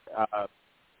exactly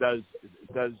does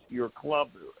your club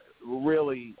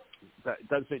really?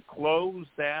 Does it close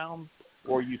down,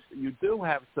 or you do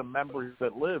have some members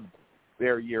that live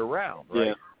there year round, right?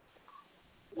 Yeah.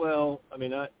 Well, I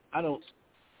mean, I don't,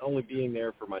 only being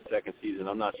there for my second season,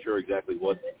 I'm not sure exactly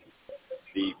what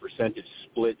the percentage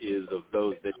split is of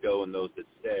those that go and those that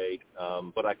stay.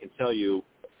 But I can tell you,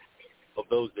 of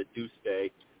those that do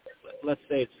stay, let's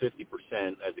say it's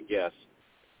 50% as a guess.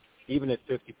 Even at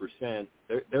 50%,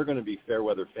 they're going to be fair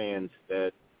weather fans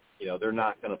that, they're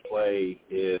not going to play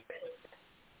if,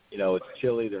 it's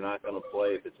chilly. They're not going to play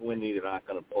if it's windy. They're not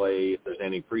going to play if there's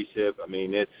any precip. I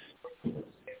mean, it's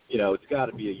got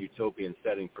to be a utopian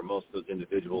setting for most of those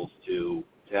individuals to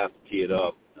have to tee it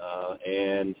up.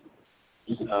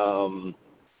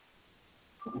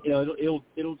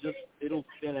 It'll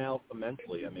thin out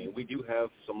immensely. I mean, we do have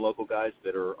some local guys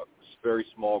that are a very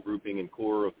small grouping and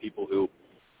core of people who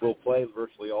will play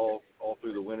virtually all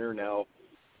through the winter. Now,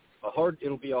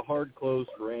 it'll be a hard close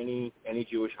for any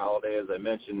Jewish holiday, as I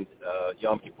mentioned.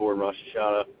 Yom Kippur and Rosh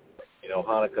Hashanah,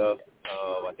 Hanukkah,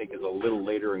 I think is a little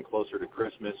later and closer to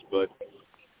Christmas, but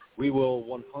we will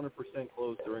 100%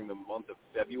 close during the month of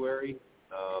February.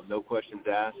 No questions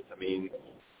asked. I mean,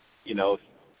 if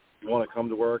you want to come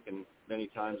to work, and many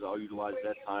times I'll utilize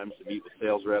that time to meet with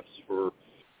sales reps for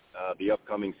the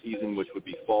upcoming season, which would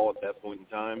be fall at that point in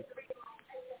time.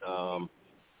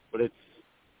 But it's,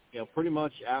 pretty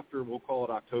much after, we'll call it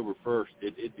October 1st,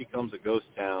 it becomes a ghost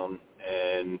town.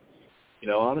 And,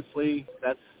 honestly,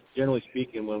 that's generally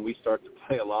speaking when we start to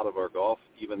play a lot of our golf,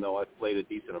 even though I've played a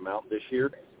decent amount this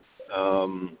year.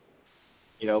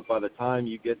 By the time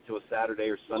you get to a Saturday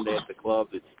or Sunday at the club,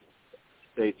 it's,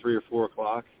 say, 3 or 4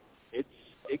 o'clock,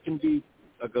 it can be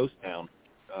a ghost town.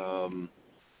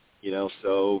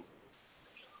 So,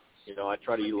 I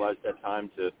try to utilize that time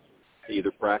to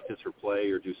either practice or play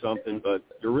or do something. But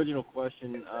your original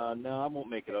question, no, I won't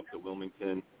make it up to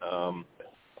Wilmington.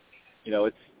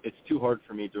 It's too hard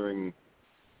for me during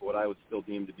what I would still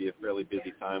deem to be a fairly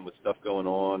busy time with stuff going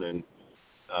on, and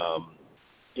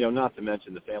not to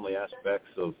mention the family aspects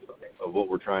of what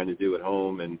we're trying to do at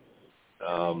home. And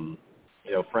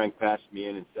Frank patched me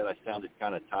in and said I sounded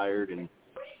kind of tired, and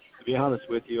to be honest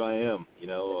with you, I am.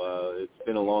 It's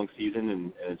been a long season,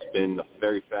 and it's been a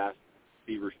very fast,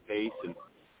 feverish pace, and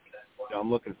I'm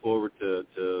looking forward to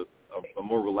a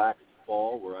more relaxed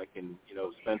fall where I can,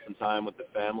 spend some time with the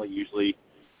family. Usually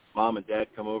Mom and Dad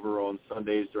come over on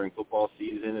Sundays during football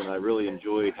season, and I really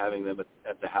enjoy having them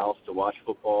at the house to watch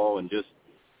football and just,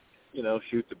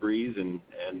 shoot the breeze and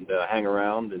hang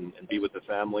around and be with the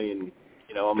family. And,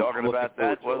 I'm talking about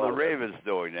that. What are the Ravens that.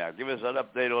 doing now? Give us an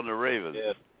update on the Ravens.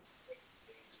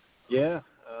 Yeah.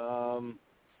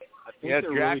 I think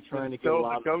they're really trying to get a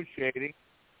lot. Negotiating,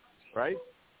 right?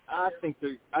 I think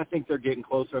they're getting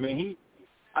closer. I mean,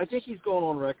 I think he's going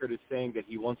on record as saying that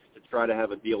he wants to try to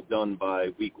have a deal done by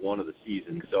week 1 of the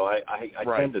season. So I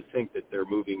tend to think that they're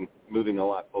moving a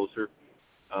lot closer.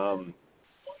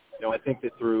 I think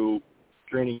that through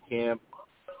training camp,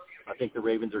 I think the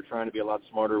Ravens are trying to be a lot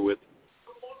smarter with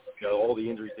all the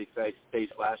injuries they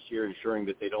faced last year, ensuring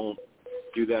that they don't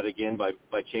do that again by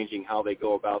changing how they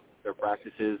go about their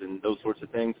practices and those sorts of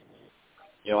things.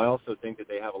 I also think that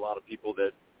they have a lot of people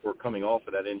that were coming off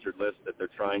of that injured list that they're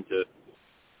trying to,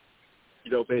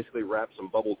 basically wrap some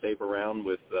bubble tape around,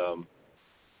 with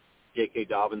J.K.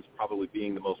 Dobbins probably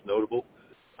being the most notable.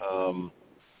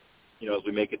 As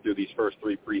we make it through these first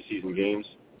 3 preseason games,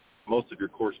 most of your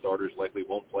core starters likely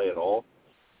won't play at all.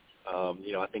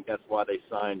 I think that's why they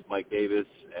signed Mike Davis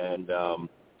and,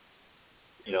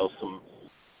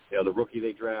 the rookie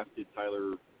they drafted,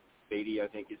 Tyler Beatty, I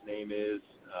think his name is.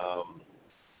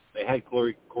 They had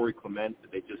Corey Clement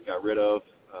that they just got rid of.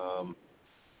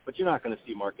 but you're not going to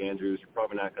see Mark Andrews. You're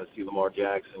probably not going to see Lamar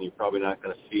Jackson. You're probably not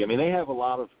going to see. I mean, they have a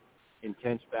lot of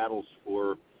intense battles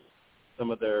for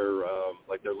some of their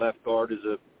like their left guard is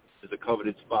a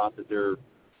coveted spot that they're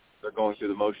going through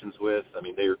the motions with. I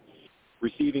mean, their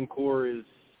receiving core is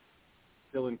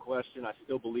still in question. I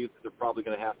still believe that they're probably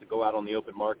going to have to go out on the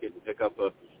open market and pick up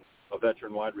a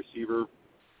veteran wide receiver.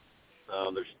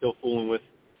 They're still fooling with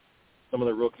some of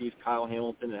the rookies, Kyle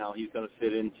Hamilton, and how he's going to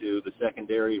fit into the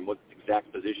secondary and what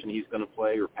exact position he's going to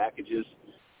play or packages.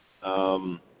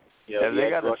 Have they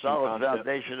got a solid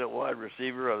foundation at wide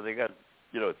receiver? Have they got,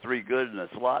 3 good in the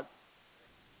slot?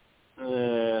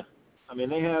 I mean,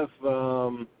 they have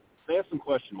some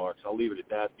question marks. I'll leave it at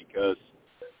that because,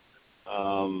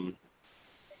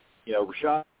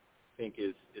 Rashad, I think,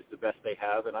 is the best they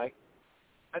have, and I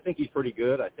think he's pretty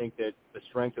good. I think that the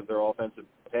strength of their offensive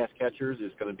pass catchers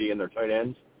is going to be in their tight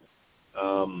ends.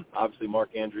 Obviously,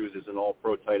 Mark Andrews is an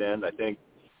all-pro tight end. I think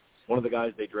one of the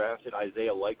guys they drafted,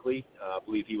 Isaiah Likely, I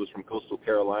believe he was from Coastal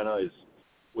Carolina, is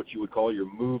what you would call your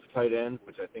move tight end,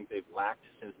 which I think they've lacked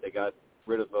since they got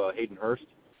rid of Hayden Hurst.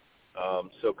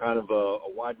 So kind of a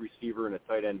wide receiver and a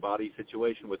tight end body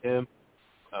situation with him.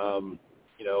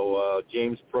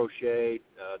 James Prochet,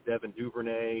 Devin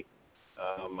Duvernay,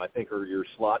 I think are your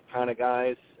slot kind of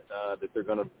guys that they're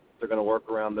going to work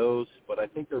around those. But I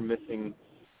think they're missing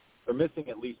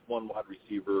at least one wide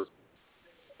receiver.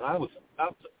 And I was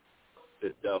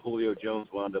that Julio Jones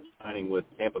wound up signing with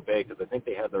Tampa Bay because I think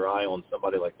they had their eye on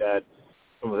somebody like that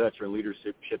from a veteran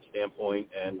leadership standpoint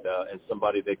and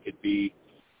somebody that could be,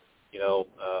 a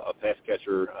pass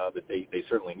catcher that they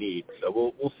certainly need.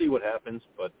 So we'll see what happens.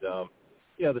 But, the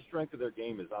strength of their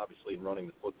game is obviously in running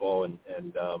the football, and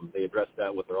they address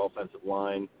that with their offensive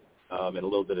line and a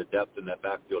little bit of depth in that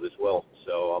backfield as well.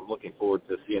 So I'm looking forward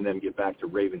to seeing them get back to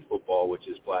Raven football, which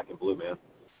is black and blue, man.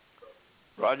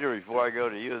 Roger, before I go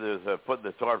to you, there's putting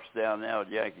the tarps down now at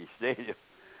Yankee Stadium,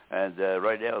 and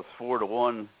right now it's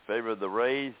 4-1 favor of the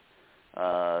Rays.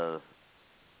 4-2.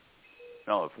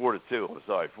 I'm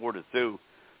sorry, 4-2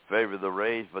 favor of the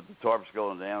Rays, but the tarp's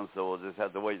going down, so we'll just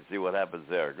have to wait and see what happens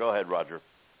there. Go ahead, Roger.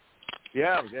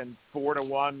 Yeah, and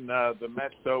 4-1 the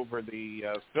Mets over the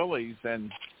Phillies,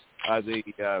 and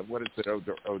Orizzi.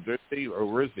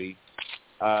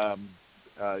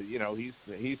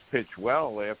 He's pitched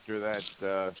well after that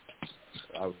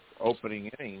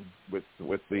opening inning with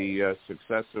the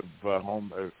successive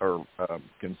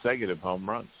consecutive home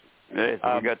runs. Yeah,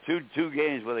 so we got two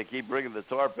games where they keep bringing the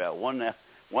tarp out. One they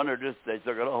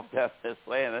took it off down in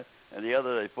Atlanta, and the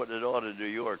other they putting it on in New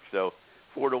York. So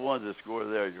 4-1 the score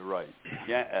there. You're right.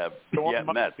 Mets.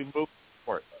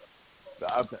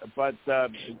 But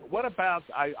what about?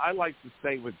 I like to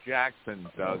stay with Jackson,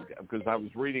 Doug, because I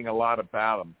was reading a lot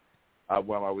about him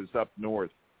while I was up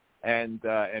north, and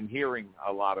hearing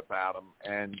a lot about him,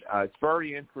 and it's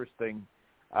very interesting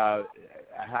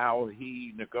how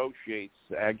he negotiates.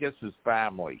 I guess his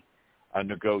family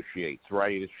negotiates,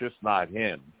 right? It's just not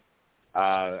him.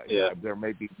 There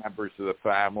may be members of the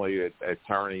family,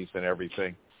 attorneys, and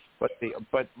everything. But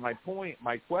my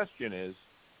question is,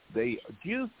 do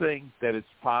you think that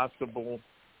it's possible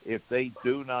if they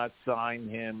do not sign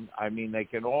him? I mean, they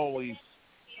can always,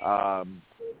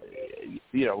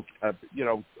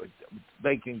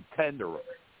 they can tender him,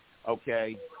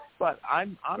 okay? But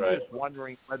I'm just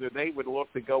wondering whether they would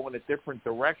look to go in a different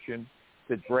direction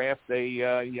to draft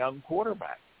a young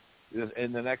quarterback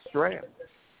in the next draft.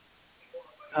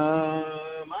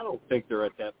 I don't think they're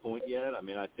at that point yet. I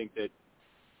mean, I think that,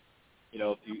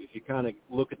 if you kind of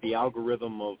look at the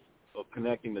algorithm of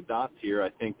connecting the dots here, I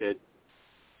think that,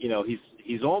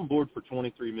 he's on board for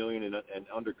 $23 million and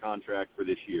under contract for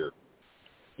this year.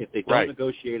 If they don't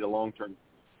negotiate a long-term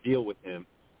deal with him,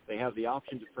 they have the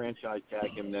option to franchise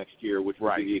tag him next year, which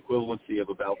would be the equivalency of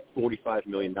about $45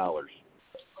 million.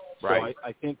 So I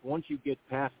think once you get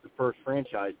past the first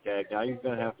franchise tag, now you're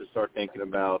going to have to start thinking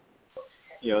about,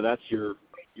 that's your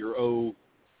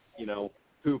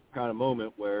poop kind of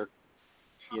moment where,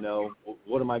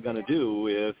 what am I going to do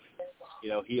if,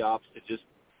 he opts to just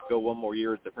go one more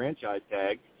year at the franchise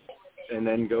tag and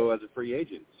then go as a free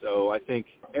agent. So I think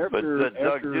after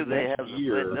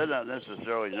year, they're not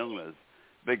necessarily known as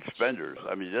big spenders.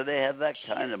 I mean, do they have that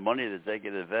kind of money that they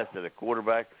can invest in a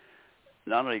quarterback,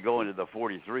 not only going to the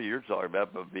 43 you're talking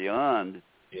about, but beyond,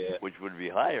 which would be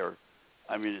higher?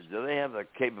 I mean, do they have the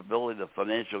capability, the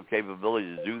financial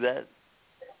capability to do that?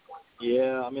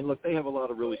 Yeah, I mean, look, they have a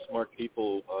lot of really smart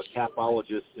people,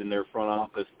 capologists in their front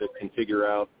office that can figure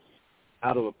out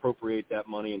how to appropriate that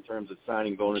money in terms of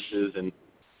signing bonuses. And,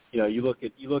 you look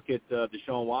at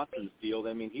Deshaun Watson's deal.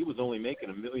 I mean, he was only making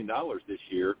 $1 million this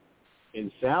year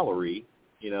in salary,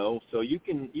 So you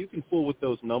can fool with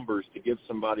those numbers to give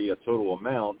somebody a total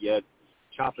amount, yet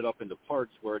chop it up into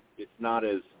parts where it's not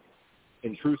as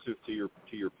intrusive to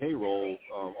your payroll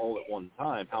all at one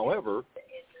time. However,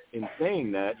 in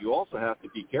saying that, you also have to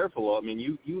be careful. I mean,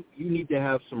 you need to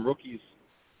have some rookies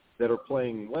that are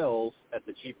playing well at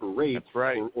the cheaper rate. That's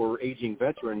right. or aging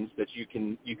veterans that you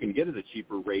can get at a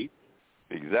cheaper rate.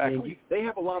 Exactly. I mean, they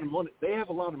have a lot of money. They have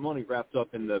a lot of money wrapped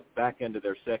up in the back end of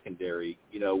their secondary.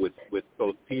 With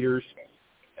both Peters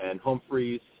and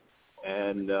Humphreys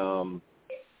and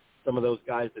some of those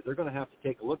guys that they're going to have to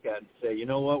take a look at and say, you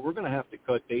know what, we're going to have to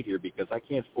cut bait here because I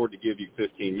can't afford to give you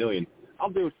 $15 million. I'll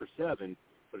do it for $7 million,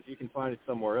 but if you can find it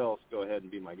somewhere else, go ahead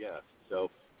and be my guest. So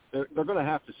they're going to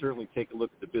have to certainly take a look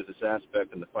at the business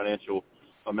aspect and the financial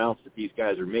amounts that these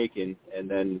guys are making and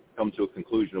then come to a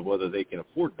conclusion of whether they can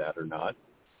afford that or not.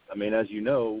 I mean, as you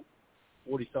know,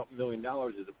 $40-something million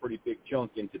is a pretty big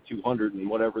chunk into 200 and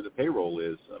whatever the payroll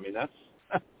is. I mean, that's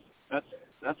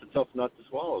a tough nut to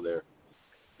swallow there.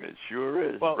 It sure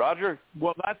is. Well, Roger?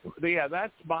 Well,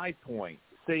 that's my point.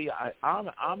 See,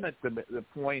 I'm at the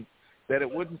point that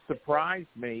it wouldn't surprise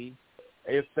me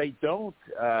if they don't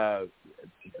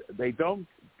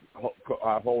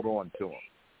hold on to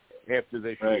him after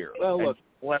this year. Well, look,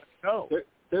 let it go.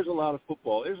 There's a lot of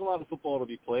football. There's a lot of football to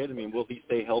be played. I mean, will he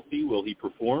stay healthy? Will he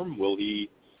perform? Will he,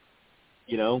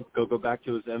 go back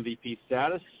to his MVP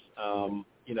status?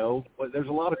 But there's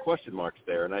a lot of question marks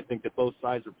there, and I think that both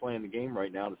sides are playing the game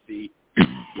right now to see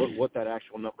what that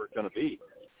actual number is going to be.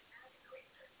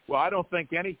 Well, I don't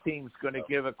think any team's going to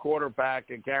give a quarterback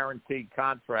a guaranteed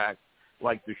contract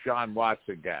like Deshaun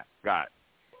Watson got.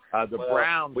 The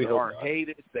Browns are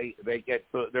hated.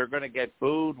 They're going to get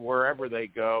booed wherever they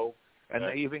go, and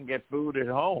they even get booed at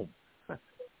home.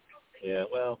 Yeah,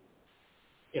 well,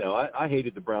 I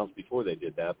hated the Browns before they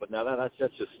did that, but now that's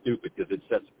just stupid because it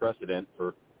sets a precedent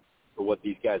for what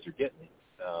these guys are getting.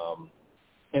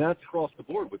 And that's across the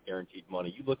board with guaranteed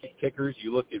money. You look at kickers,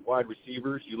 you look at wide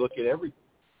receivers, you look at every,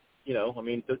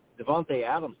 Devontae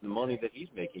Adams, the money that he's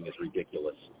making is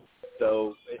ridiculous.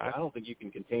 So I don't think you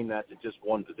can contain that to just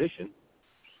one position.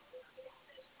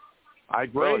 I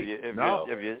agree. Well,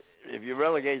 if you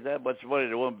relegate that much money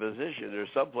to one position, there's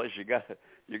some place you got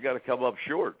to come up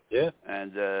short. Yeah.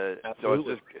 And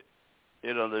absolutely. So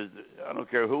it's just I don't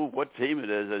care what team it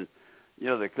is, and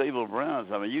the Cleveland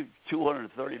Browns. I mean,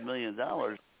 $230 million. How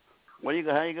are you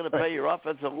going to pay your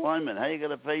offensive linemen? How are you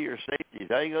going to pay your safeties?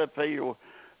 How are you going to pay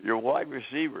your wide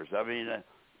receivers? I mean,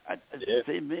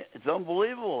 it's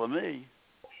unbelievable to me.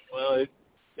 Well,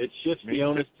 it shifts the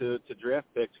onus to draft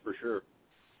picks for sure.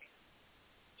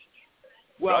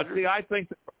 Well, Roger? see, I think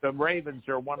the Ravens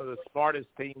are one of the smartest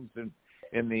teams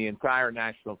in the entire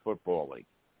National Football League.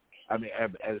 I mean,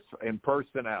 as in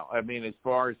personnel. I mean, as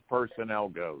far as personnel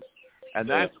goes, and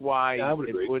that's why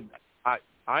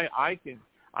I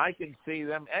can see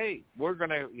them. Hey, we're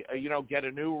going to get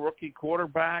a new rookie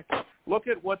quarterback. Look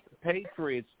at what the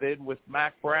Patriots did with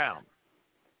Mac Brown.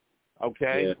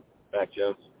 Okay, yeah,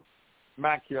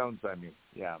 Mac Jones. I mean,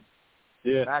 yeah.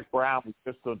 Mac Brown was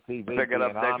just on TV. Pick it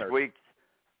up next honored. week.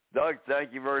 Doug,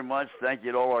 thank you very much. Thank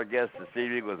you to all our guests this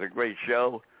evening. It was a great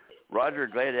show. Roger,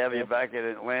 glad to have you back in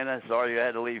Atlanta. Sorry you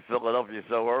had to leave Philadelphia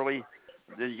so early.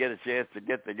 Didn't get a chance to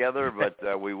get together,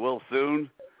 but we will soon.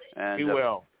 And we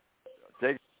will.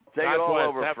 Take it all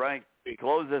over, Frank.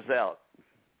 Close this out.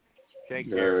 Take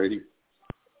care. Alrighty.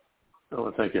 I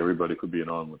want to thank everybody for being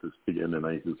on with us again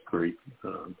tonight. It was great.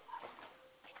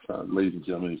 Ladies and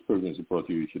gentlemen, these programs are brought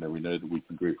to you each and every night of the week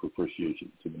in grateful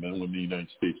appreciation to the men and women of the United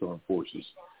States Armed Forces,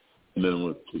 the men and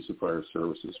women of police and fire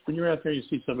services. When you're out there and you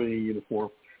see somebody in uniform,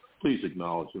 please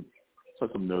acknowledge them.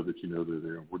 Let them know that you know they're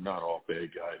there. We're not all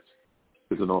bad guys.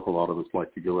 There's an awful lot of us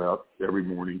like to go out every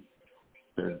morning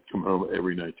and come home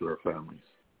every night to our families.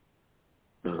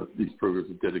 These programs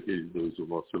are dedicated to those who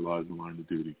lost their lives in line of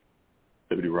duty.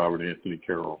 Deputy Robert Anthony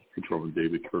Carroll, Patrolman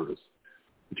David Curtis,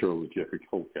 Patrolman Jeffrey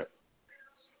Colcap,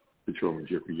 Patrolman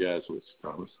Jeffrey Yazwitz,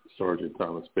 Sergeant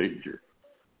Thomas Banger,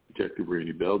 Detective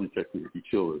Randy Bell, Detective Ricky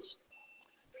Childers,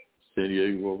 San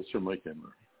Diego Officer Mike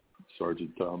Hendler,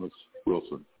 Sergeant Thomas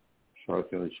Wilson, Charlotte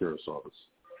County Sheriff's Office,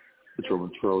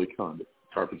 Patrolman Charlie Condit,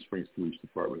 Tarpon Springs Police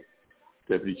Department,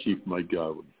 Deputy Chief Mike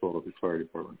Godwin, Philadelphia Fire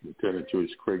Department, Lieutenant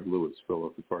Joyce Craig Lewis,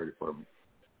 Philadelphia Fire Department,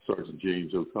 Sergeant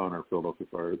James O'Connor, Philadelphia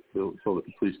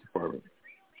Police Department,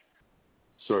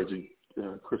 Sergeant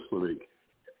Chris Levake,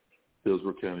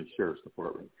 Hillsborough County Sheriff's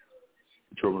Department,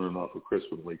 Patrolman and Officer Chris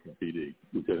with Lakeland PD,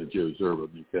 Lieutenant Joe Zerba,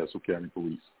 Newcastle County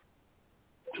Police,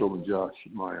 Patrolman Josh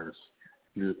Myers,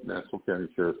 Nassau County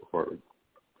Sheriff's Department,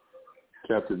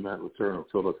 Captain Matt Letourneau,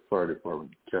 Philadelphia Fire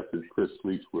Department, Captain Chris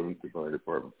Leach, Wilmington Fire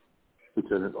Department,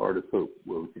 Lieutenant Artis Hope,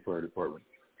 Wilmington Fire Department.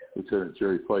 Lieutenant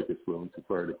Jerry Ficus, Wilmington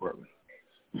Fire Department.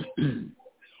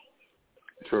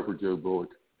 Trooper Joe Bullock,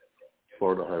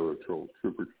 Florida Highway Patrol.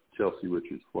 Trooper Chelsea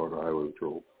Richards, Florida Highway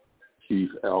Patrol. Chief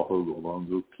Al Hogle,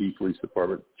 Longview Key Police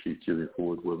Department. Chief Jimmy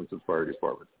Ford, Wilmington Fire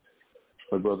Department.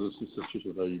 My brothers and sisters, I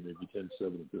know you may be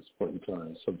 10-7 at this point in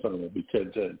time. Sometime I'll be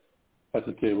 10-10 at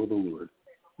the table of the Lord.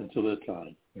 Until that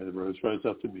time, may the rose rise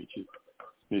up to meet you.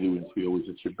 May the winds be always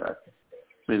at your back.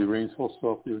 May the rains fall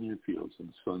softly on your fields and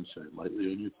the sun shine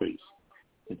lightly on your face.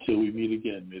 Until we meet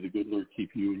again, may the good Lord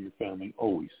keep you and your family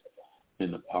always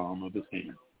in the palm of his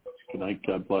hand. Good night,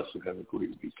 God bless, and have a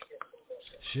great week.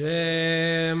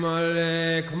 Shem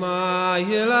Alek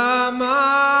Ma'ilama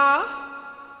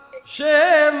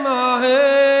Shem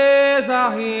Ahezahilma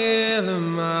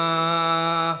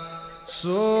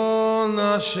Son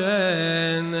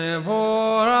Hashem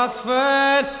Nevorat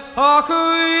Fen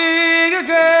Akuig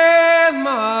Aged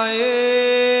Ma'ilma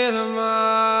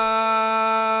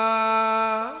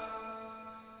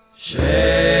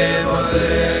Shem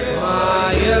Alek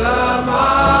Ma'ilama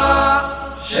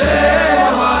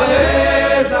Shem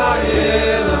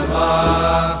Ahezahilma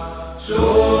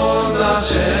Son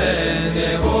Hashem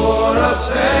Nevorat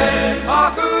Fen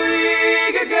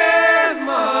Akuig Aged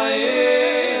Ma'ilma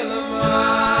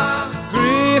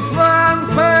Grief and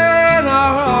pain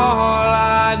are all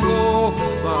I know.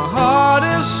 My heart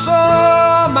is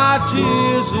sore, my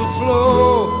tears will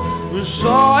flow. We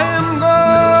saw him go,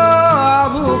 I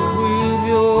will grieve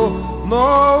you. No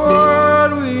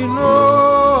word we know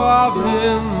of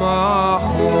him, my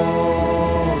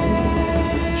home.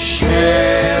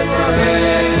 Shem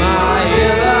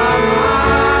Ma'ilama,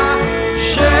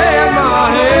 Shem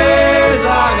Ahezahilma,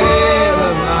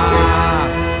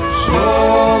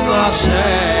 Son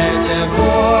Hashem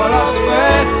Nevorat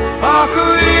Fen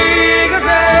Akuig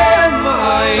Aged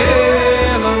Ma'ilma.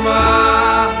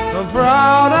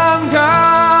 Proud and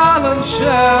gallant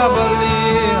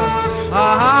chevalier, a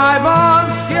high-born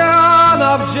scion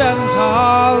of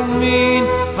gentle mien,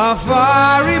 a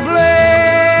fiery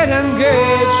blade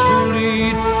engaged to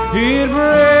lead, he'd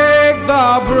break the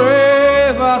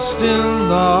bravest in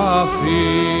the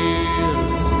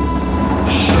field.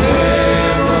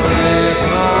 Shem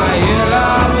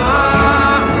Ma'ilama,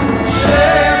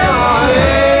 Shem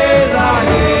Ahezahilma,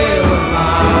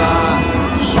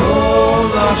 Son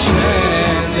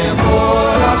Hashem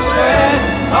Nevorat Fen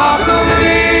Akuig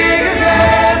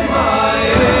Aged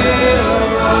Ma'ilma.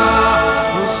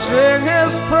 We'll sing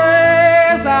his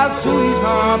praise as sweet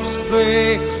harps play,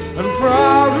 and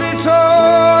proudly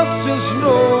toast his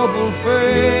noble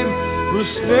fame. With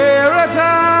spirit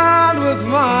and with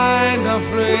mind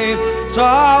aflame, to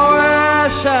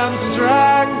wish and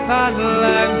strength and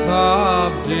length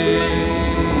of days.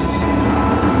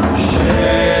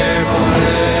 Shem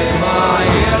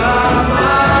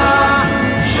Ma'ilama,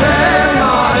 Shem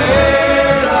Ahezahilma,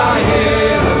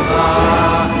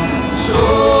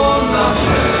 Son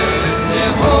Hashem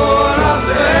Nevorat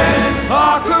Fen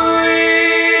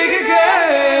Akuig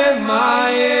Aged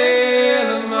Ma'ilma.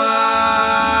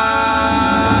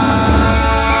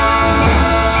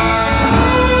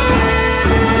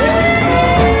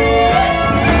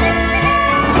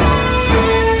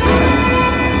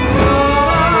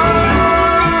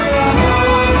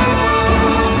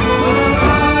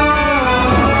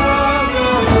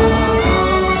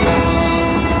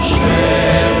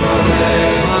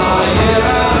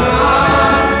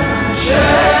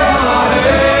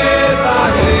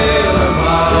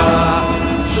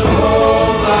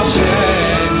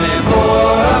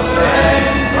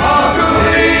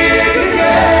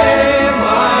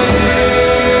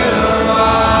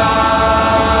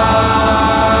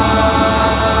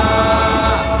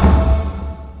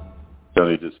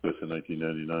 County Dispatch in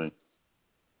 1999.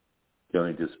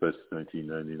 County Dispatch in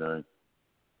 1999.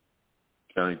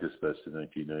 County Dispatch in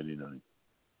 1999.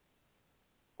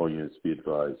 All units be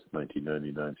advised,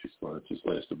 1999 response, just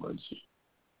last emergency.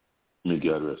 May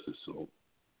God rest his soul.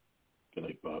 Good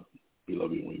night, Bob. We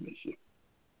love you and we miss you.